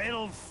man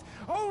filth.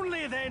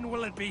 Only then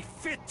will it be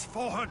fit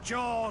for her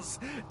jaws.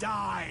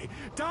 Die,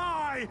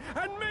 die,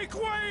 and make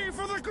way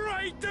for the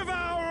great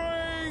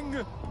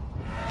devouring.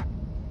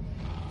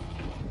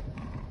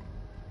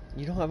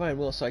 You don't have Iron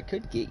Will, so I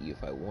could get you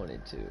if I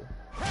wanted to.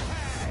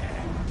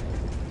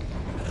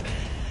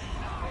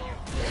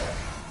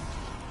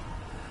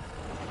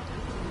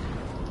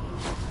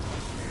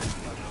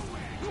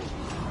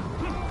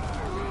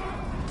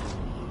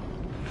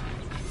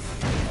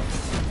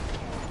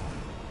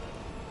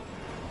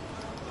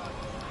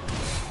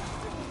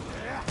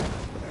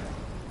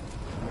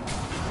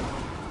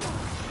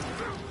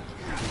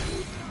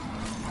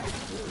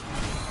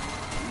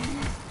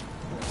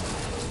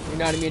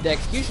 not immune to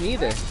execution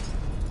either.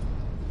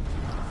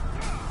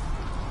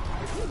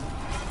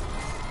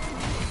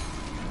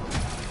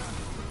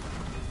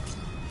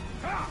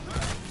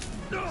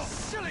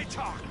 Silly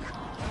talk!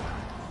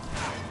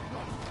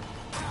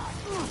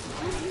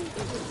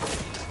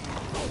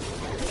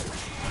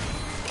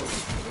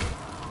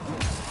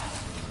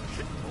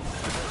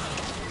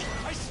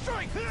 I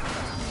strike!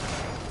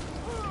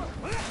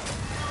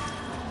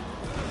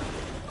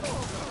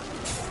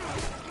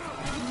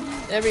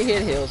 Every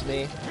hit heals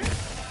me.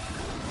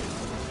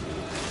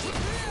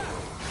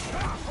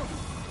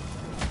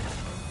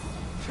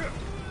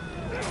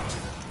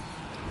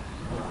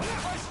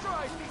 I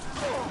strike!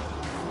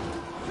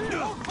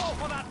 Don't fall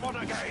for that one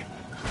again!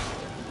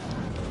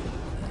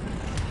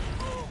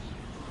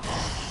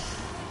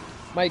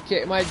 My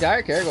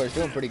dire Caragor is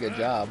doing a pretty good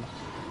job.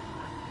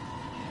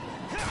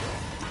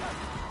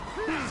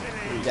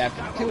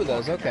 Adapted 2 of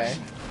those, okay.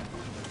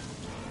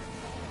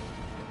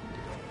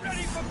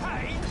 Ready for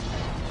pain?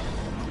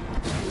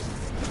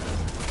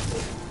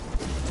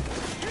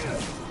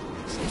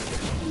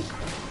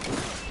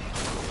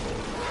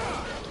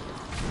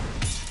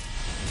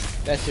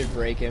 That should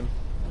break him.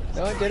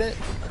 No, it didn't.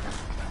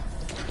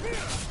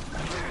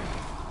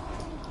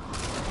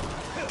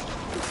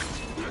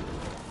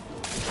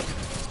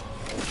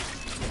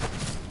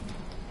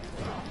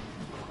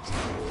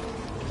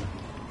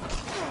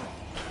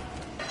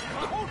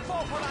 Don't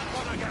fall for that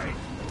one again!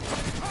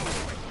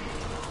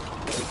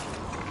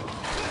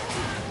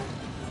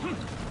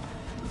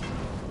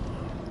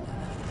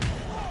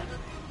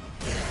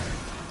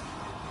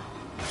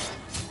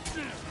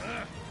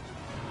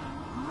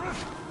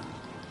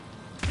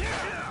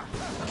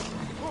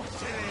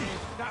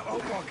 That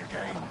won't work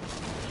again.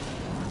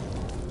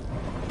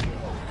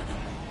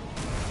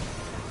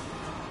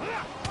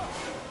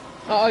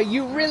 Oh,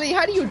 you really?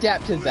 How do you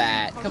adapt to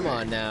that? Come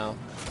on now.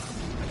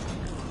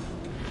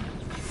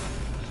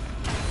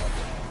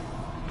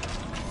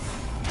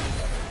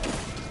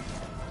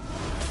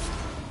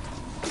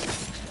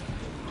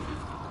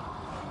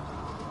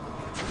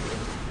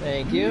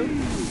 Thank you.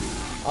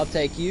 I'll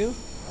take you.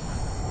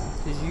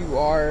 Because you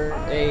are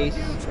a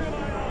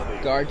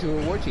guard to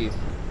a war chief.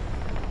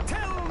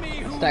 Tell me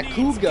who It's that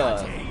needs Kuga,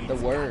 cutting. the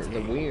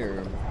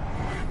worm.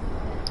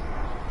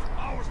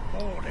 I was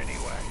bored anyway.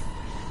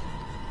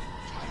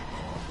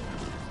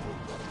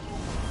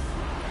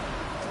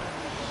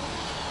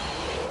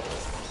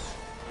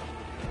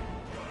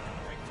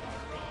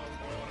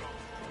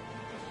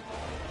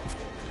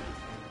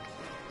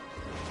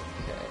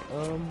 Okay,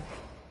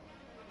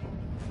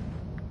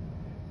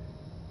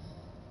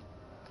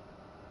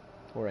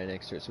 we're right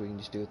next to it, so we can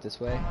just do it this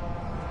way.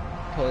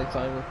 Totally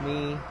fine with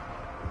me.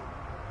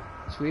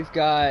 So we've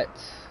got,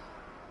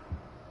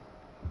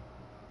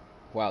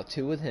 wow,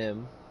 2 with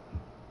him,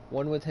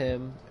 1 with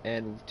him,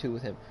 and 2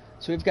 with him.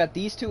 So we've got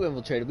these 2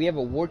 infiltrated. We have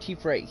a war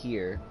chief right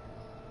here.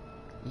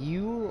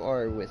 You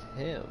are with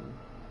him.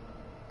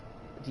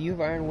 Do you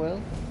have Iron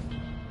Will?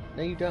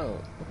 No, you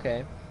don't.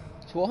 Okay.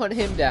 So we'll hunt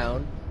him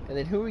down. And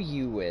then who are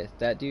you with?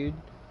 That dude?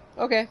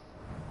 Okay.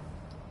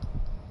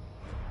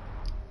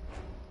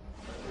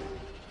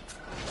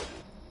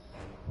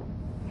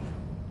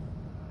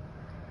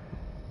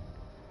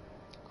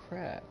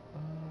 Crap.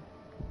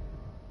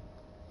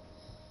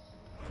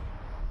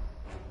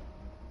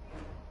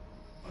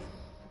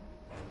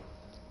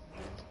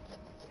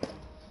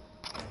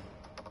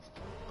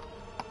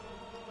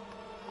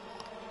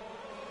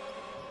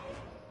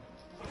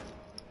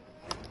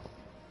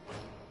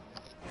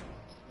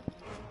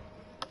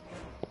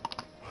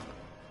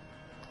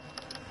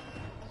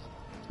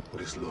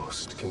 What is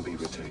lost can be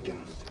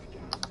retaken.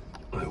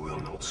 I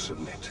will not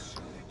submit.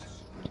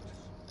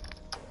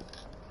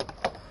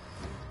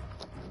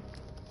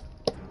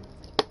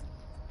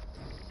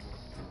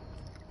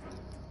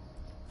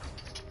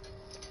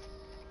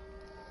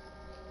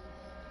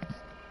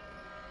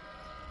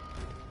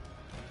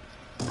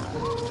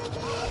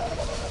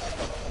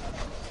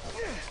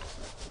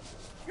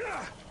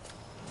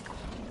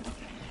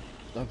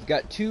 I've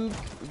got 2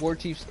 war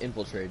chiefs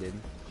infiltrated.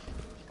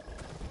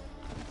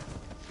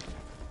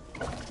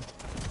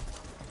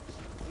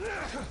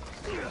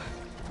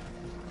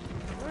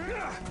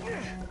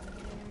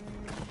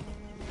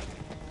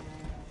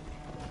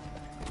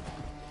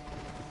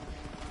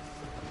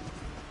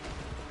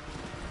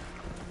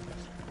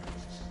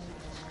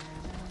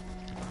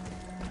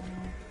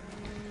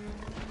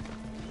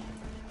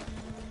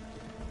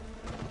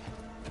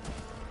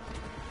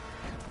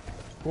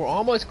 We're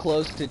almost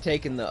close to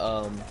taking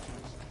the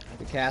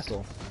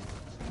castle.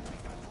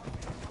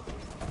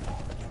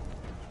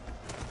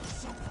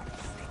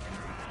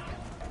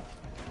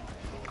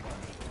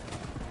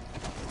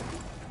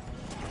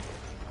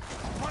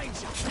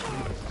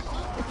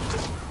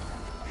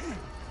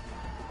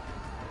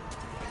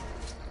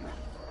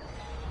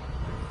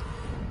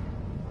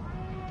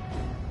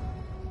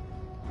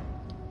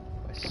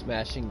 By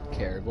smashing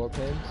Caragor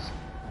pins.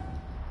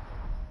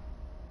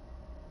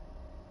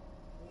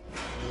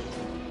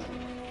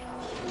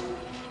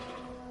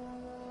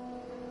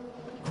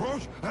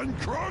 Crush and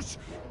crush,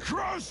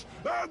 crush,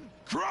 and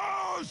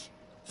crush!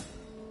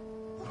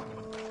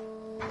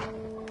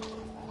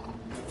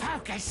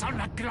 Focus on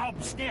the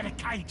globs near the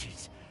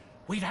cages.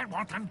 We don't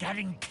want them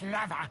getting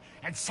clever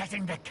and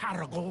setting the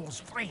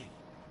Caragors free.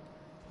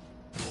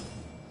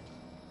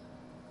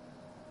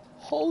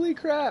 Holy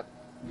crap!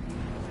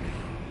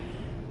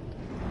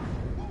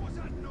 What was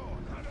that noise?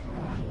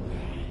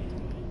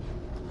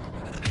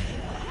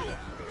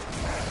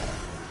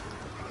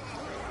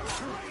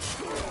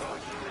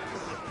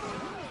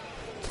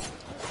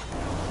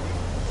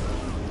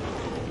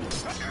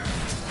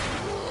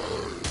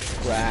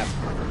 Crap.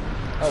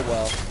 Oh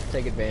well,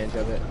 take advantage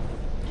of it.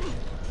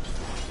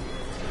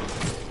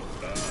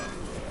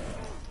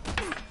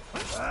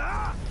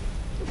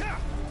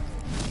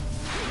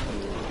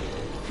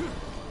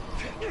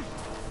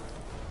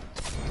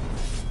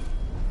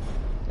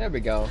 There we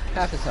go.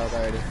 Half his health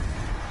already.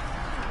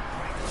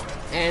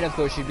 And of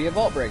course, you'd be a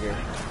Vault Breaker.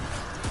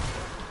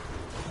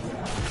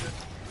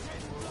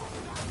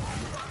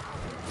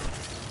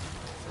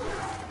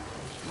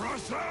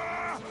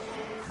 Crusher!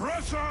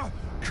 Crusher!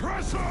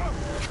 Crusher!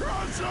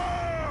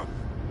 Crusher!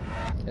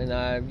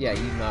 And yeah,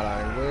 you've not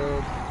Iron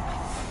Willed.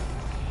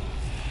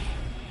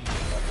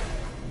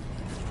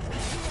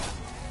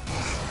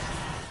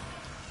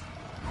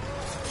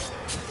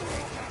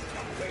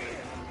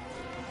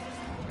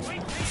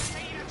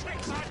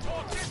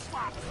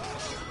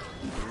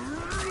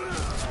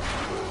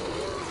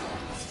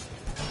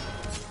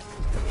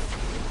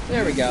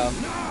 There we go.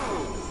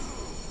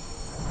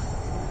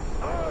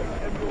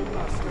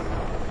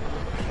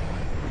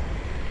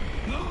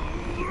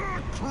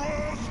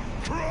 Cross!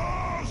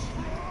 Cross!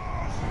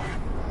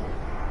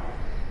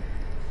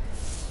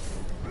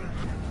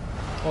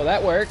 Well,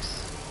 that works.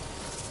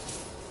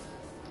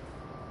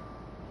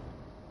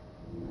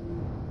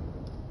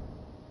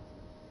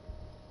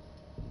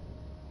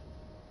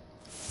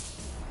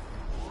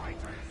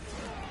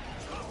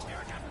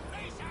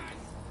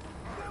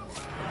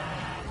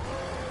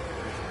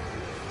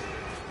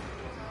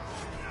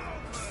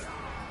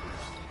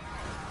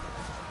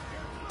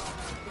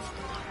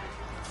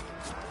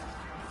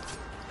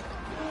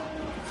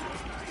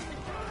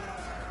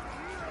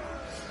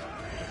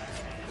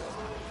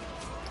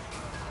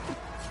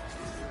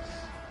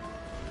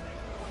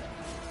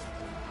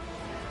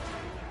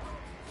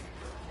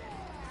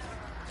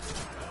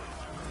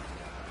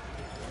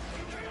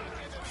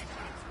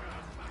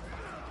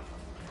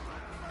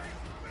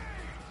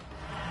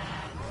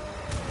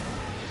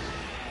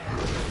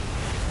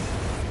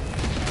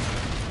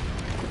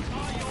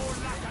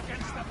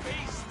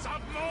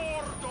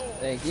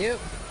 Thank you.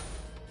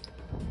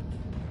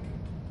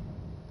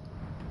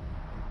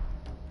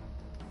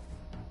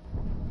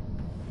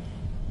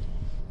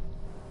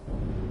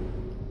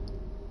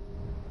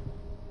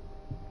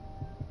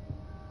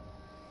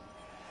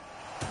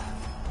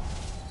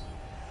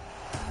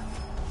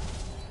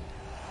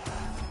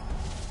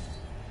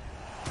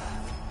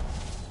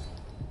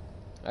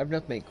 I have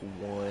enough to make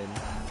one,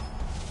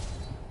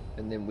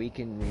 and then we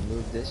can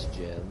remove this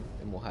gem,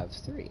 and we'll have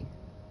 3,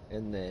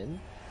 and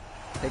then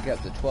take it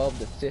up to 12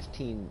 to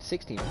 15,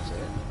 16%.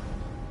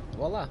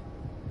 Voila.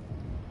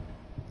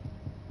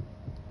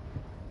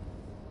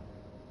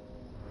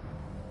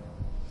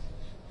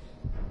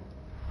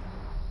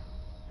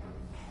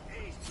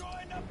 He's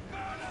trying to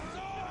burn us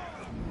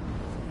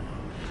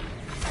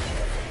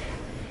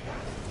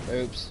all!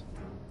 Oops.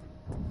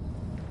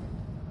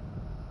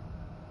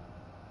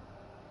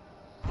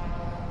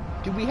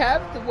 Do we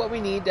have what we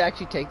need to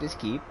actually take this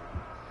keep?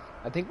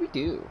 I think we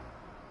do.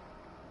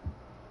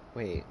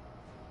 Wait.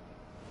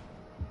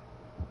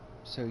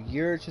 So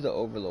you're to the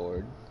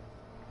Overlord.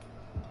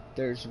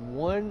 There's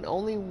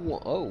only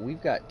one. Oh,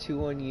 we've got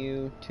 2 on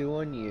you, 2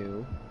 on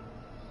you.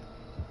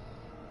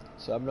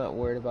 So I'm not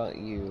worried about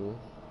you.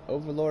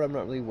 Overlord, I'm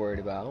not really worried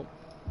about.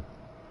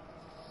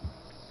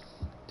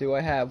 Do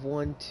I have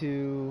 1,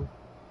 2,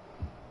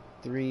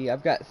 3?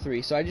 I've got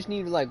 3, so I just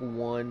need like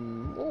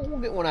 1. We'll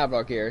get 1 out of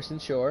our garrison,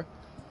 sure,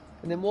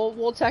 and then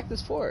we'll attack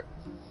this fort.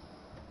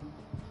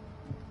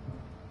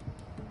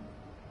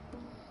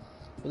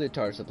 We'll do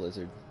Tarsa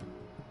Blizzard.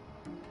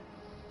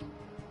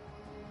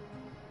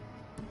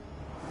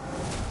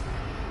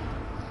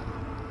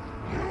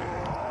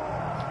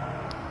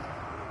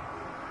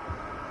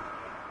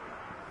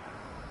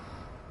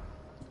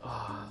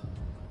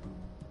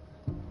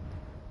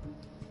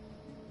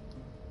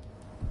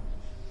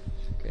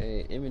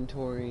 Okay,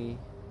 inventory.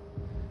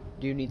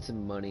 Do need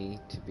some money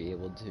to be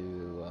able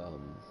to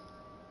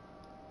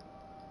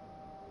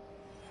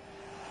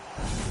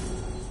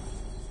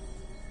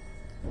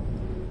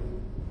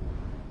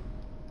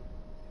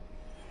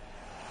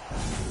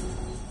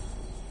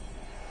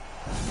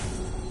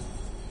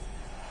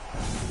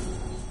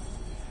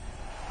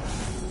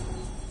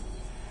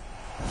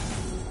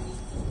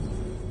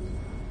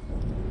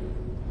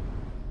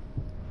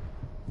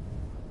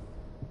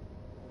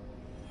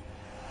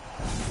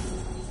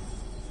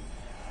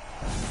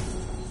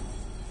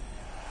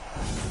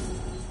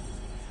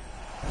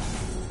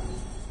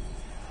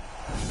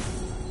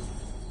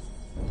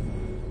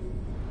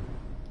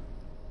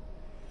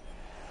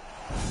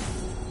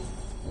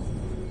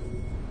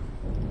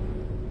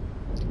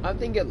I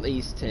think at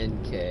least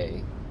 10k.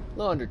 A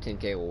little under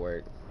 10k will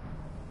work.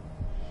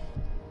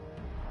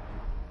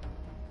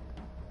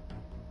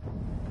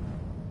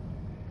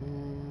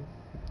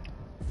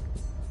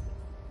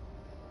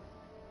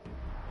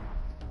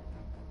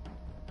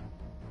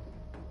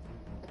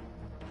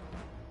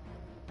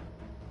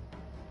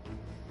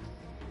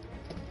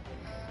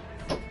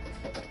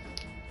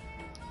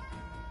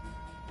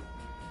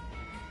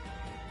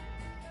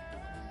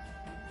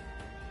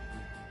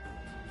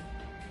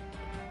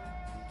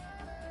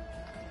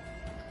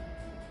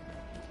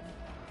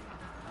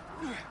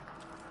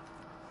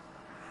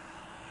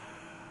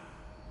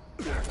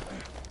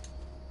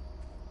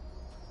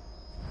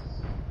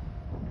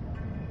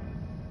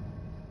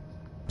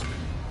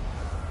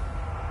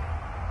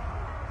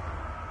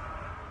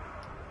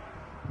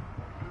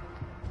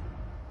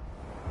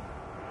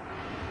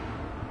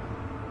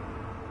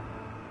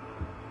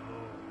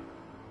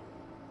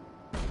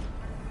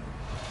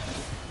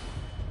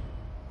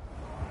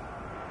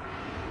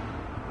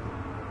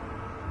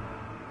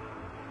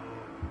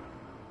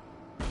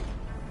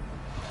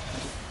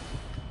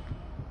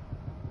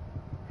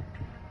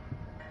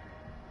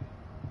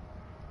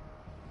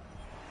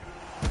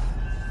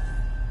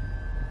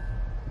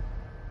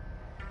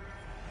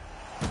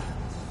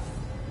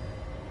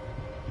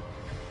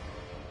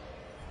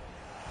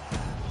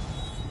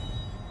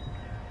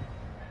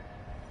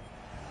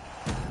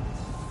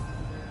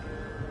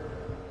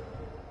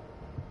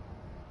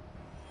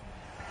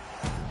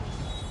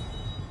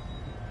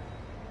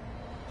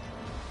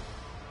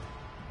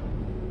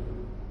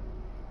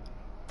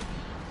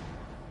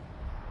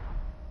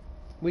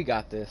 We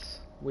got this.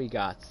 We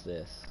got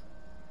this.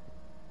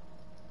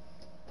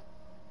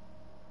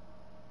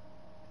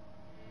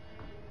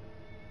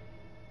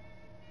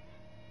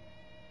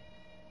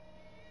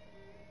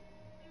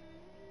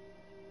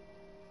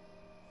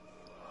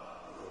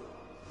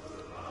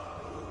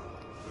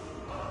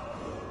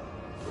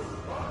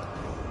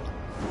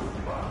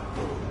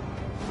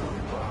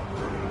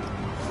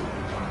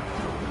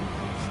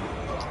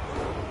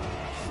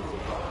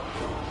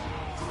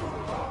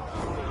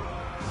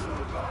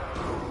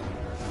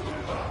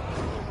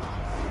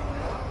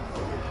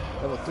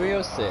 Level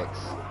 306.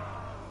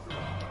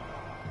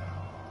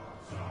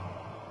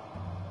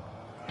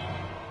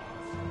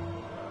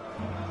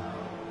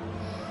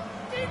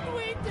 Didn't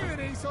we do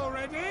this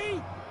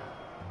already?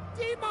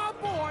 Did my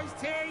boys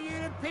tear you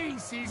to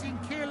pieces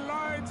and kill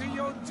loads of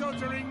your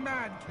doddering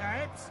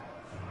madcaps?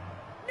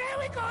 Now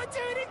we gotta do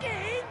it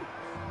again?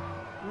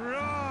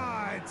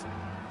 Right.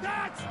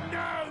 That's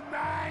no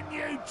man,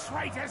 you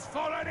traitors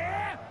followed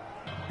here!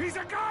 He's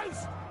a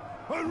ghost!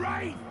 A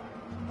wraith!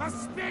 A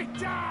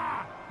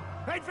spectre!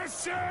 And for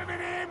serving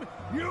him,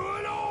 you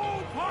will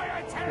all pay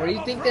a terrible What do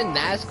you think the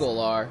price!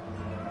 Nazgul are?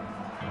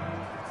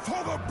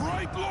 For the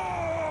Bright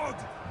Lord!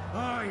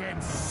 I am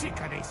sick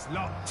of this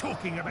lot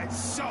talking about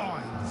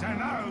signs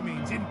and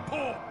omens and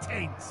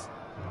portents.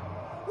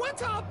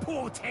 What are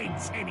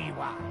portents,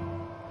 anyway?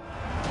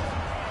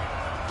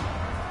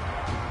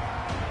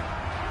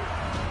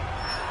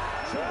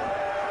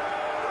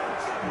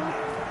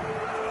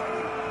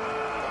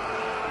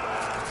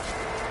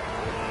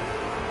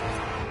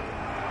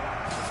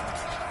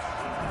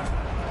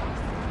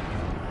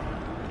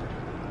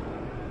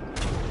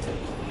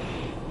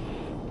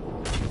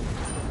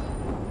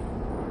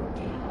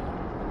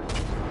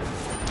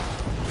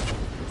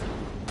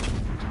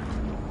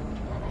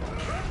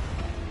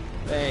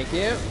 Thank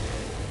you.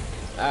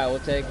 Alright, we'll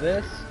take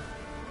this.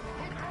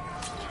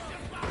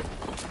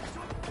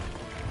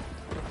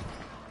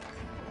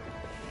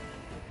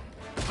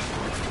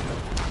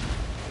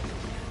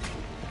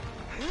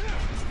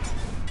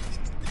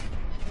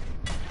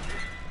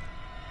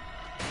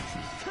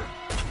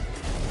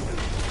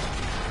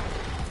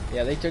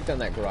 Yeah, they took down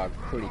that grog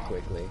pretty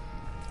quickly.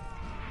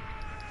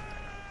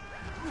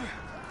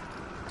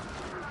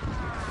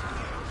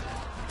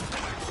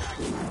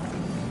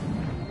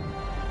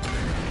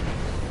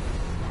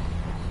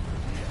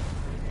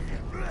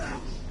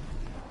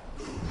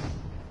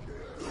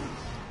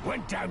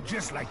 Went down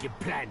just like you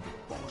planned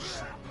it,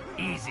 boss.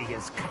 Easy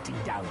as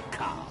cutting down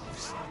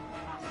calves.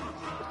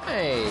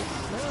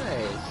 Nice,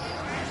 nice.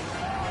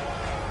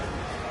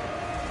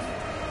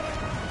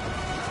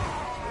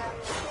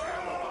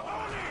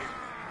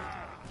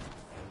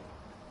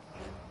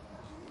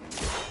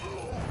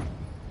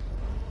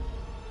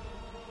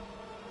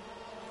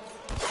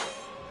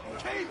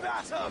 Keep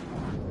at him!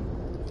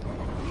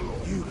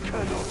 You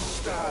cannot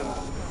stand.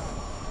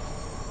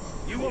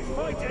 You will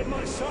fight at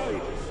my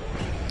side.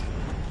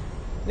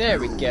 There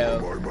we go.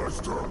 My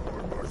master,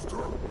 my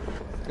master.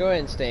 Go ahead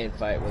and stay and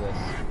fight with us.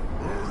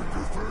 I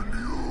defend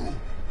you.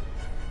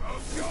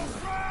 Of your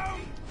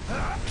throne!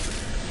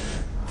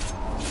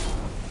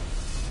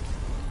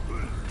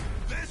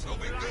 This'll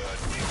be good.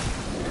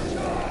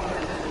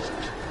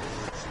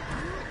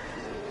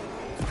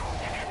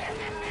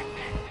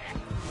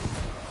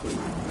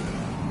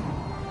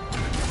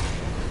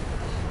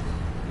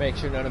 Make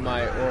sure none of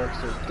my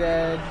orcs are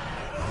dead.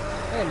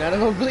 Hey, none of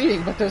them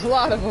bleeding, but there's a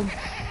lot of them.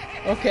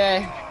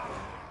 Okay.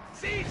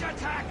 Siege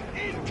attack!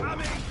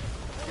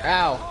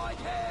 Ow.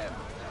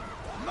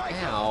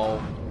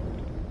 Ow.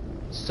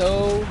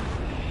 So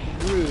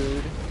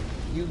rude,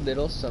 you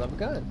little son of a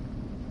gun.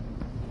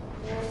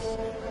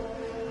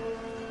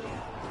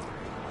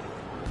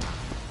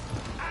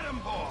 Adam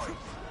boy.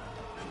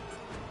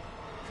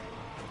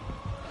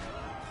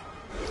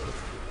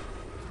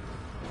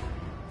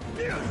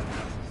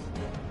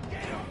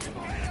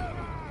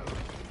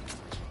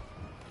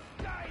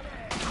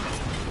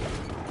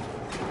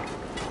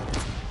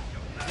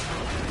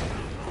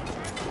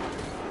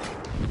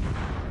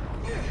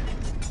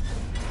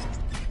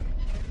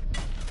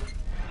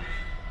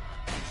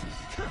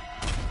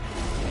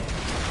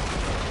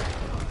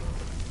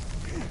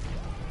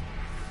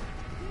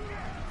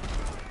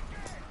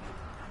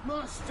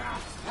 Master,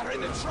 they're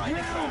in the training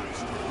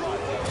halls. Right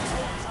where we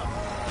want them.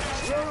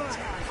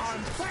 Right,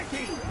 I'm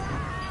backing.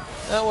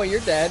 Oh, well,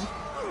 you're dead.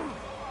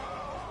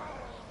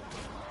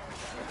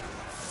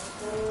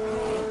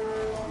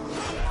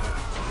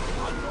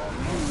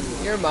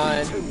 You're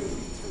mine.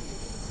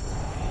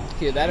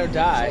 Either that or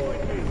die.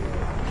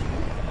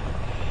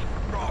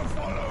 I'll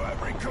follow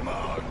every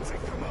command.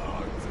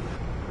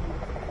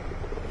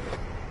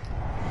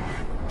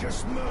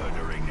 Just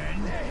murdering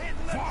then. They're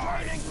hitting the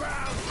training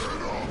ground.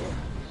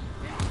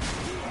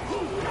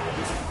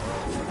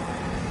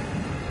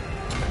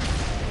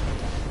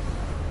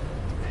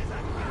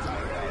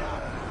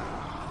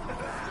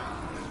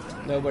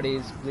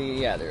 Nobody's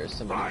bleeding. Yeah, there's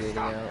somebody bleeding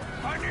out.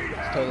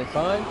 It's totally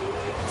fine.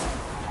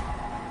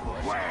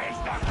 Where's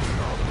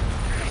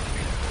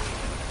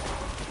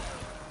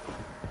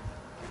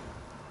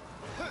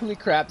the... Holy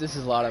crap! This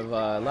is a lot of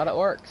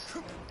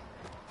orcs.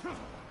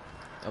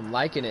 I'm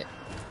liking it.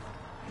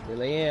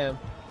 Really am.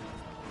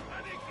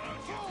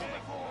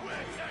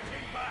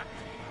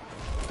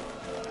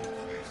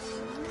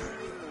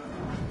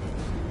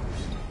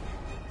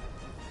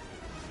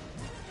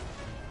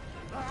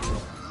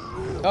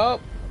 Oh.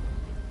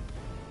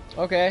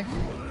 Okay.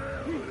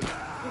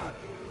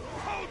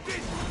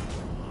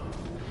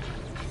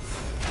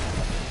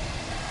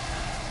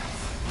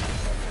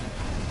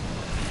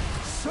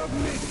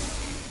 Submit.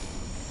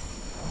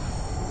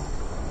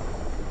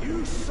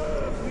 You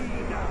serve me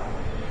now.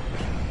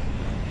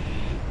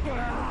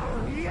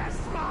 Yes,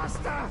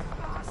 master.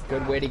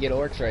 Good way to get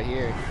orcs right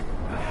here.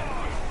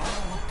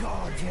 Oh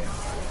God,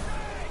 yes.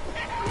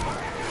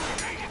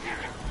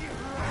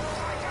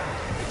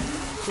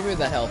 Give me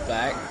the health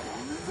back.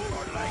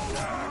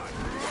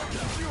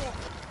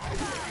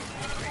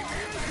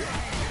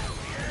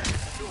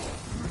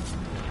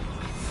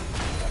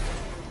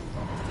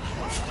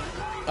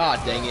 Ah,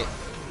 oh, dang it.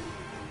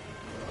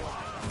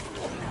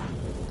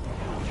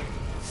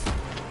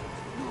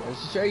 I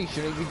was sure you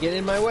shouldn't be getting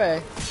in my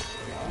way.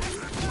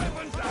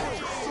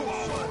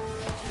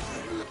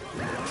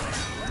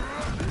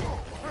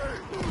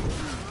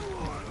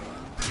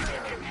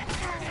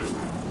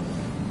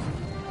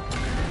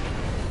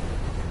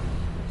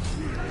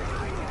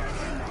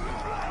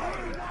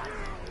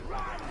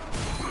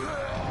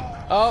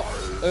 Oh,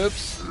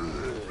 oops.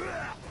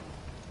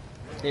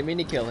 Didn't mean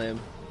to kill him.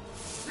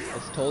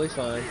 That's totally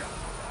fine.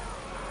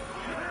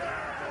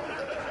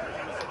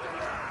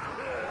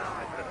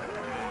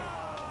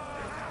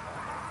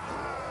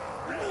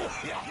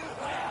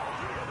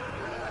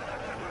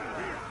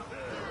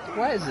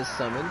 Why is this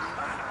summoned?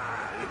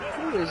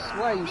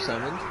 Why are you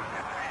summoned?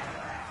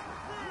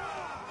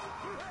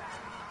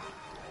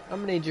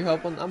 I'm gonna need your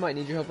help on, I might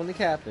need your help on the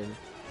captain.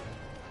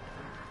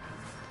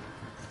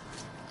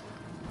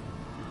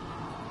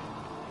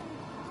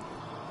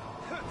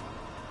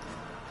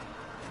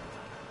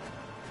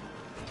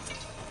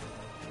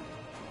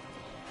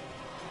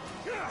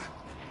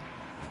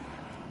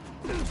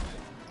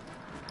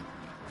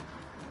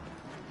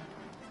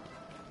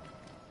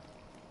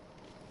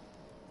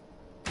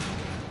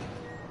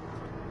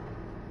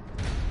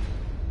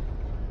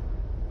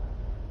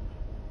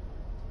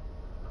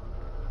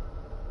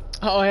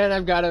 Oh, and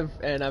I've got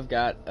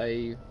a.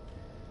 You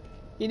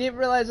didn't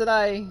realize that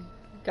I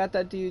got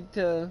that dude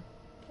to.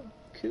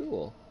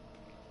 Cool.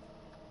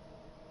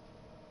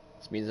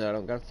 This means that I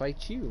don't gotta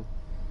fight you.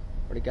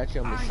 Already got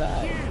you on my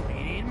side. You been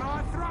in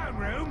my throne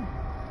room?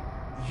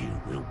 You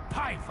will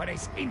pay for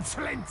this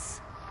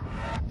insolence.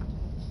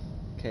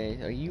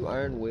 Okay, are you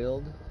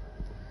iron-willed?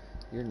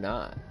 You're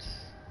not.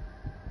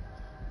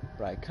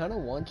 But I kind of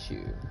want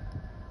you.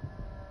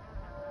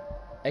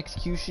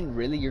 Execution,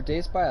 really? You're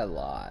dazed by a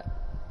lot.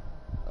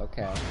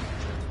 Okay.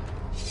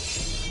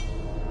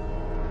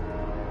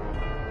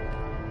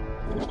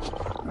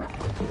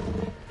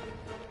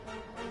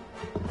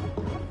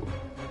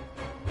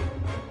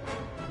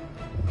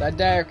 That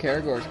dire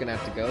Karagor's gonna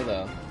have to go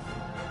though.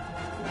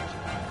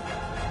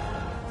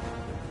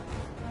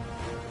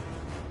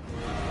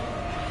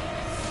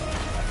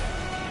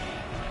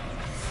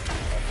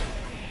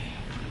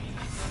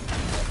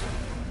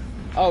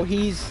 Oh,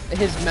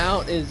 his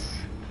mount is.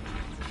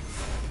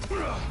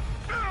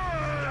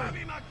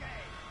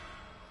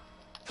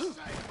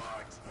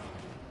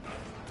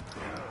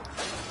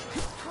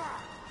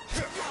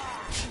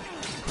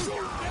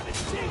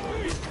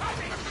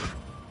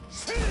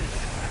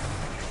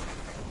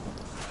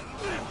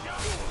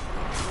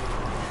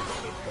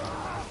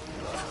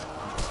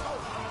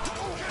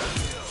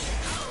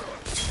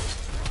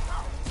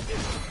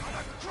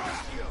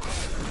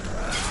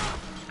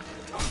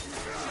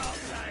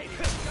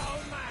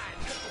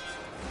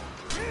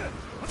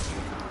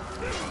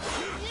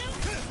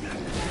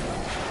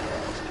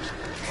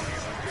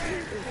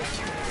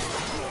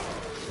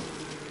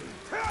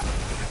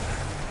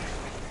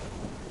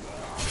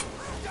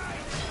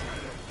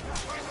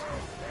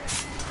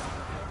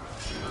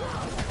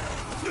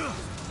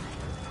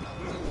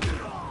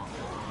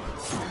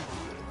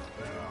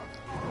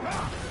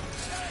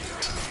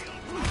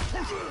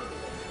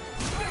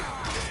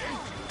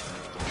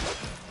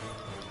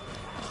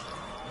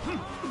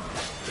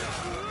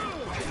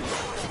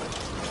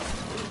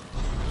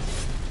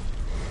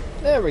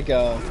 There we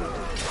go.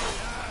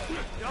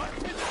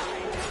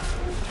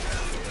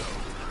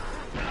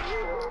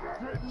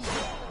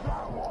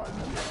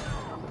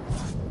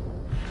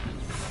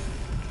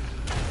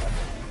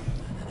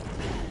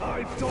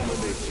 I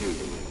dominate you.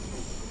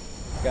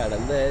 Got a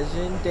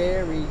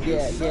legendary,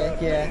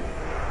 yeah.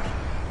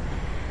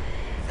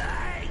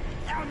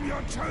 I'm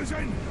your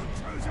chosen.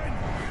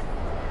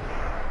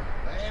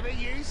 Whatever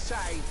you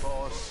say,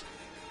 boss.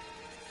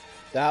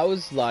 That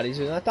was a lot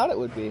easier than I thought it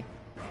would be.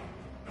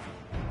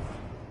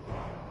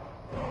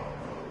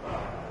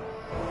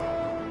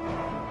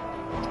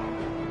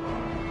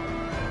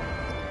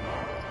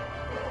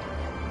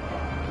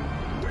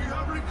 We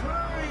have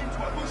reclaimed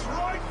what was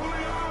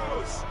rightfully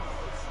ours.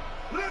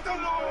 Let the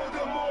Lord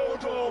of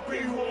Mordor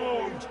be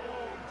warned.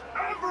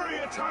 Every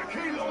attack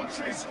he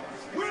launches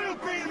will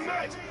be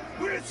met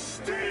with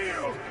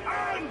steel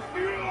and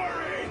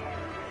fury.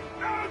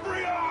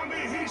 Every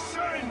army he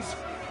sends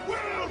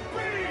will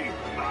be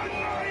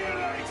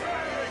annihilated.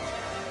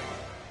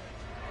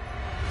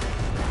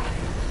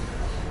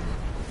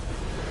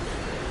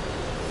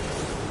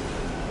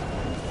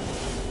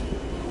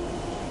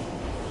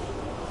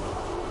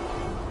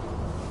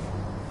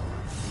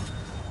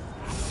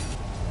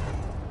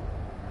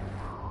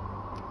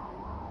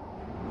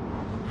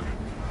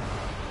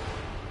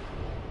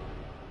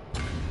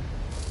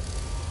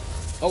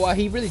 Oh wow,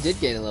 he really did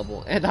gain a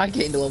level, and I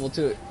gained a level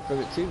too from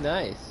it too.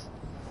 Nice.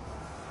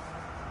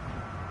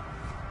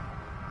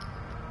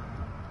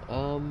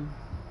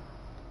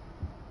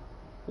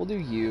 We'll do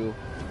you.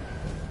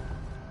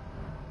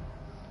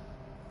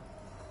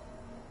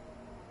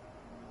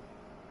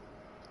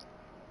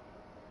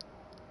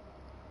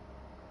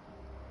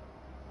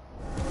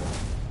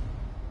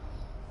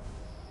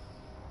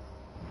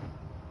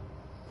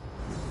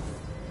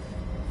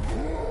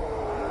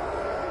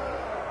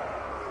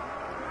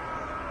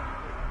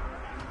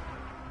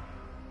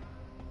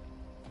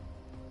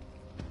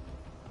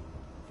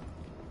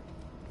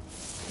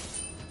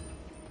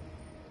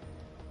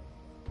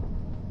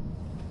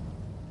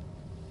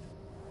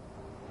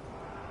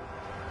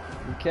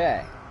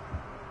 Okay.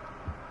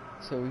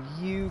 So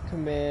you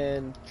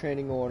command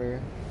training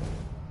order.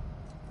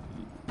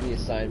 The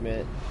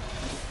assignment.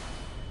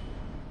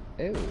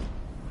 Ew.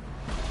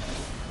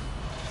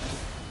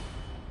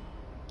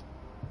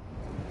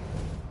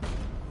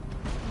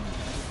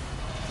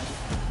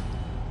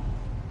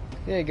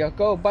 There you go.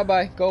 Go.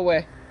 Bye-bye. Go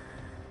away.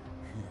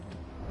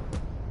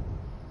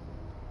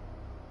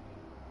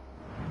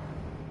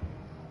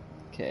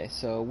 Okay,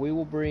 so we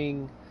will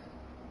bring...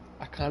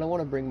 I kind of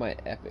want to bring my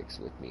epics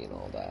with me and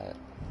all that.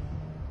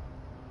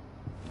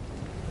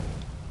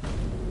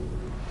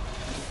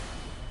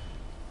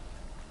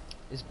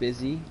 It's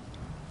busy.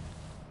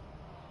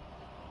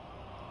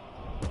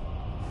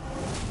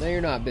 No,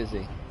 you're not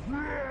busy.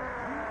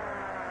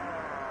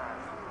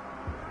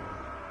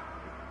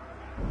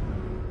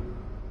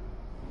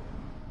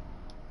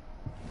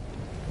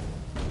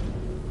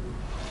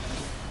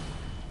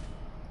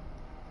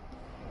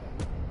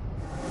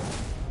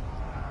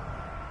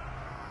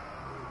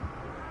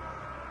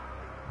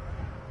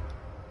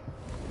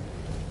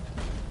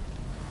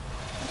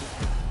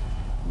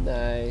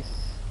 Nice.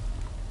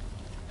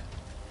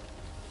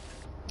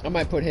 I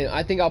might put him,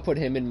 I think I'll put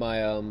him in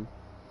my,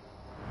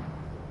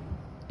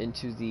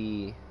 into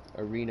the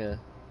arena.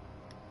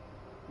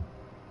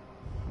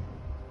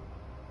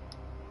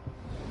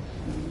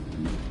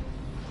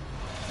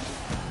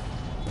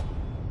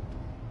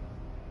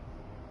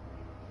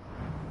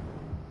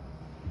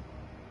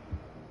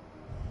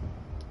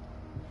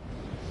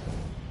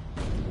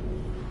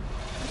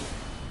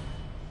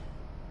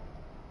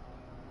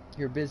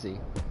 You're busy.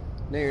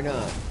 No, you're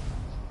not.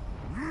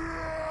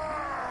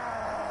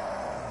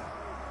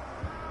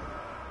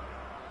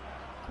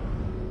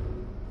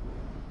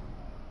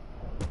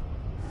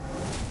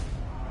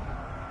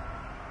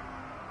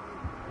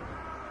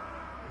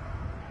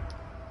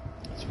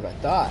 That's what I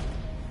thought.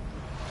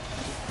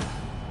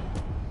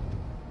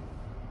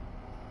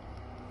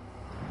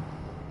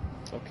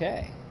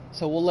 Okay.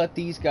 So we'll let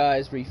these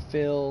guys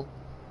refill.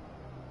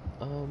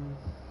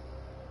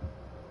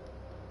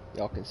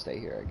 Y'all can stay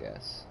here, I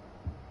guess.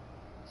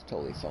 It's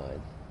totally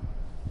fine.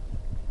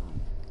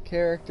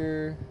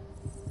 Character.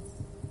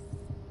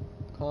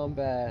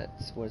 Combat.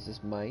 What is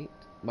this? Might?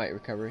 Might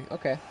recovery.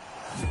 Okay.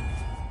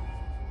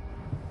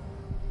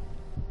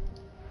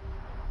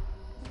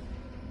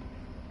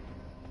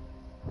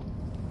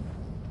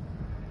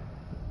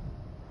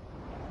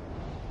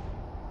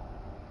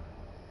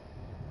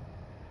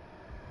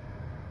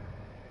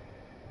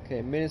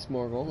 Okay, Minas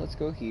Morgul. Let's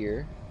go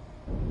here.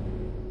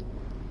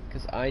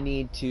 Because I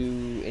need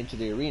to enter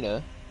the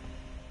arena.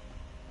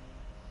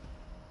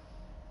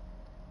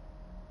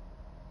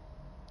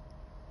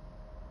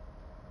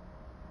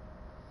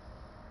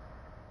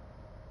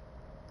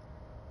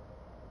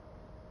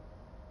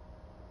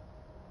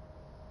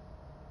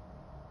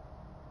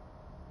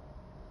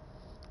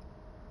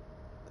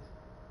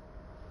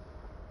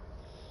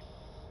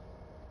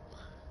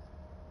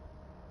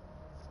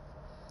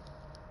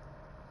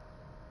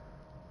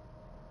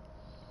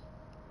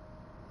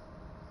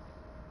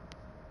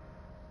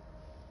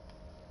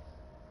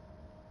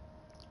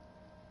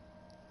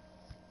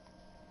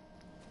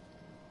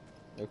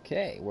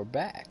 Okay, we're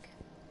back.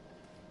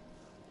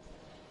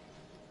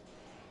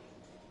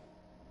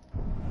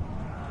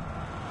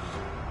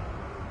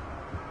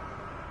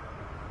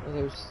 Well,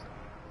 there's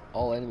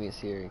all enemies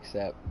here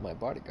except my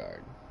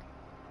bodyguard.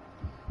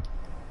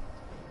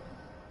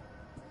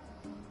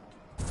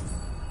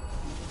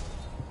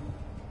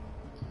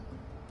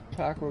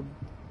 Talk,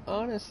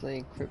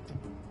 honestly, Crypt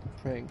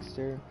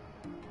Prankster.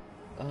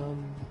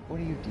 What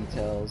are your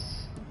details?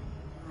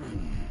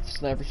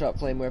 Sniper shot,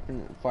 flame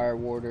weapon, fire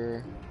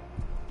warder,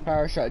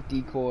 power shot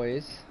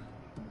decoys.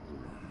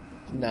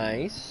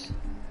 Nice.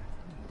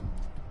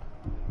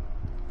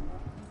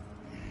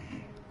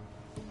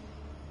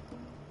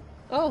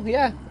 Oh,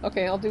 yeah.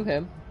 Okay, I'll do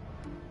him.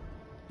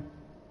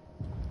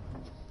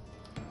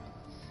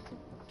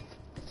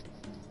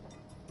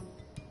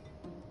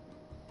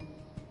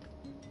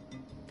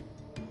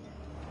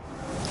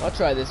 I'll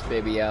try this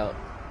baby out.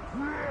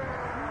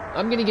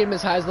 I'm gonna get him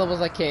as high as level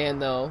as I can,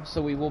 though,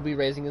 so we will be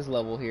raising his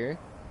level here.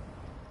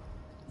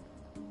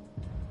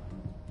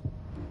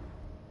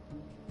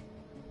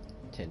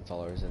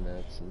 $10 and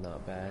that's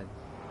not bad.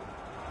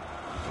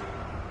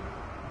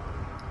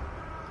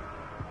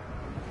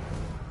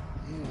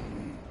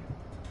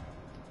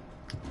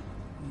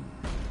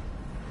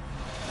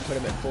 Put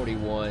him at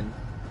 41.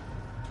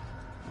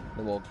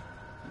 Then we'll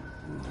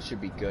should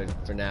be good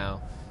for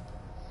now.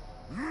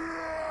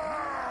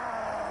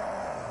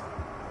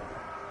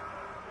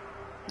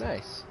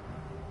 Nice.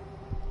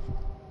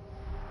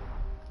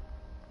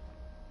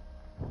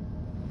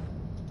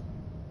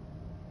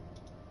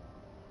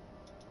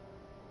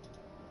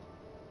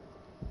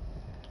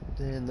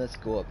 Then let's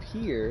go up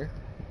here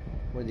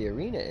where the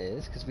arena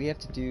is, because we have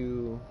to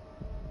do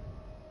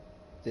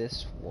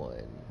this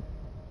one.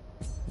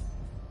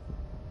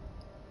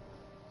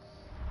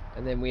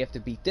 And then we have to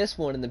beat this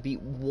one and then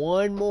beat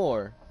one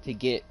more to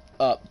get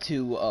up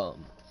to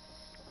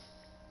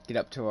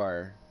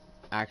our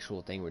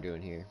actual thing we're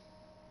doing here.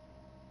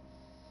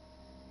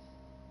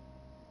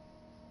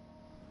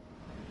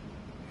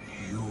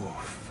 Your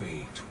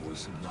fate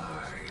was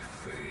my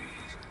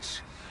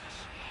fate.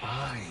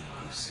 I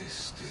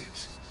resisted,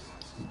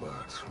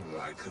 but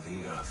like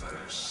the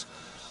others,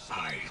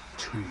 I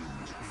too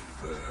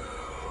fell.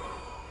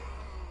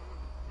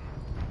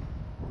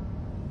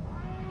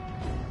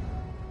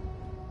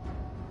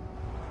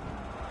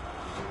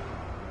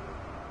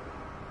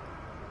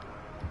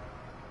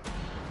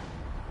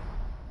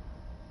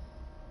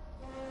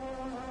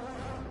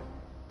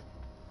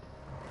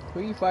 Who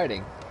are you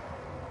fighting?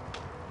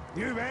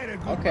 You've had a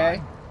good Okay.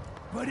 run,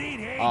 but it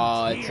ain't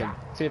Oh, it's here.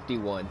 a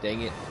 51.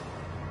 Dang it.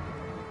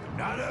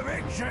 Another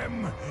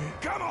victim!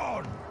 Come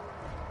on!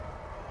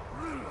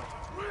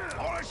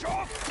 Polish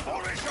off!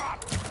 Polish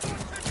up!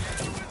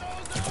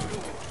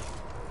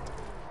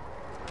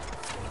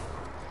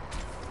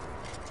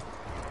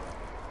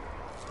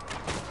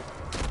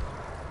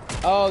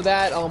 Oh,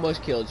 that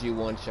almost killed you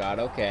one shot.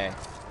 Okay.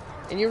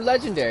 And you're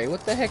legendary.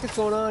 What the heck is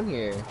going on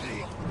here?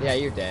 Yeah,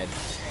 you're dead.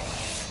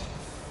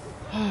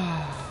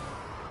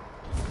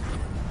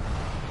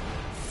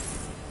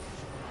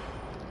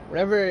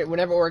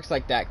 Whenever orcs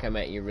like that come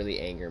at you, really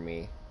anger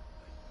me.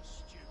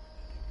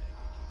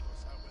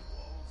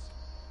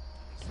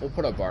 We'll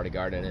put a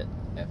bodyguard in it.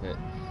 F it.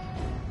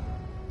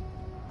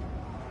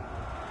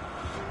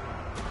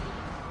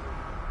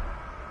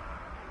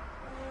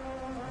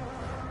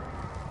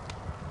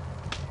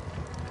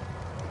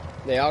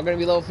 They all gonna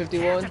be level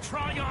 51?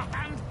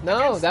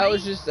 No, that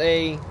was just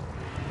a...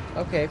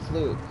 Okay,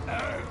 fluke.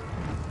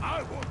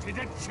 I wanted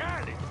a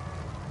challenge!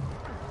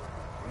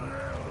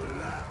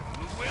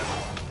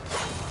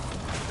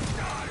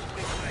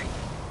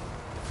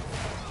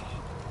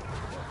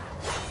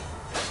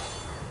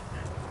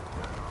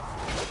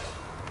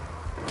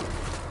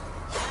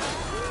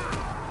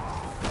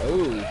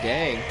 Oh,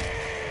 dang.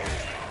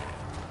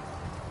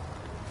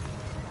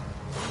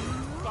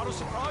 Got a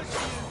surprise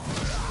for you.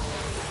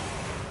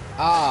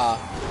 Ah.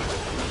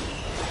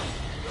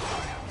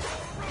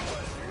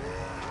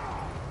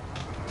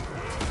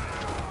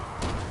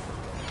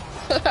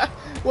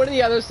 One of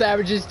the other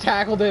savages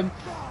tackled him.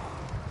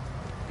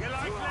 You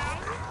like that?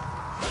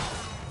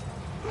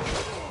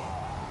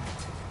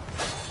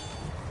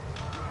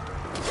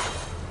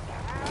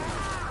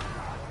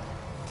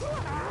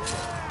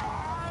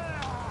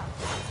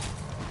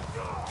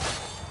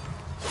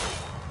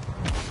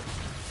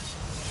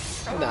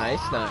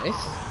 Nice,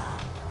 nice.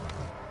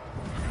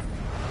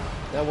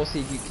 Now we'll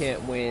see if you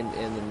can't win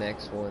in the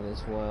next one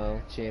as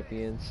well,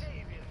 champions.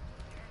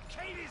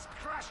 Katie's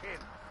crashing.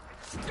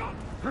 Stop.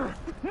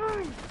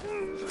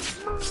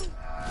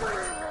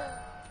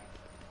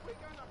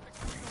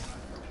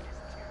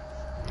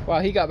 Wow,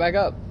 he got back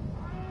up.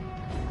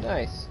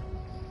 Nice.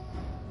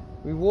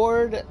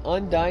 Reward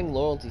Undying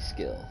Loyalty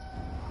skill.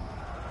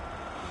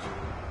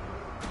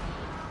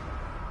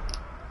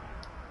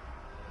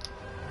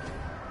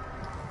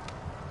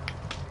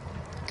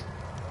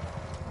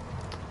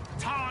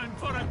 Time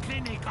for a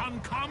clinic on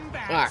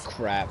combat. Ah,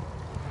 crap.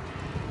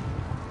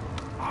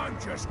 I'm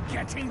just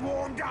getting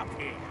warmed up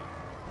here.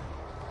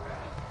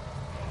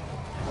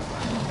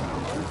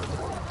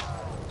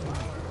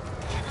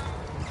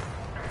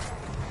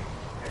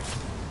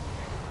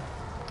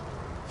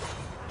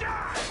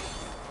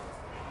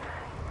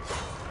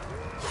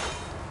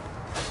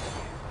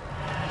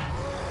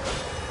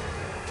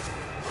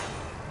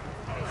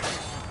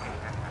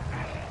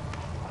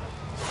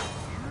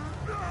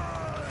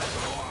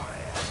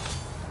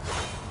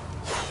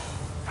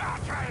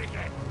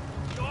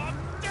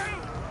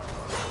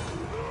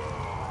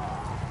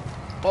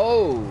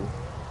 Oh!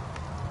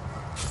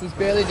 He's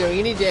barely doing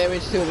any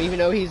damage to him, even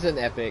though he's an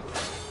epic.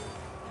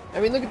 I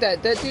mean, look at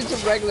that. That dude's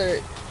a regular...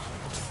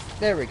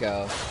 There we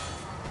go.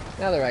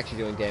 Now they're actually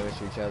doing damage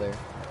to each other.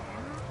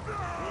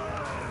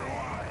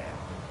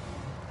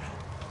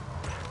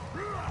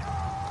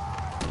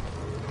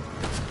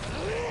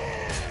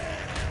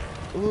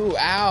 Ooh,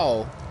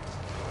 ow!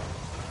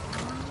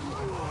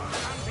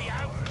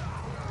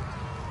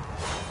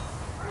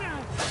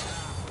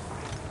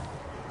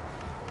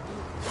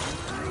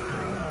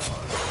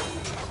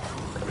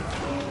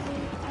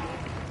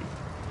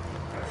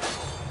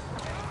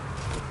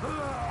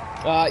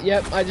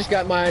 Yep, I just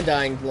got my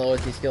undying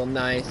loyalty skill.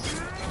 Nice.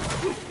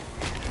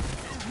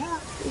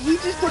 He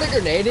just put a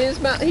grenade in his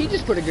mouth. He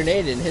just put a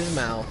grenade in his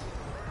mouth.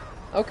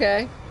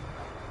 Okay.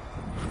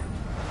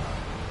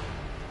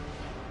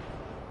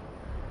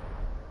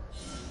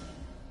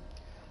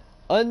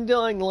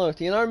 Undying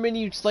loyalty. In our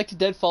menu, select a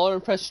dead follower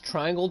and press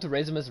triangle to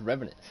raise them as a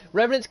revenant.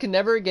 Revenants can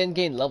never again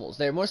gain levels.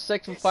 They are more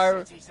susceptible to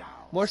fire,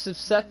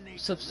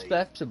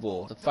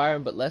 susceptible to fire,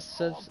 but less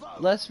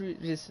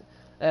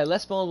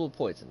vulnerable to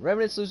poison.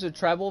 Revenants lose their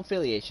tribal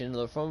affiliation, and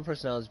their form of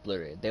personality is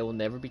obliterated. They will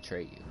never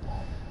betray you.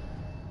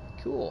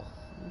 Cool.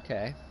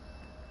 Okay.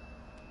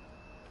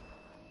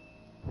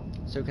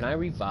 So can I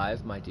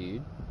revive my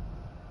dude?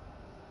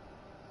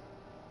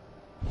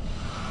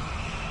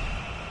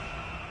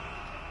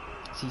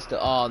 Is he still?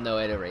 Oh no,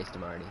 it erased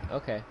him already.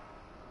 Okay.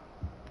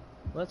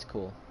 Well, that's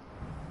cool.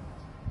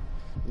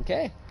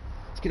 Okay.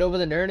 Let's get over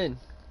the Nernin.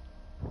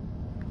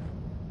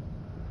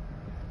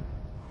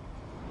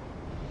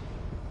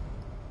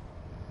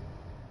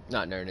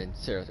 Not Nernin,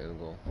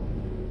 Sarathungal.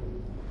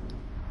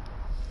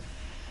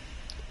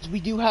 So we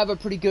do have a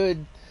pretty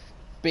good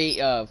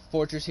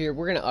fortress here.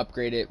 We're gonna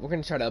upgrade it. We're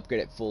gonna try to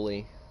upgrade it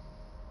fully.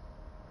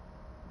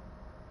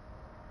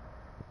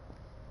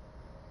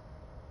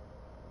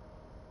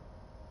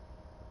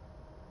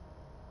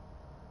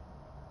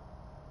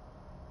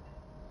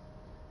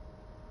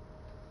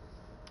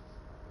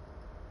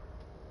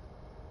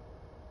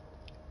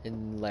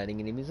 And lighting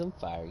enemies on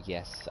fire.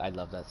 Yes, I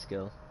love that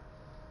skill.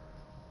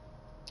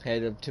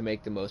 Head up to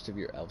make the most of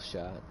your elf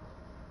shot.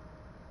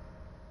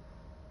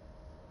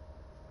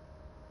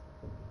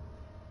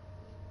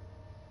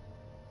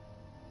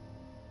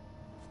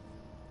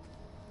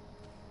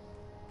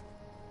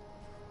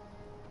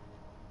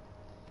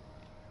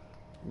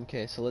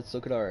 Okay, so let's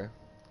look at our...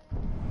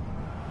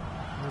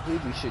 I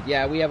believe we should...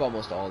 Yeah, we have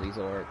almost all these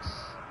orcs.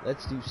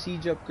 Let's do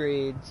siege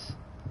upgrades.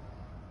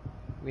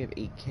 We have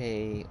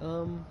 8k.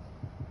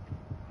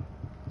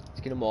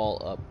 Let's get them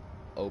all up,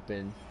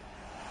 open.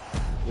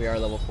 We are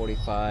level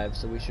 45,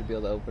 so we should be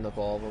able to open up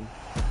all of them.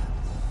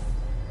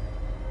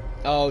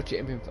 Oh,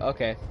 champion.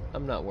 Okay,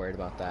 I'm not worried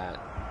about that.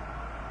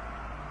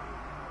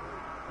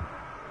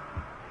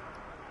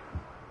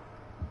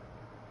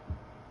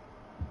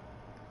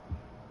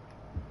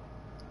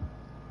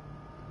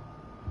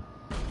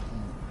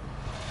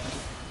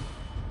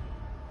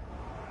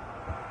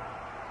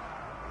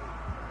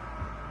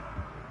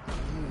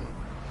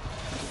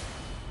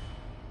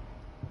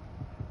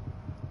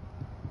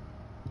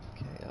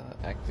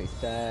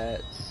 Activate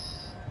that.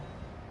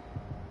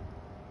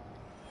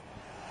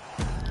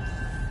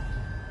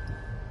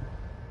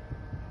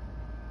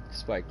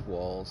 Spiked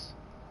walls.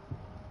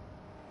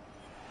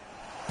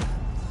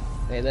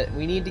 Hey,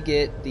 we need to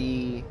get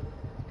the...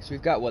 Because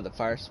we've got, what, the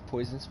fire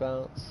poison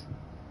spouts?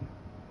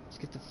 Let's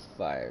get the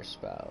fire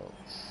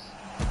spouts.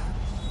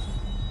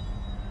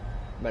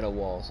 Metal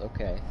walls,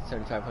 okay.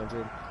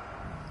 7,500.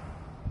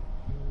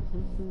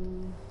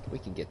 We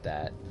can get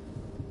that.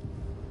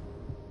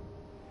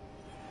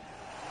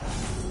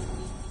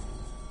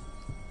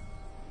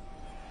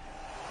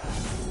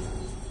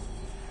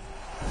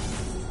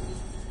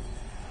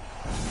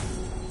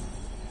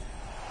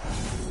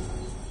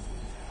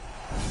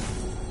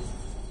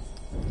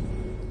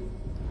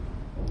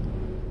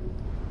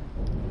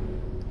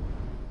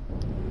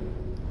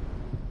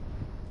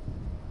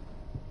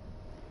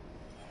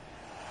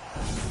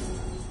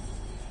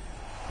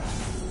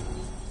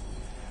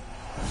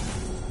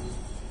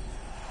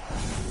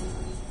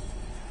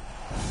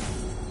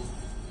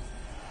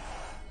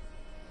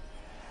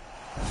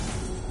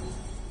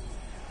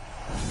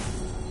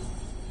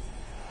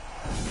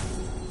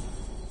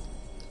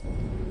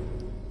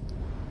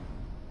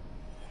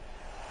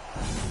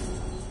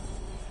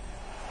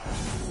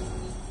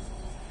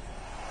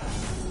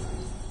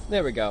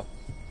 There we go.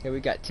 Okay,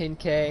 we got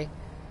 10k.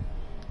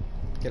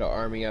 Get our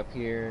army up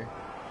here.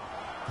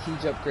 Siege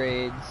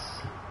upgrades.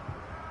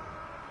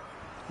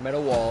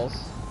 Metal walls.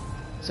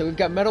 So we've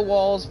got metal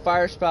walls,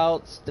 fire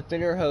spouts,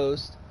 defender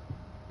host,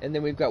 And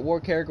then we've got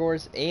war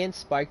caragors and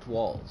spiked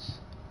walls.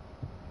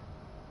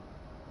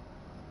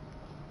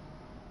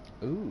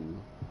 Ooh.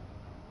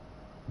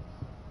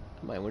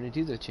 I might want to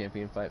do the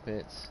champion fight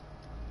pits.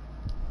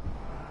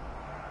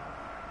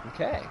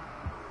 Okay.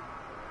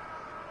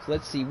 So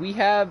let's see. We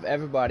have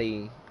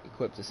everybody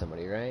equipped to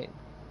somebody, right?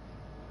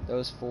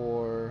 Those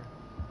four.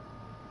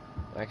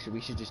 Actually,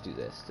 we should just do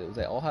this. Do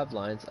they all have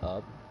lines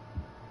up?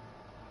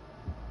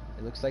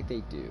 It looks like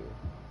they do.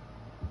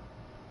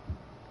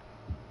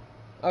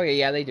 Okay,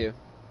 yeah, they do.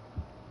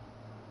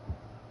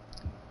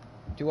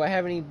 Do I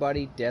have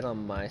anybody dead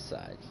on my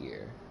side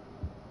here?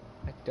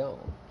 I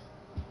don't.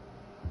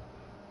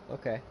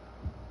 Okay.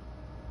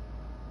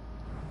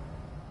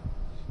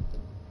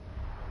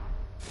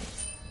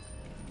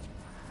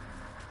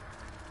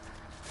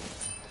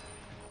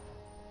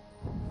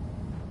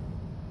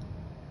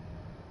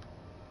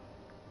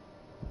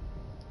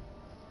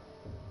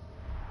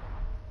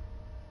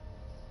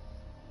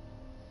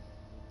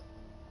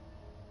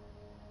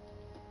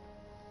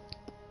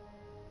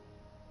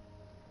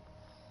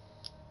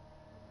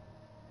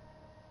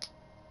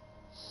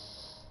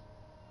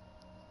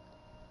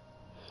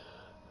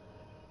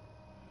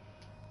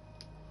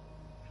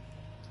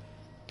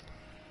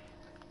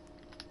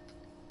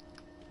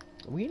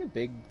 Are we in a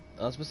big...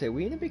 I was supposed to say, are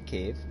we in a big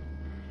cave?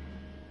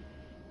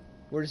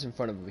 We're just in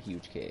front of a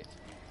huge cave.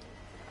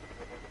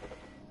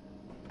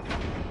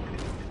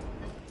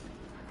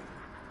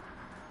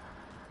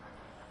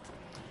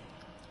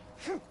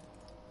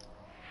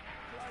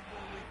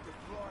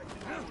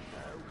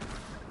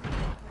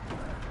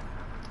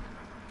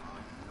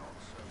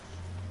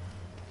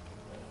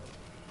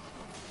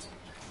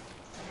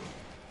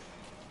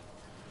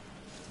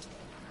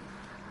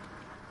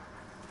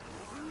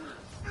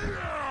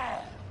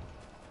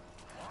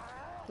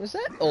 Was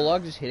that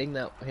Olog just hitting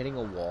a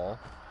wall?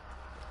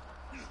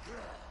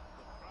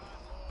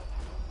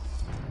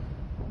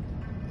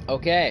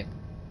 Okay.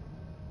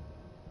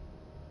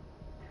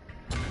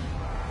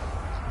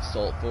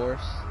 Assault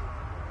force.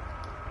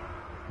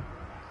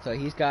 So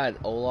he's got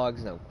Ologs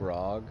and a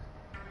Grog.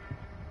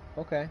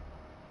 Okay.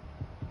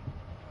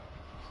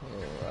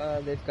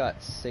 So, they've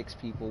got 6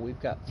 people. We've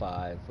got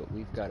 5, but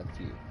we've got a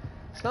few.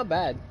 It's not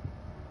bad.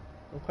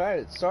 Okay,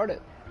 let's start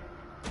it.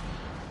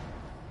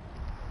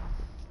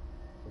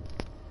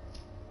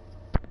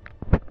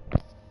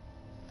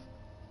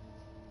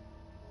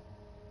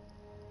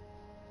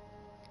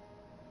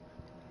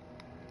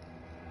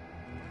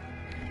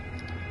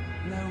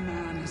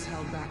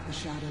 Held back the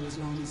shadow as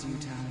long as you,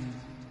 Talion.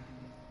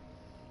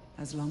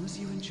 As long as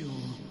you endure,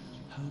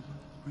 hope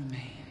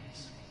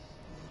remains.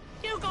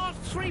 You got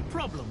 3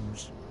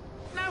 problems.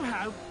 No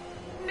hope,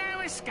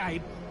 no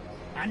escape,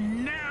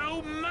 and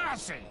no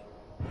mercy.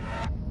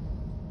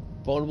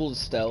 Vulnerable to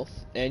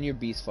stealth, and your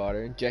beast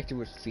fodder. Injected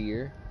with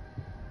fear.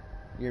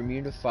 You're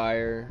immune to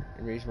fire.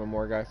 Enraged by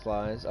more guy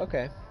flies.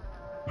 Okay.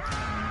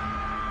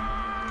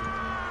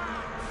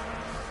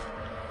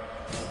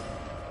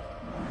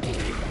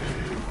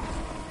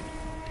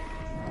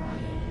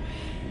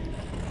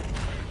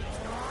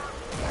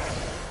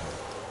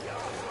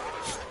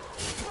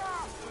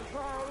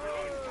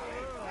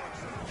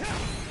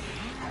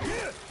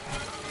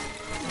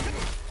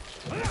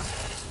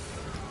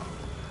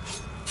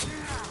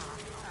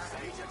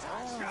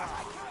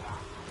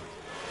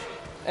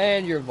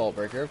 And you're a Vault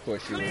Breaker, of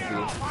course you would be.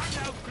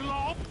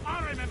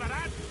 I remember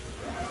that.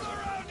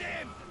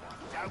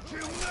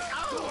 You're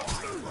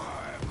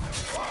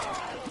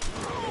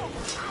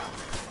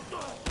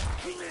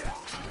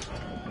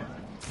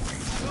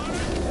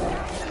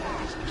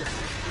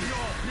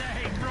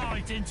playing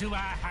right into our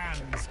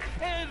hands.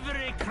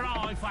 Every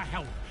cry for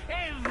help,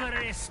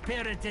 every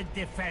spirited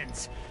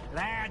defense,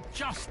 they're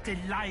just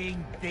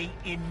delaying the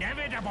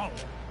inevitable.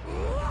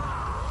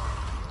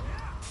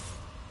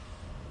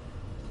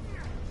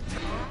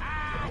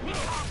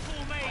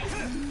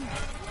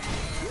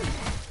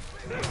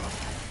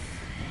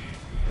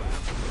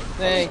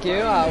 Thank you,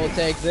 I will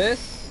take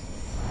this.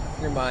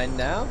 You're mine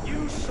now.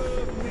 You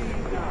serve me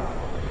now.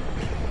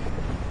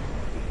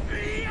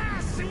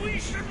 Yes, we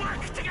should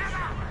work together!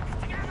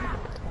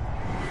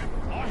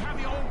 I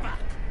have your back.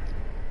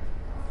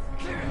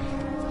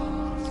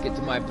 Let's get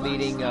to my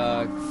bleeding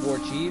war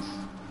chief.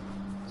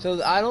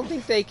 So I don't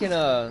think they can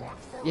yeah,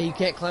 you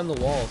can't climb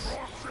the walls.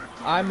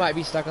 I might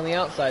be stuck on the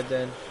outside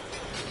then.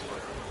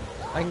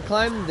 I can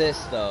climb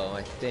this though,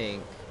 I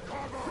think.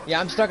 Yeah,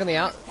 I'm stuck on the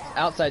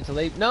outside to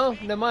leave. No,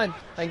 never mind.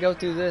 I can go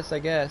through this, I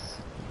guess.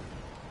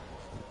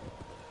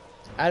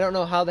 I don't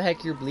know how the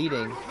heck you're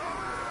bleeding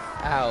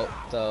out,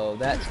 though.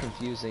 That's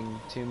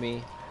confusing to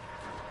me.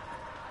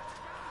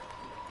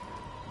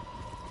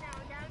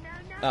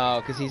 Oh,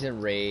 because he's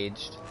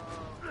enraged.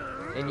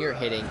 And you're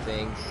hitting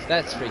things.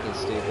 That's freaking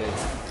stupid.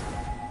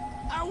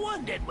 I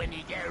wondered when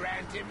you get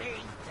around to me,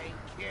 thank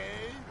you.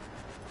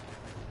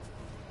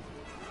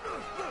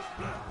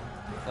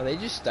 Are they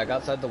just stuck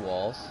outside the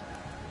walls?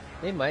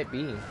 They might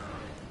be.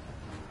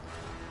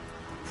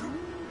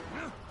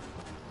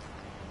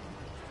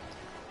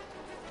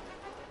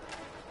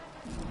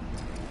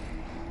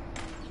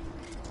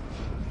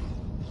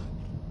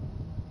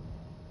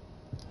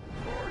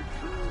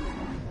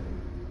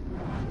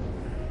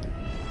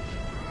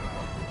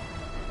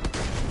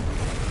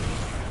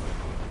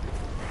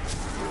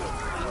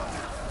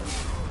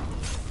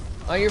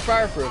 Oh, you're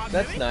fireproof.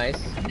 That's nice.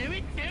 Do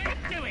it, do it,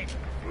 do it.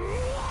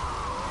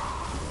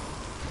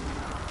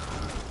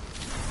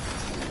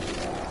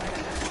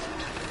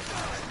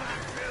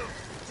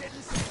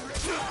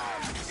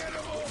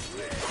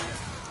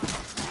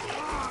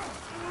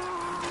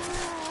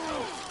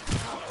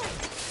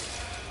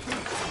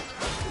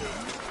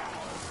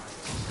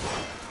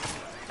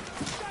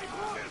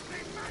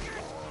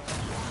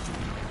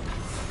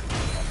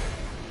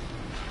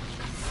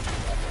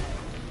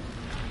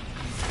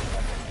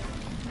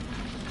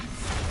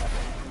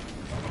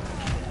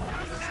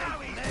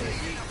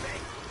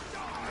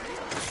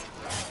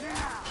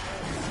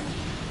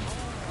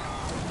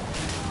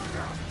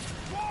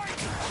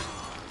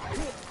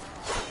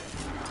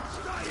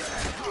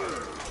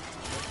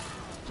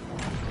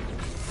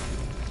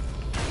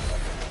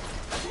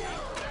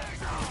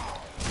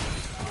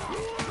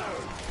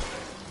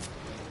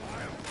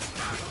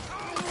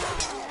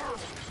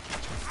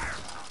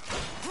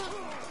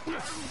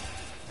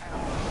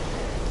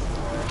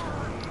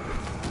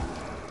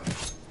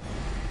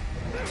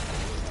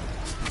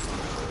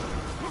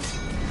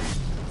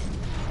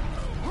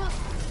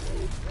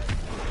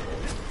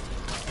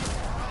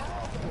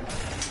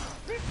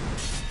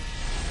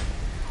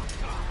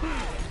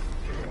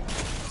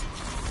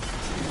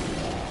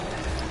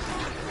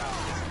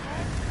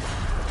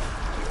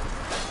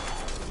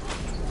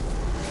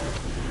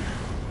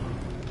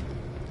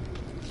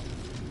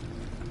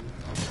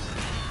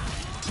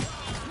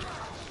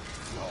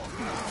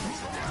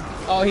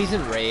 Oh, he's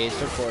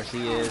enraged. Of course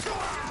he is.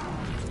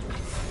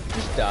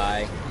 Just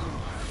die.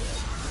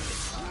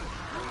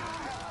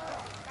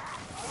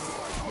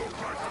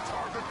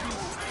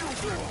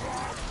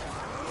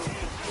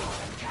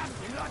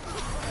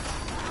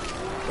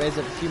 Raise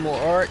up a few more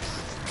orcs.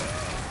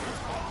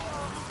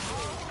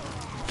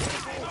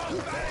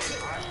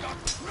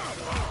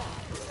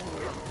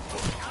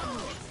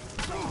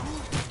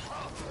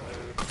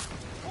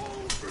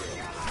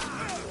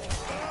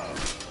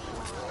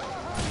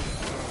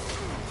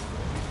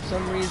 For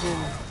some reason,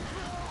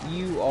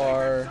 you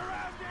are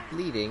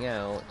bleeding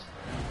out.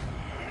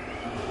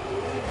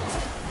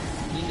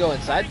 You can go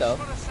inside though,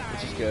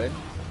 which is good.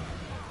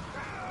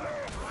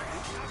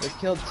 They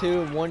killed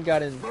two and one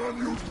got in.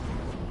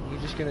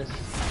 You're just gonna.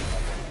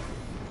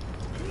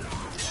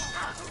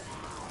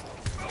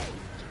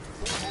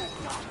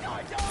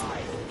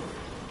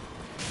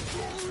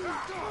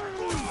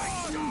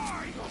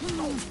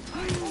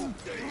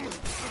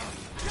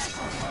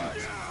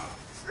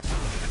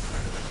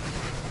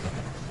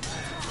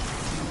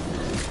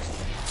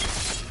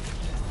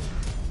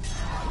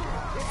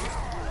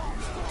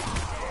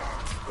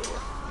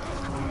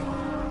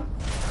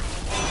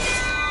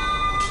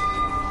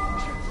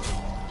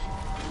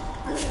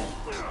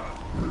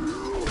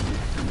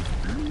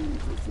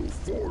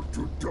 Fort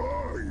to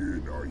die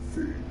in, I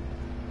think.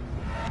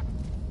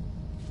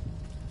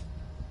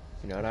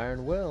 You're not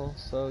Iron Will,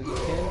 so you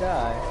can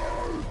die.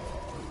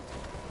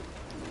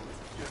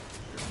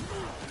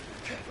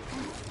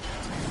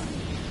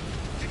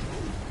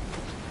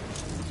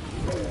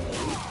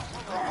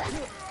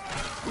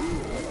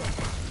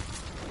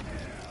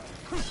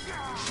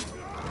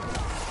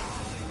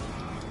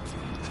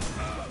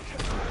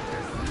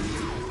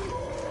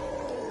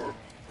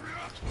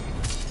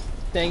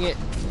 Dang it.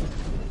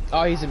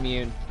 Oh, he's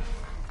immune.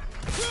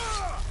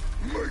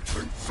 Make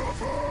him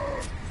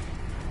suffer!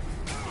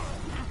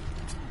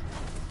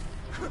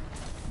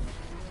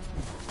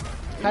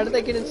 How did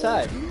they get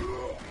inside?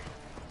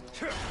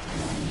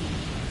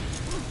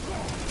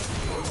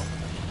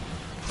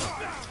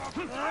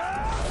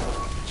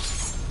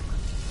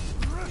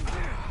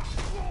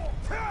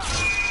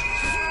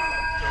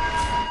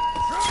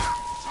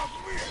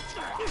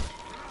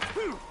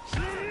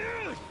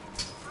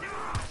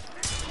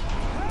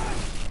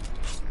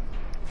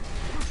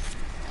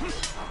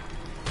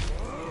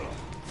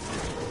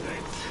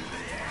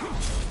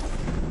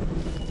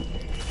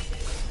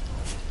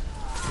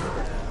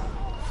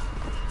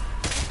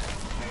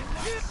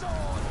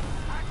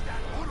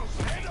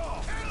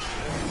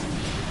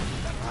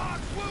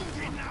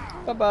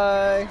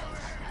 Bye-bye.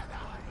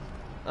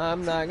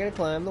 I'm not gonna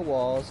climb the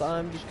walls.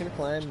 I'm just gonna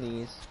climb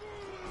these.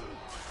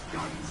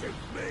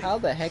 How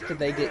the heck did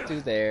they get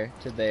through there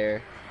to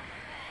there?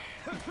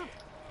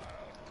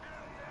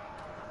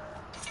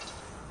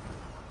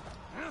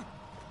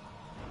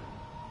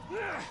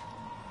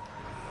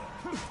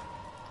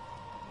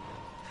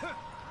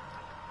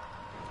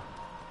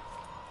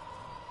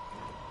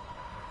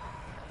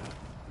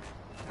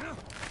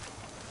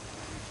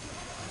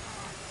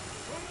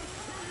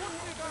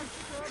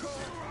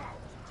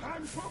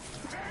 Time for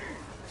pain!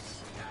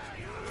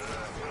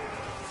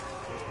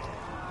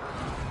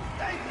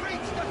 They've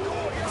reached the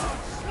courtyard!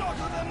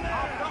 Slaughter them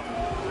now!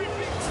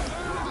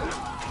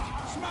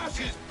 Smash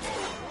his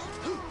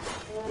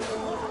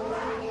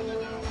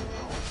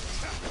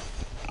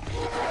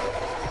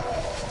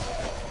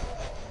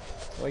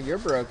Well, you're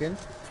broken.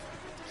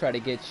 Try to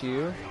get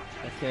you.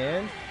 I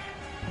can.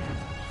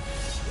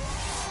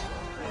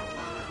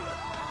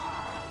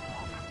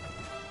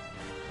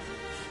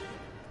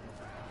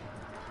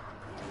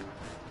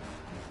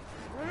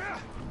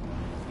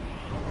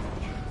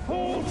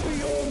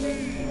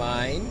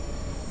 mine.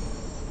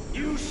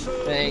 You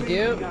serve Thank me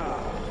you. now.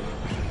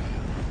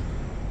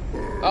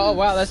 Oh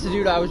wow, that's the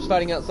dude I was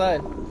fighting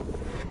outside.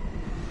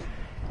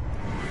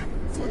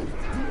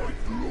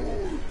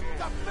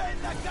 Defend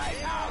the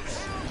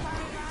gatehouse!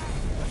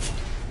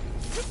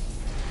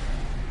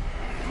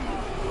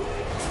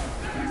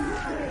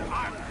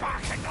 I'm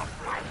back in the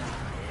fight!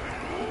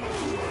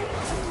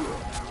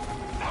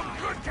 I'm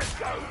good to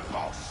go,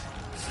 boss!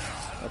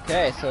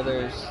 Okay, so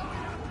there's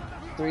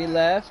 3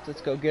 left.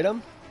 Let's go get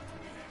them.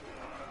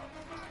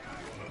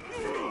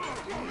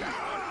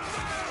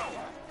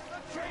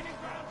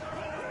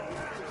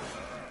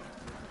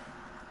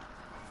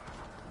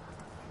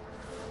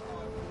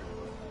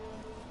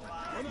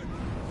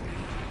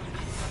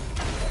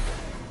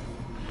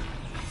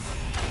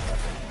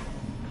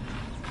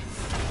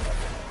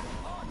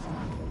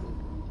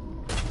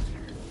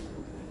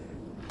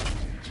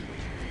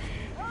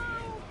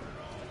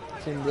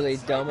 Seem really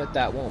dumb if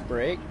that won't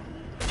break.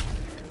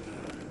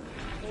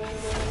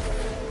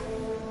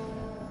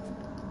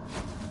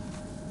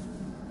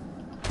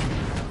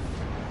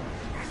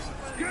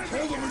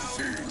 Kill the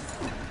machine.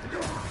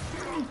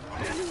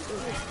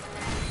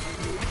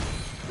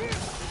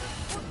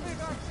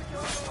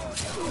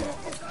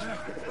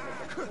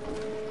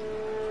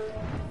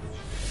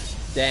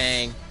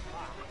 Dang.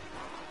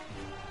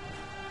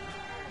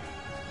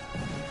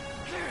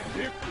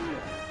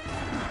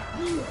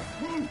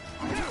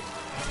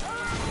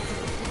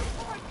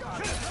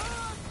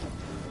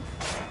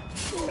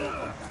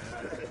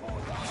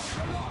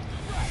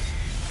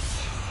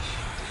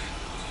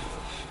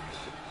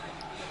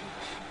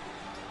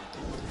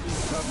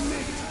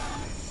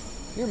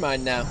 You're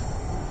mine now.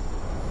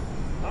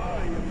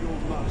 I am your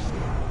master.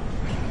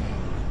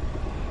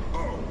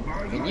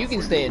 And you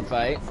can stay and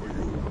fight.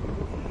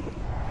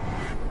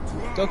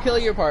 Go kill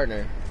your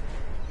partner.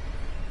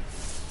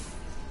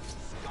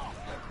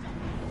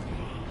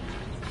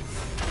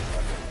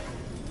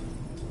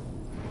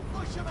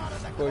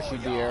 Of course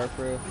you'd be air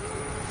proof.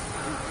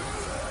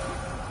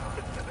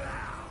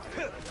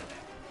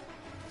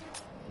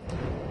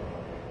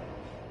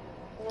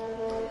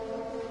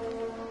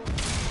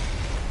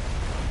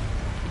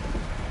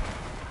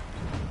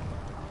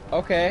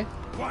 Okay.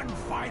 One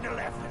final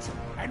effort,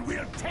 and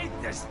we'll take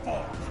this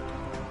fort.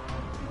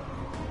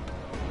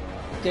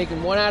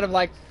 Taking 1 out of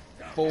like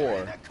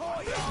 4.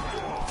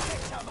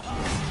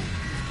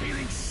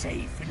 Feeling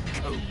safe and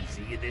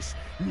cozy in this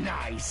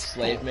nice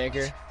Slave fort.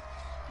 maker.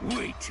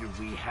 Wait till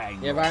we hang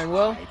You have Iron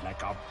Will? high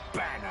like a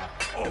banner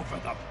over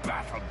the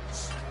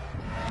battlements.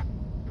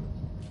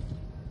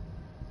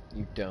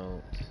 You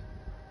don't.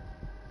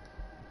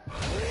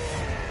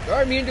 You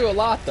are immune to a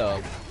lot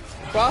though.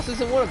 Frost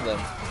isn't one of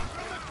them.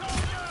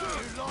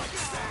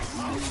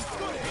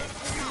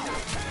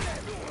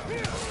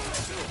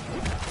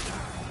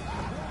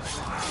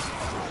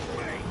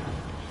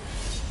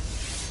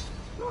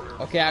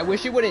 Okay, I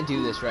wish it wouldn't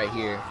do this right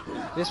here.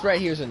 This right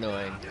here is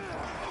annoying.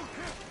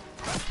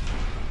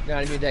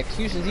 Not immune to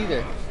executions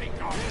either.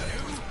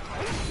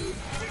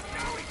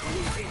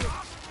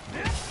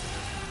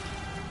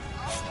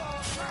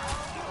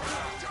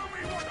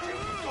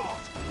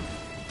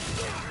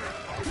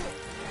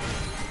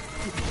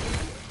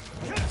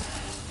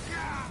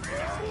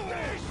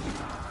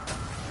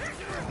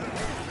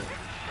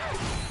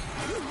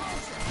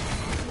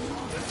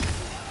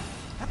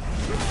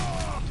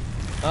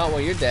 Oh,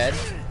 well, you're dead.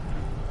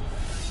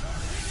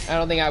 I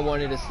don't think I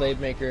wanted a slave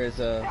maker as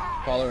a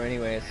follower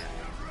anyways.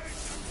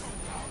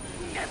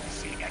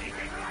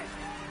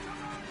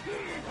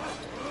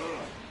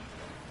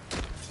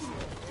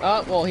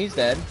 Oh, well, he's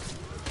dead.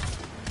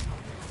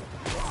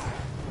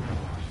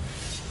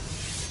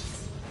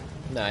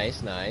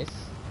 Nice, nice.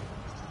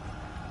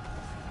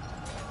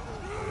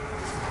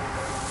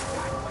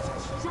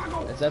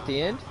 Is that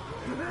the end?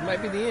 It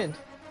might be the end.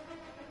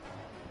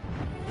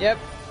 Yep.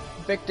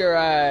 Victor,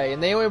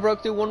 and they only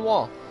broke through 1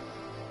 wall.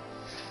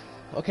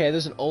 Okay,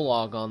 there's an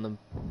Olog on the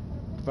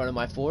front of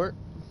my fort,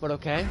 but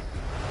okay.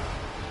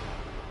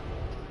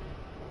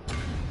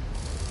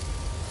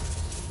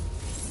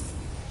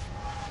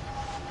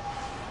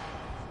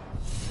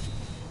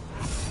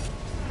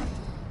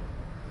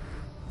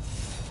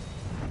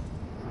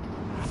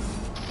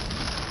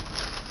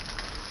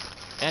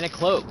 And a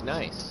cloak,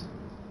 nice.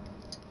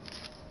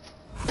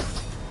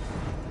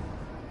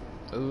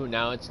 Ooh,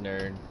 now it's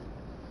Nerd.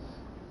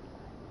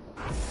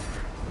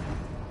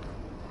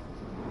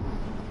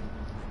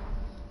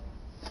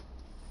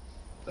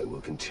 I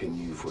will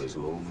continue for as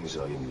long as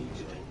I am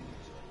needed.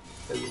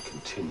 I will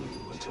continue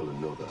until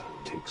another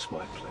takes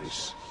my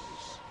place.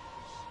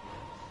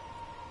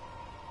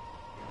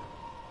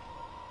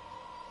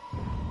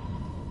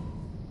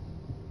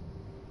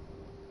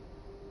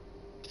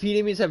 Defeat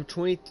enemies have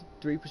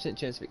 23%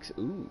 chance of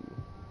ooh.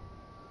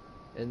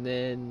 And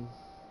then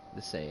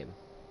the same.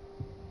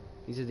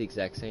 These are the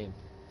exact same.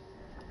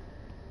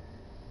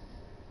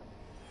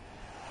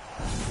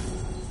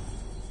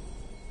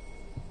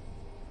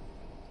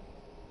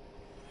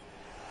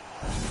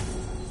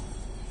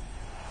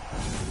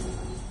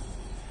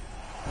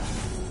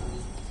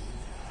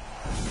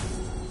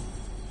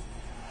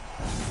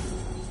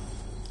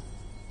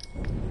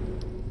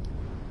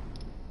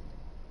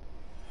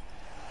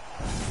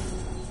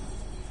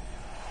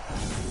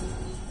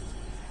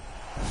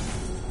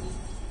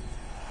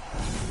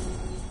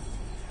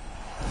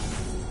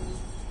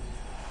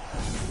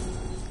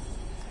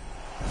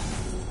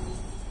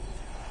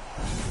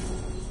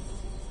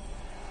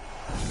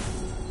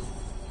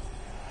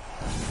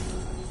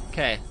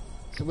 Okay,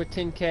 so we're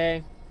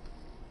 10k.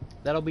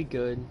 That'll be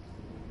good.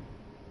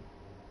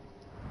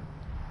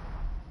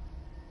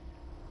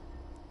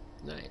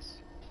 Nice.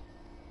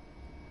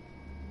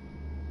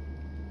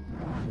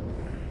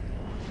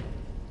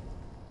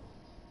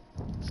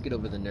 Let's get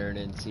over the Nern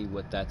and see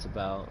what that's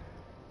about.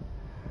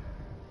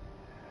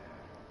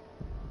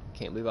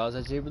 Can't believe I was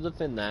actually able to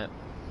defend that.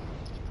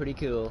 It's pretty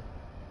cool.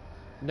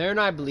 Nern,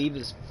 I believe,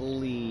 is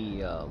fully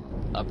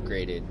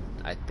upgraded,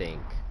 I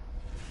think.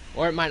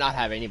 Or it might not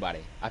have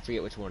anybody. I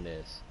forget which one it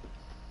is.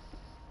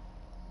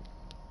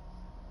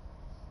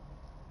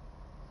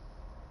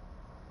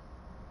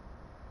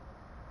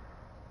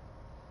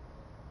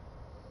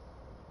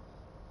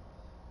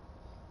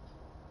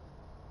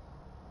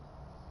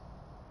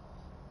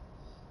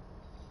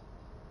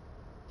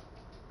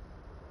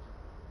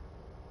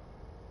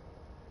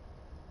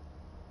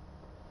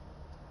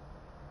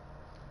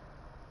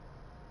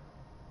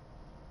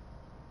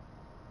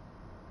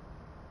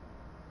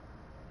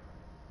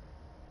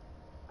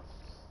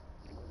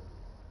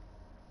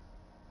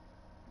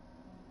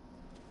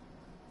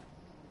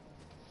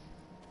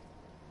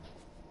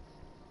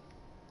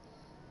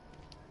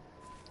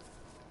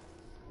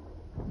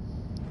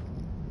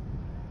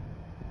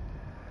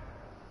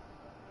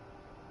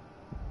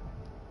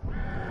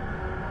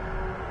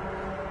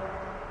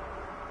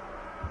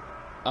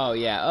 Oh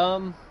yeah,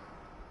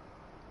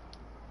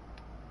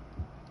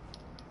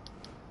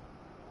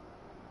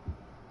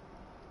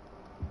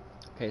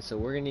 okay, so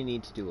we're gonna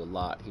need to do a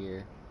lot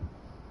here.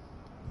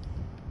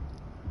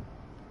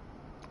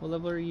 What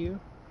level are you?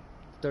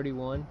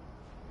 31?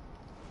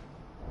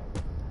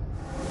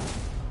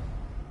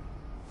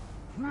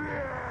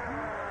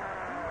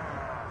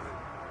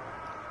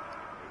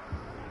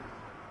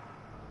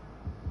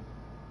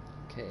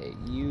 Okay,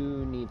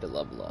 you need to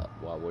level up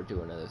while we're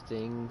doing other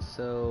things,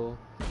 so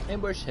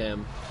ambush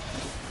him.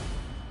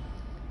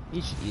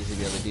 You should easily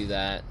be able to do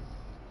that.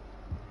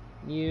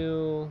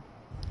 You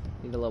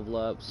need to level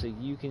up so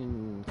you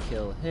can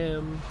kill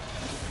him.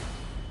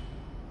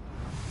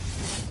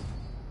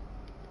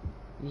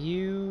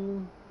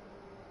 You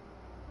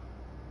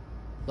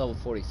level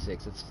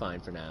 46, that's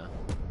fine for now.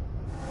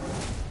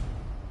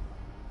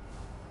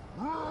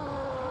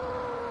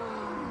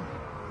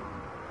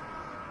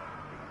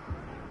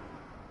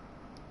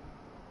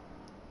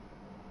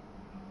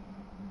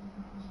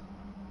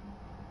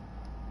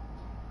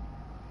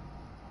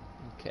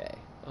 Okay,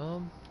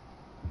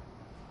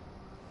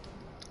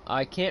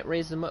 I can't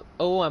raise them up.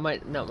 Oh, I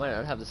might not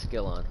have the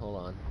skill on. Hold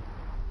on.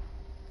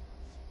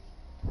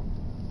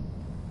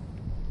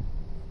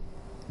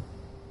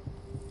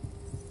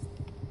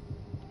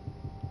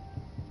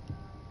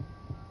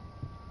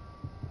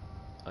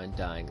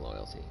 Undying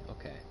loyalty.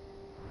 Okay.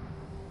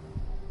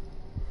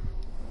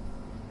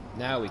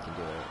 Now we can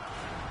do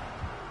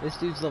it. This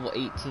dude's level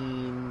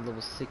 18,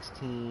 level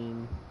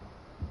 16.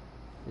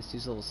 This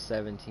dude's level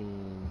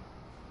 17.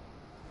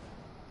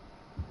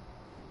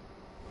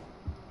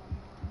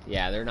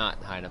 Yeah, they're not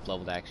high enough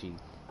level to actually...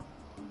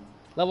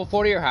 Level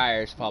 40 or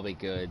higher is probably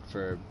good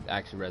for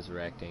actually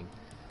resurrecting.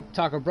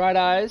 Talk of Bright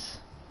Eyes.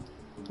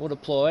 We'll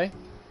deploy.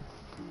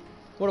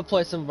 We'll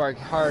deploy some of our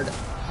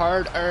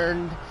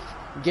hard-earned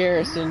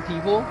garrison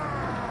people.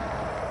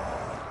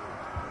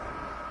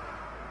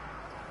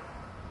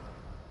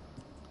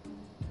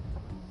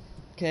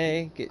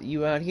 Okay, get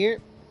you out here.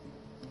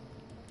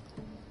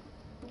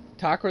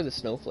 Talker the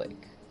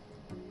Snowflake.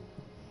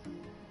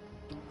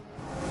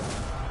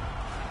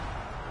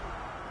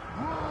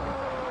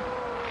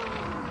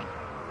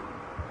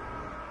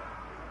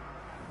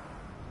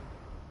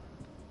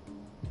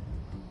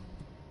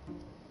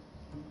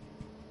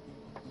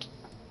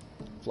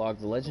 Flog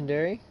the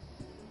Legendary.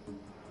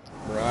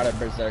 Marauder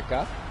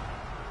Berserker.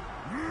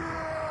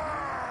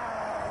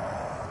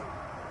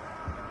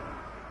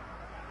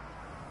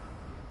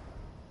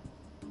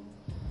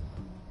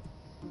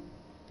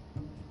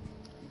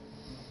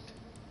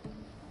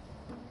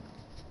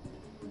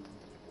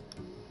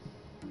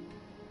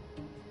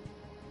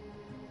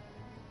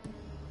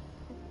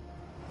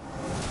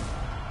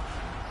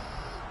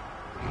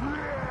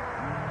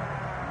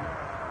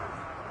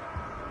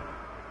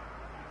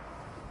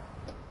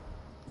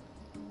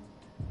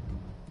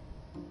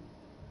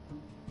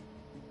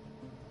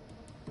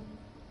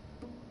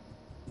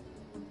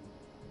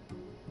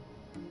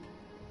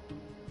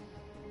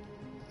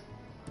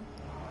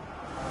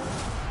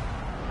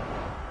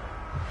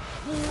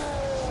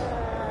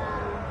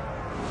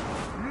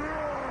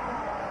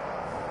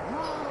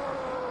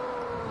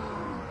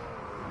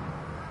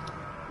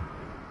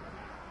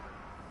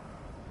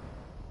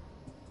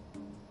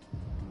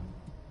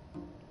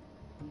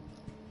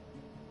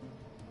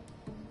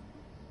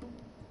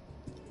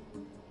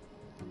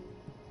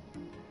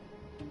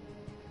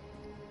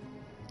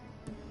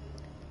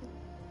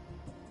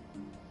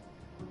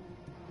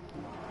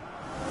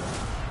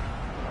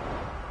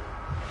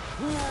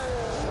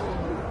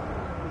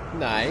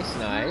 Nice,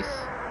 nice.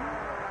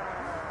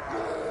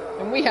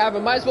 And we have, I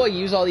might as well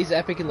use all these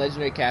epic and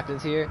legendary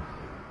captains here.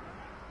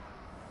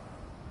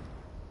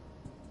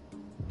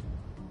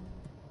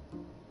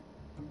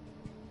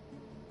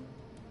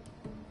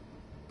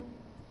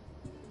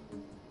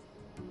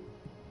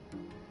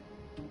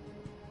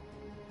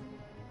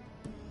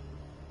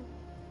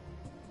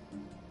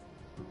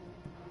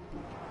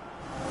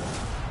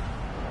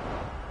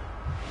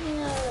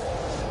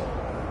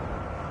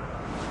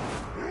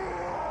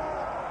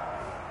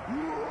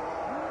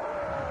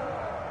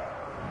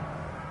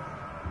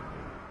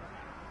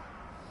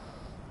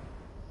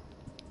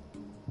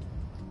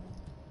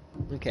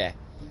 Okay.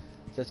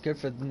 So that's good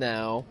for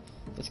now.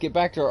 Let's get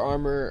back to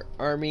our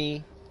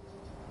army.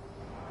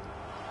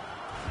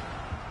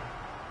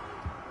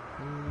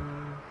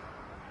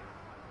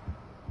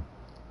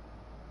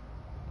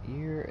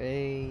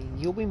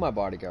 You'll be my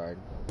bodyguard.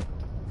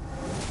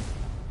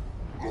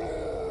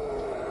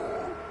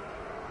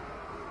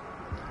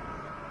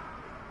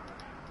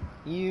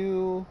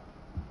 You'll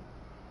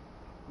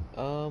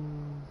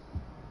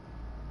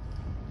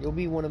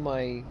be one of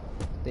my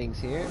things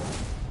here.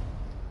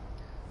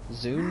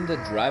 Zoom the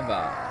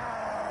driver.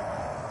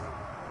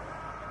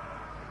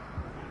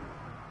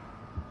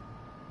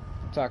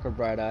 Taco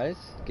Bright Eyes.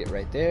 Get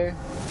right there.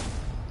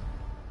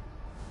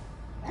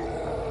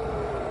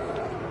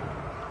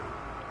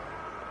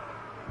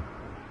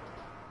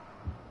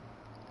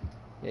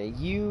 Yeah,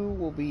 you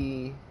will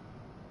be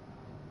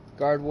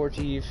Guard War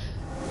Chief.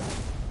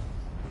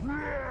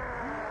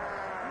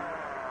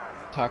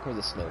 Taco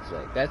the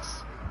Snowflake.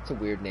 That's a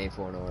weird name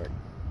for an orc.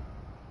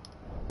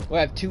 We'll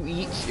have 2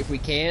 each if we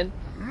can.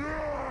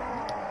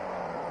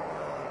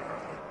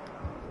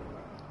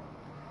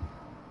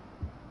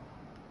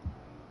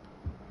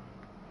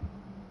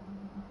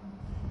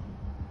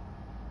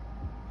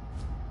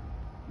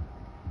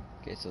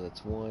 Okay, so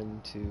that's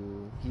 1,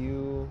 2.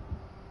 You.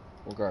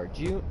 We'll guard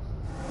you.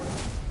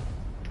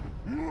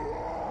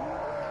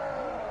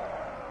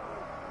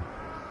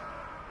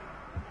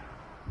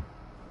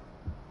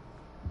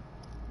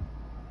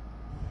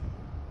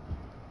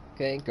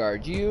 Okay,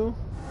 guard you.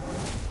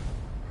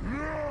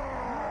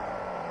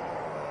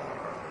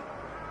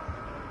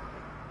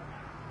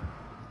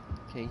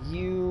 Okay,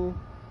 you.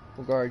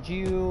 We'll guard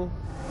you.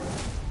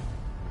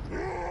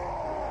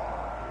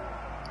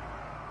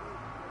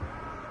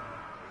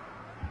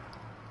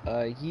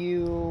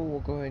 You. We'll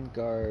go ahead and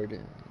guard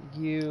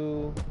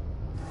you.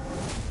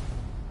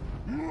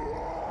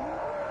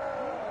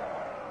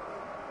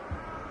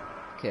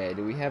 Okay,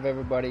 do we have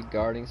everybody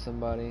guarding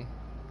somebody?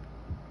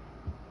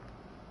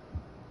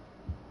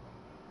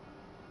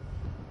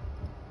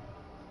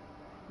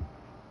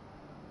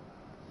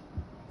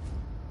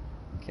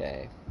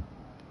 Okay.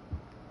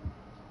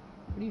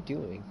 What are you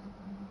doing?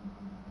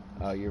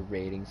 Oh, you're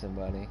raiding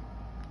somebody.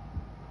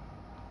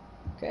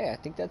 Okay, I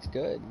think that's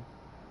good.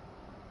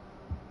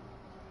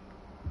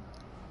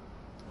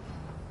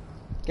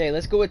 Okay,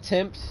 let's go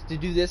attempt to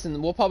do this, and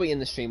we'll probably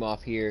end the stream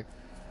off here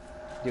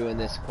doing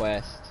this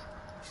quest.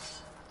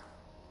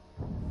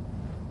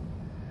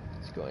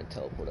 Let's go ahead and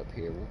teleport up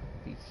here. We'll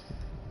be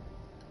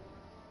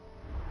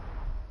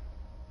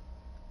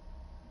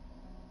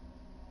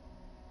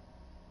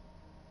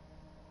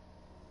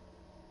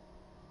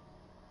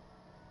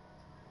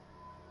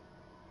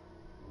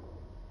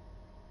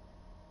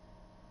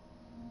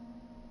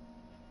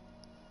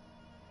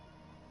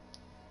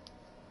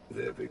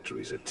Their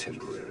victories are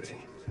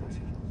temporary.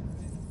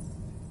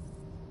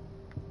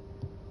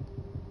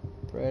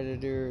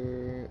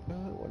 Predator.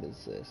 What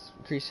is this?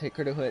 Increase hit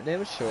critical hit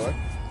damage? Sure.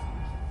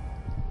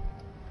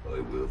 I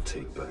will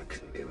take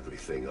back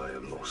everything I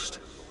have lost.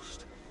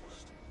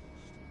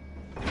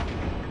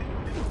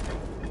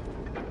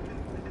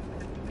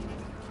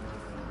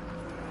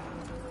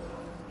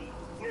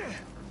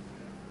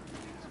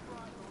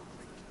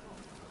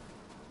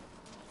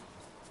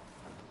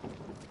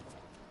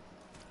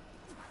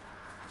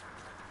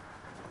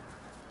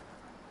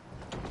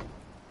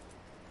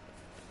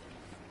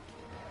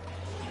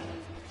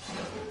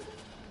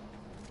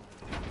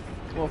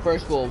 Well,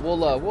 first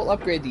we'll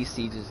upgrade these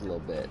sieges a little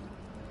bit.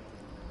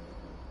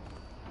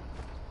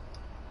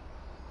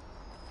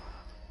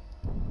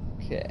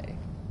 Okay.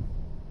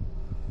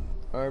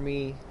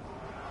 Army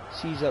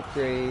siege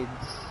upgrades.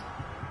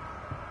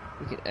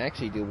 We can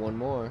actually do one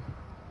more.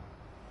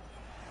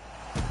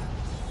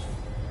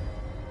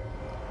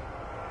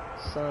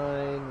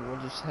 Sign.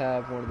 We'll just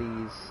have one of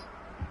these.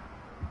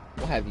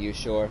 We'll have you,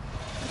 sure.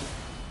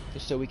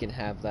 Just so we can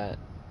have that.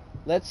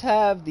 Let's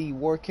have the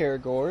War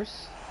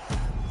Caragors.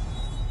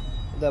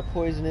 The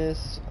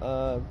poisonous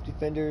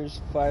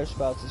defenders, fire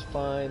spouts is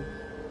fine.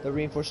 The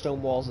reinforced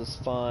stone walls is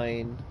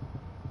fine.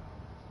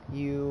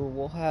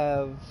 We'll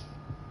have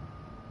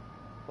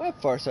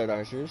Farsight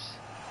archers.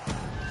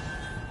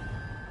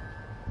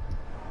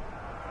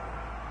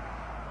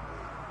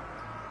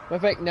 In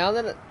fact, now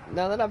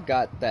that I've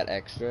got that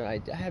extra, I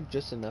have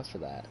just enough for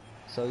that.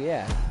 So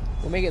yeah,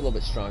 we'll make it a little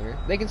bit stronger.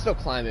 They can still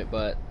climb it,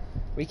 but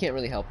we can't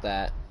really help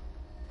that.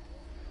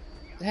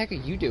 What the heck are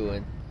you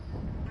doing?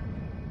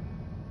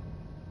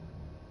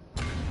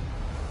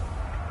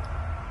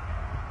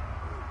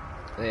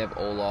 They have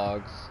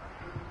Ologs,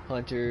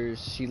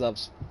 Hunters, She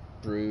Loves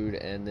Brood,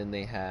 and then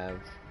they have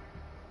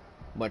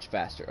much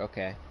faster.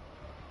 Okay.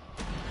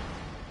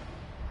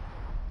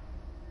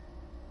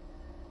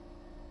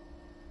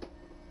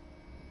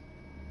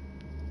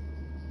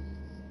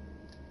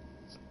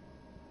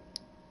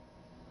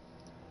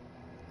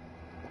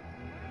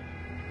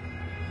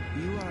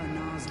 You are a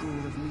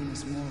Nazgul of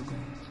Minas Morgul,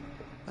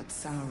 but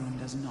Sauron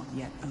does not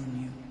yet own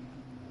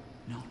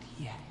you. Not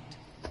yet.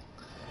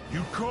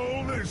 You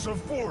call this a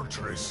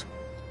fortress?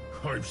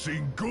 I've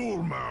seen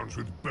ghoul mounds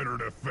with better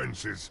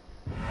defenses.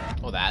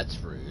 Oh, that's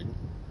rude.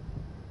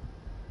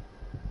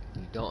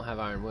 You don't have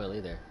iron will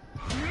either.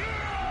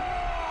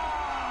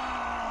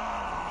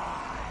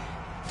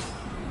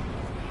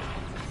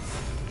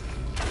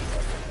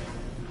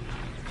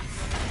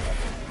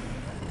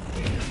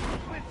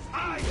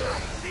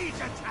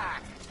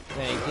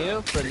 Thank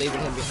you for leaving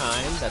him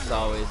behind. That's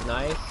always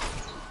nice.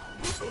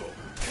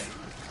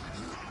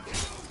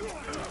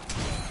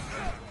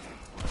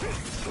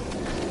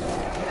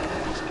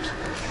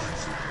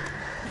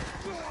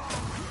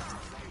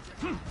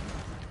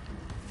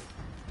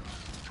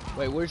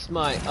 Wait, where's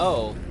my...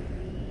 Oh.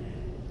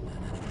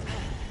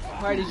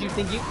 Why did you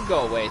think you could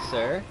go away,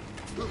 sir?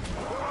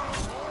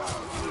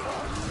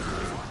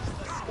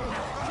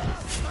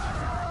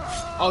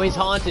 Oh, he's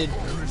haunted.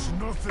 There is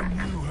nothing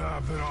you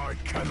have that I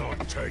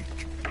cannot take,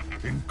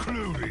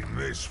 including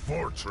this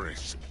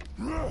fortress.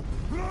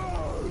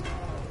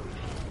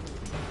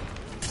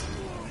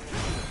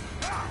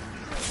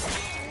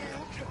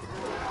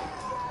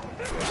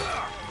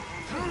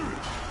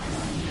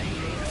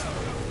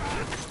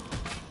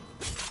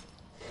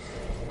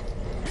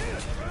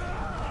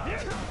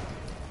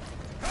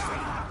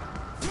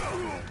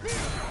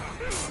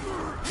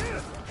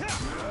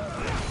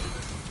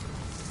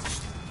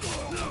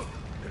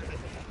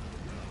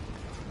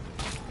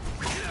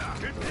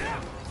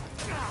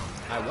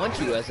 I want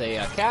you as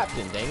a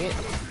captain, dang it.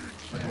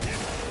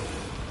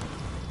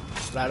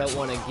 But I don't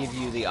want to give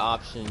you the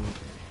option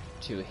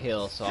to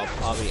heal, so I'll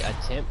probably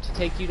attempt to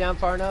take you down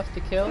far enough to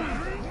kill.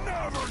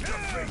 Never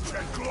defeat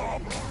a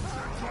glob.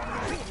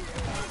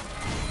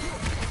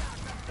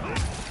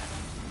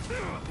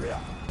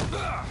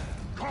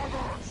 Come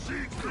on, see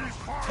these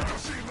fires. I've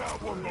seen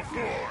that one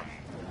before.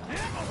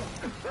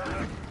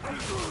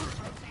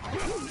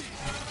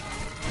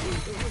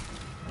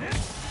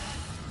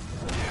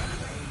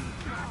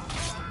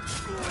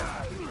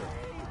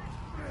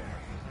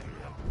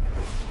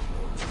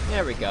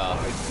 There we go.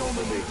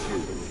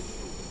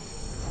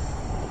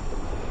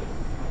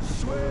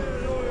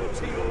 Swear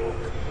loyalty, orc.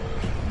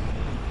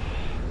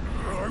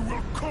 I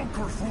will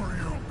conquer for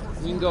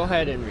you. You can go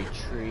ahead and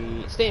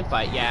retreat. Stay and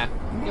fight, yeah.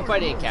 You can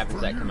fight any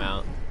captains that come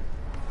out.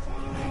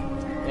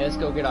 Yeah, let's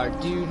go get our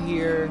dude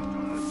here.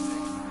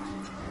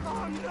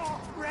 I'm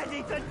not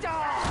ready to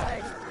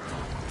die.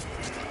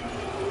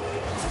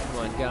 Come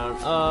on, get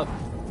on up.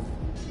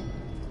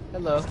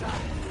 Hello.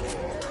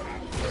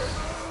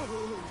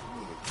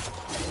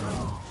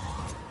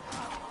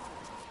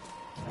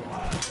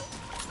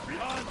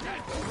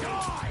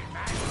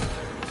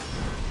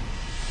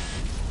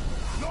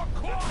 Not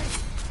quite.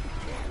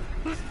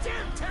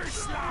 Still too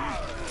slow.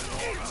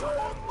 Into a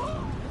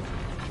move.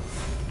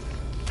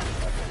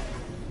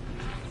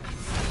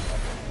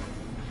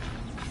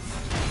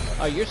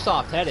 Oh, you're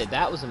soft-headed.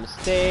 That was a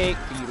mistake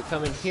for you to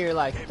come in here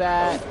like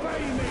that.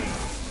 Obey me.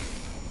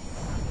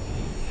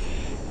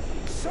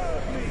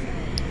 Serve me.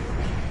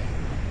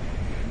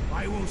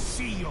 I will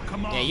see your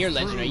command. Yeah, you're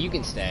legendary. You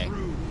can stay.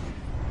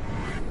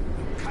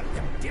 Cut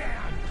them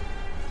down.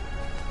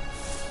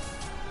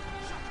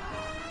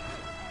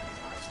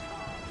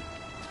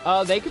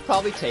 They could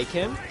probably take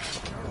him.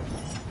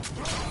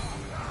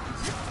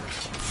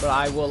 But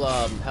I will,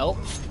 help.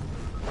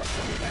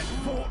 That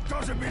fort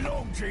doesn't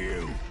belong to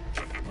you.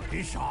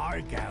 This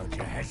eye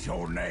gouger has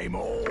your name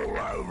all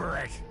over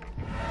it.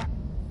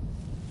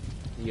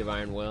 You have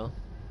iron will?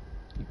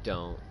 You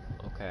don't.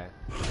 Okay.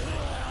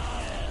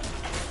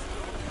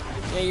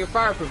 Yeah, you're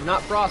fireproof,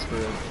 not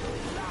frostproof.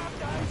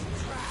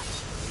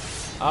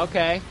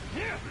 Okay.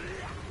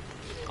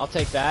 I'll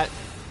take that.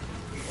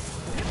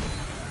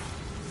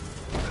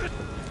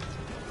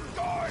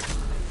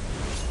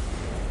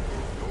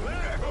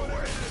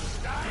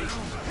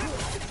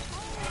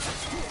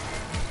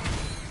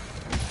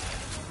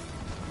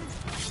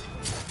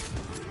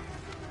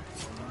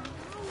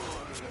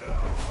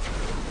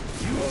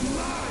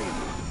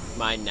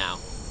 Mine now.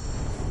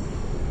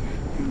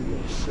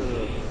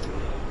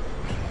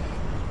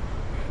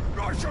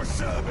 I shall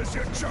serve as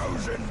your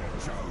chosen.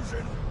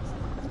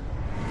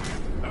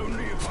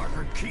 Only if I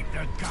could keep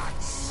the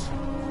guts.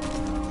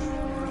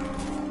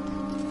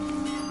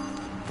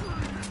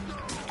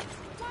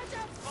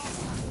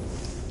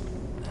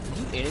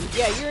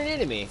 Yeah, you're an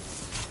enemy.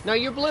 No,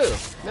 you're blue.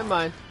 Never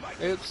mind.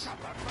 Oops.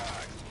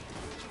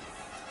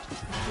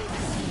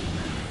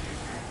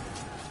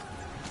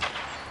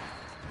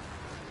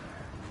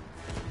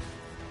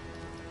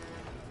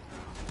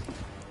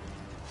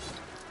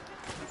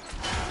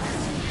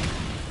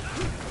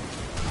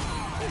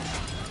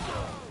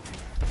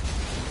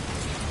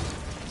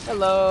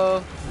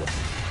 Hello.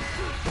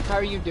 How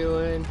are you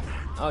doing?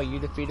 Oh, you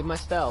defeated my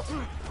stealth.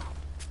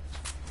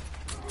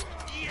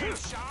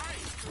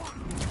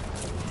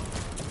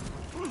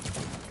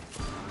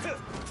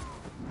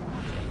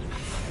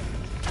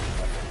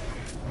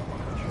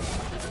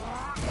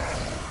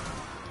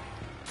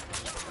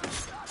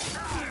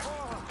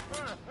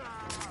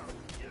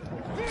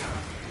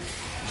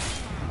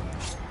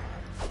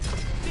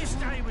 This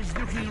day was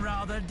looking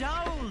rather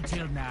dull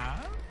till now,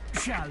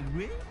 shall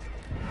we?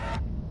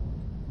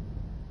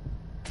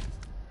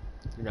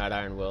 You're not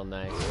Iron Will,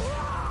 nice.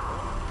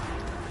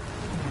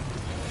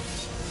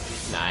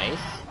 Nice.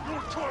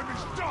 Your time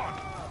is done!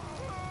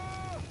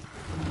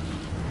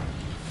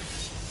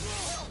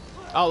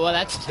 Oh, well,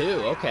 that's 2,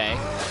 okay.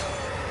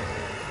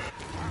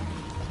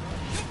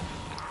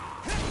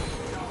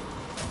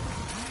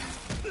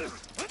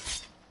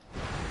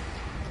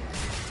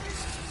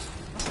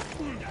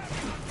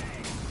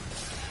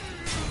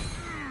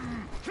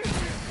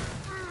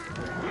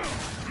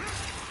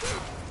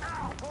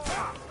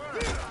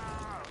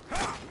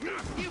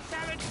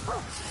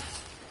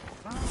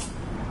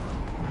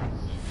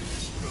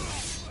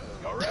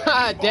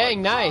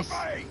 Dang, nice.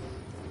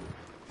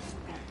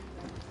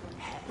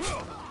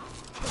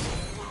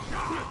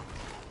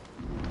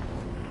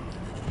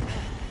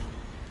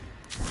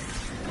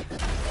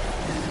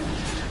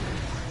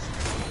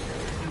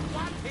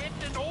 One hit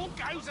and all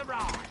goes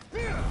awry.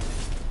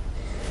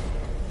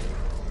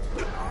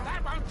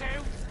 That won't do.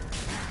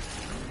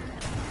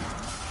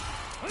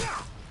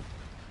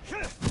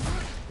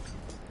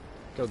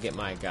 Go get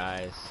my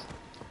guys.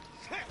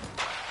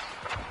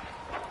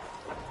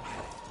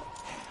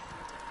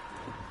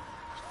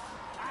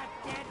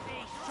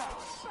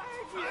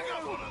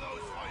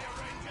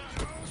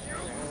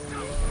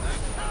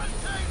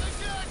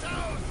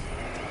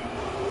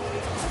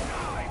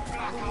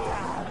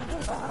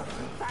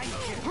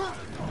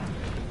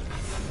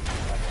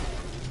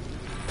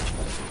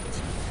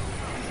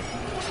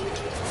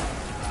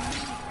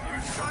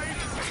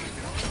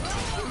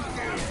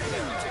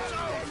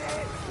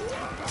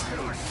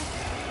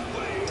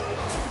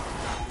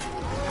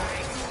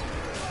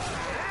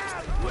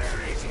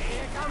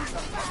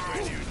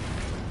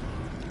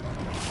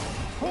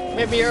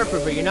 Maybe you're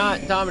proof, but you're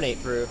not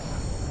dominate proof.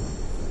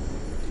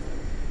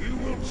 You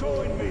will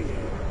join me.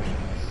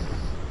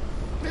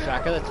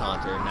 Shaka the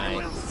Taunter,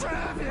 nice.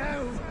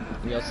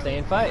 You'll stay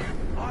and fight.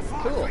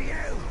 Cool.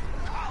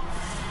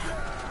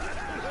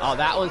 Oh,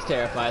 that one's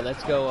terrified.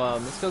 Let's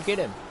go get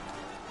him.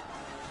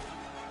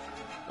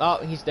 Oh,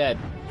 he's dead.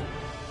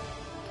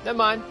 Never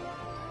mind.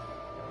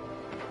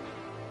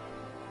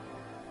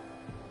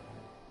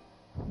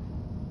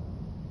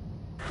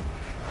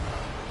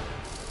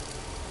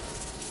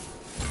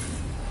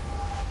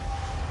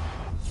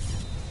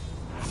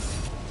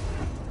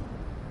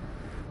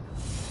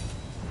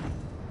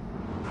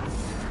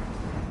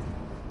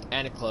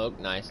 And a cloak,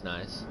 nice,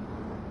 nice.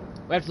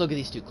 We have to look at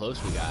these 2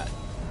 cloaks we got.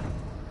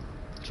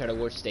 Shadow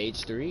War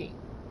Stage 3.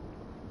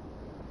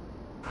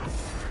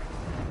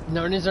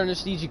 Narnia's under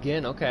siege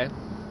again, okay.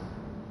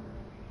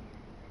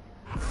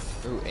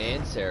 Ooh,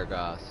 and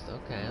Saragost,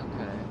 okay,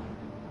 okay.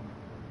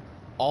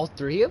 All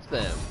 3 of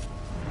them.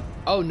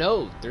 Oh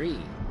no, 3.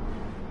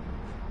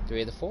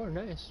 3 of the 4,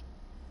 nice.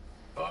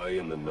 I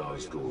am the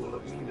Nazgul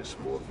of Minas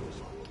Morgul,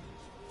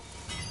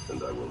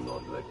 and I will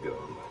not let go.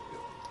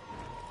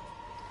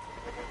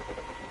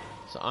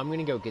 So I'm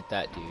gonna go get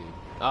that dude.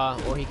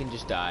 Or he can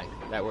just die.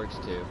 That works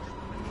too.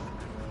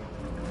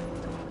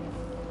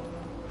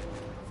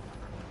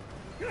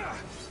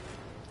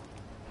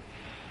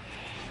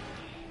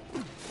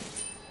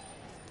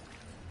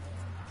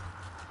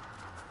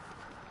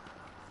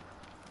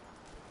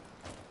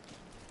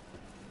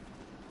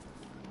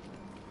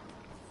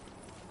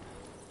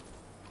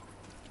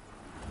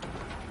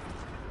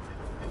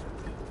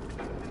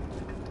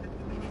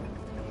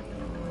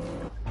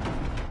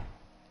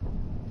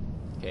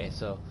 Okay,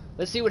 so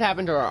let's see what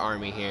happened to our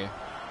army here.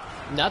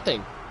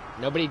 Nothing.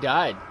 Nobody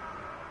died.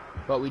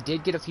 But we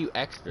did get a few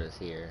extras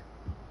here.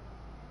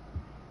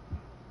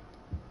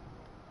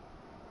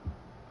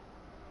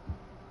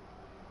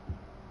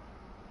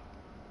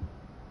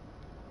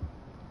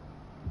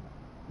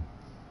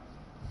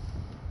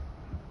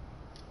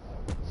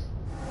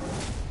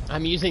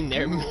 I'm using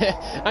their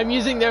I'm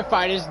using their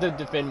fighters to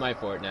defend my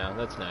fort now.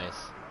 That's nice.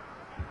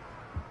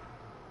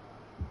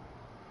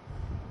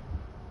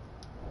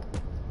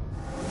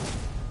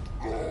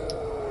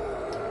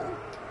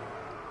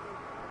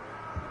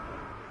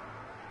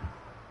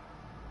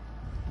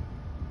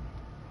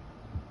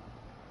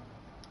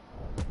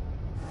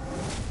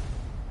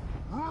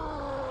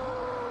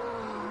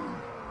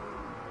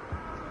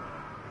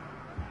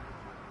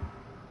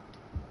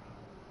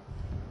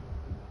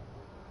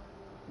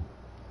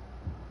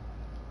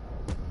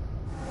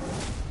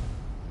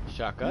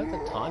 Shaka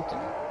the Taunter.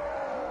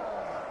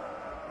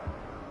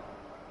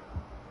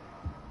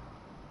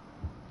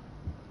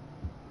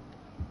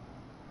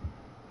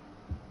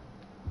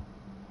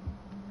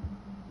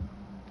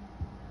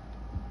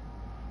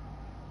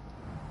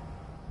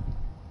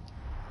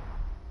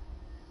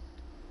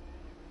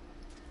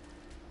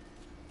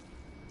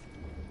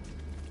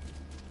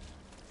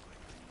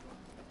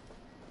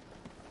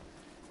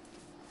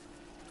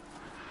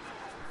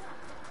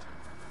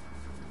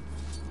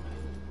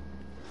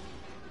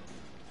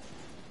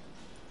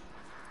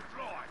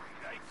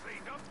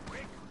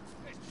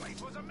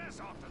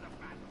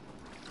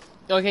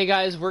 Okay,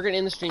 guys, we're gonna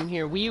end the stream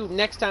here.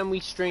 Next time we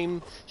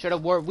stream Shadow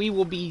War, we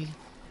will be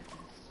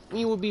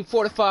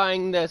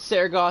fortifying the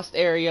Saragost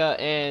area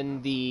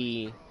and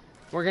the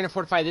We're going to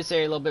fortify this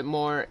area a little bit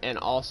more, and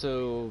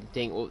also,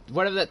 dang,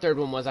 whatever that third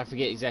one was, I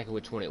forget exactly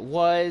which one it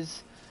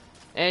was.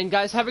 And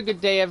guys, have a good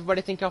day,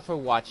 everybody. Thank y'all for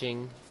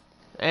watching,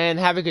 and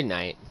have a good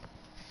night.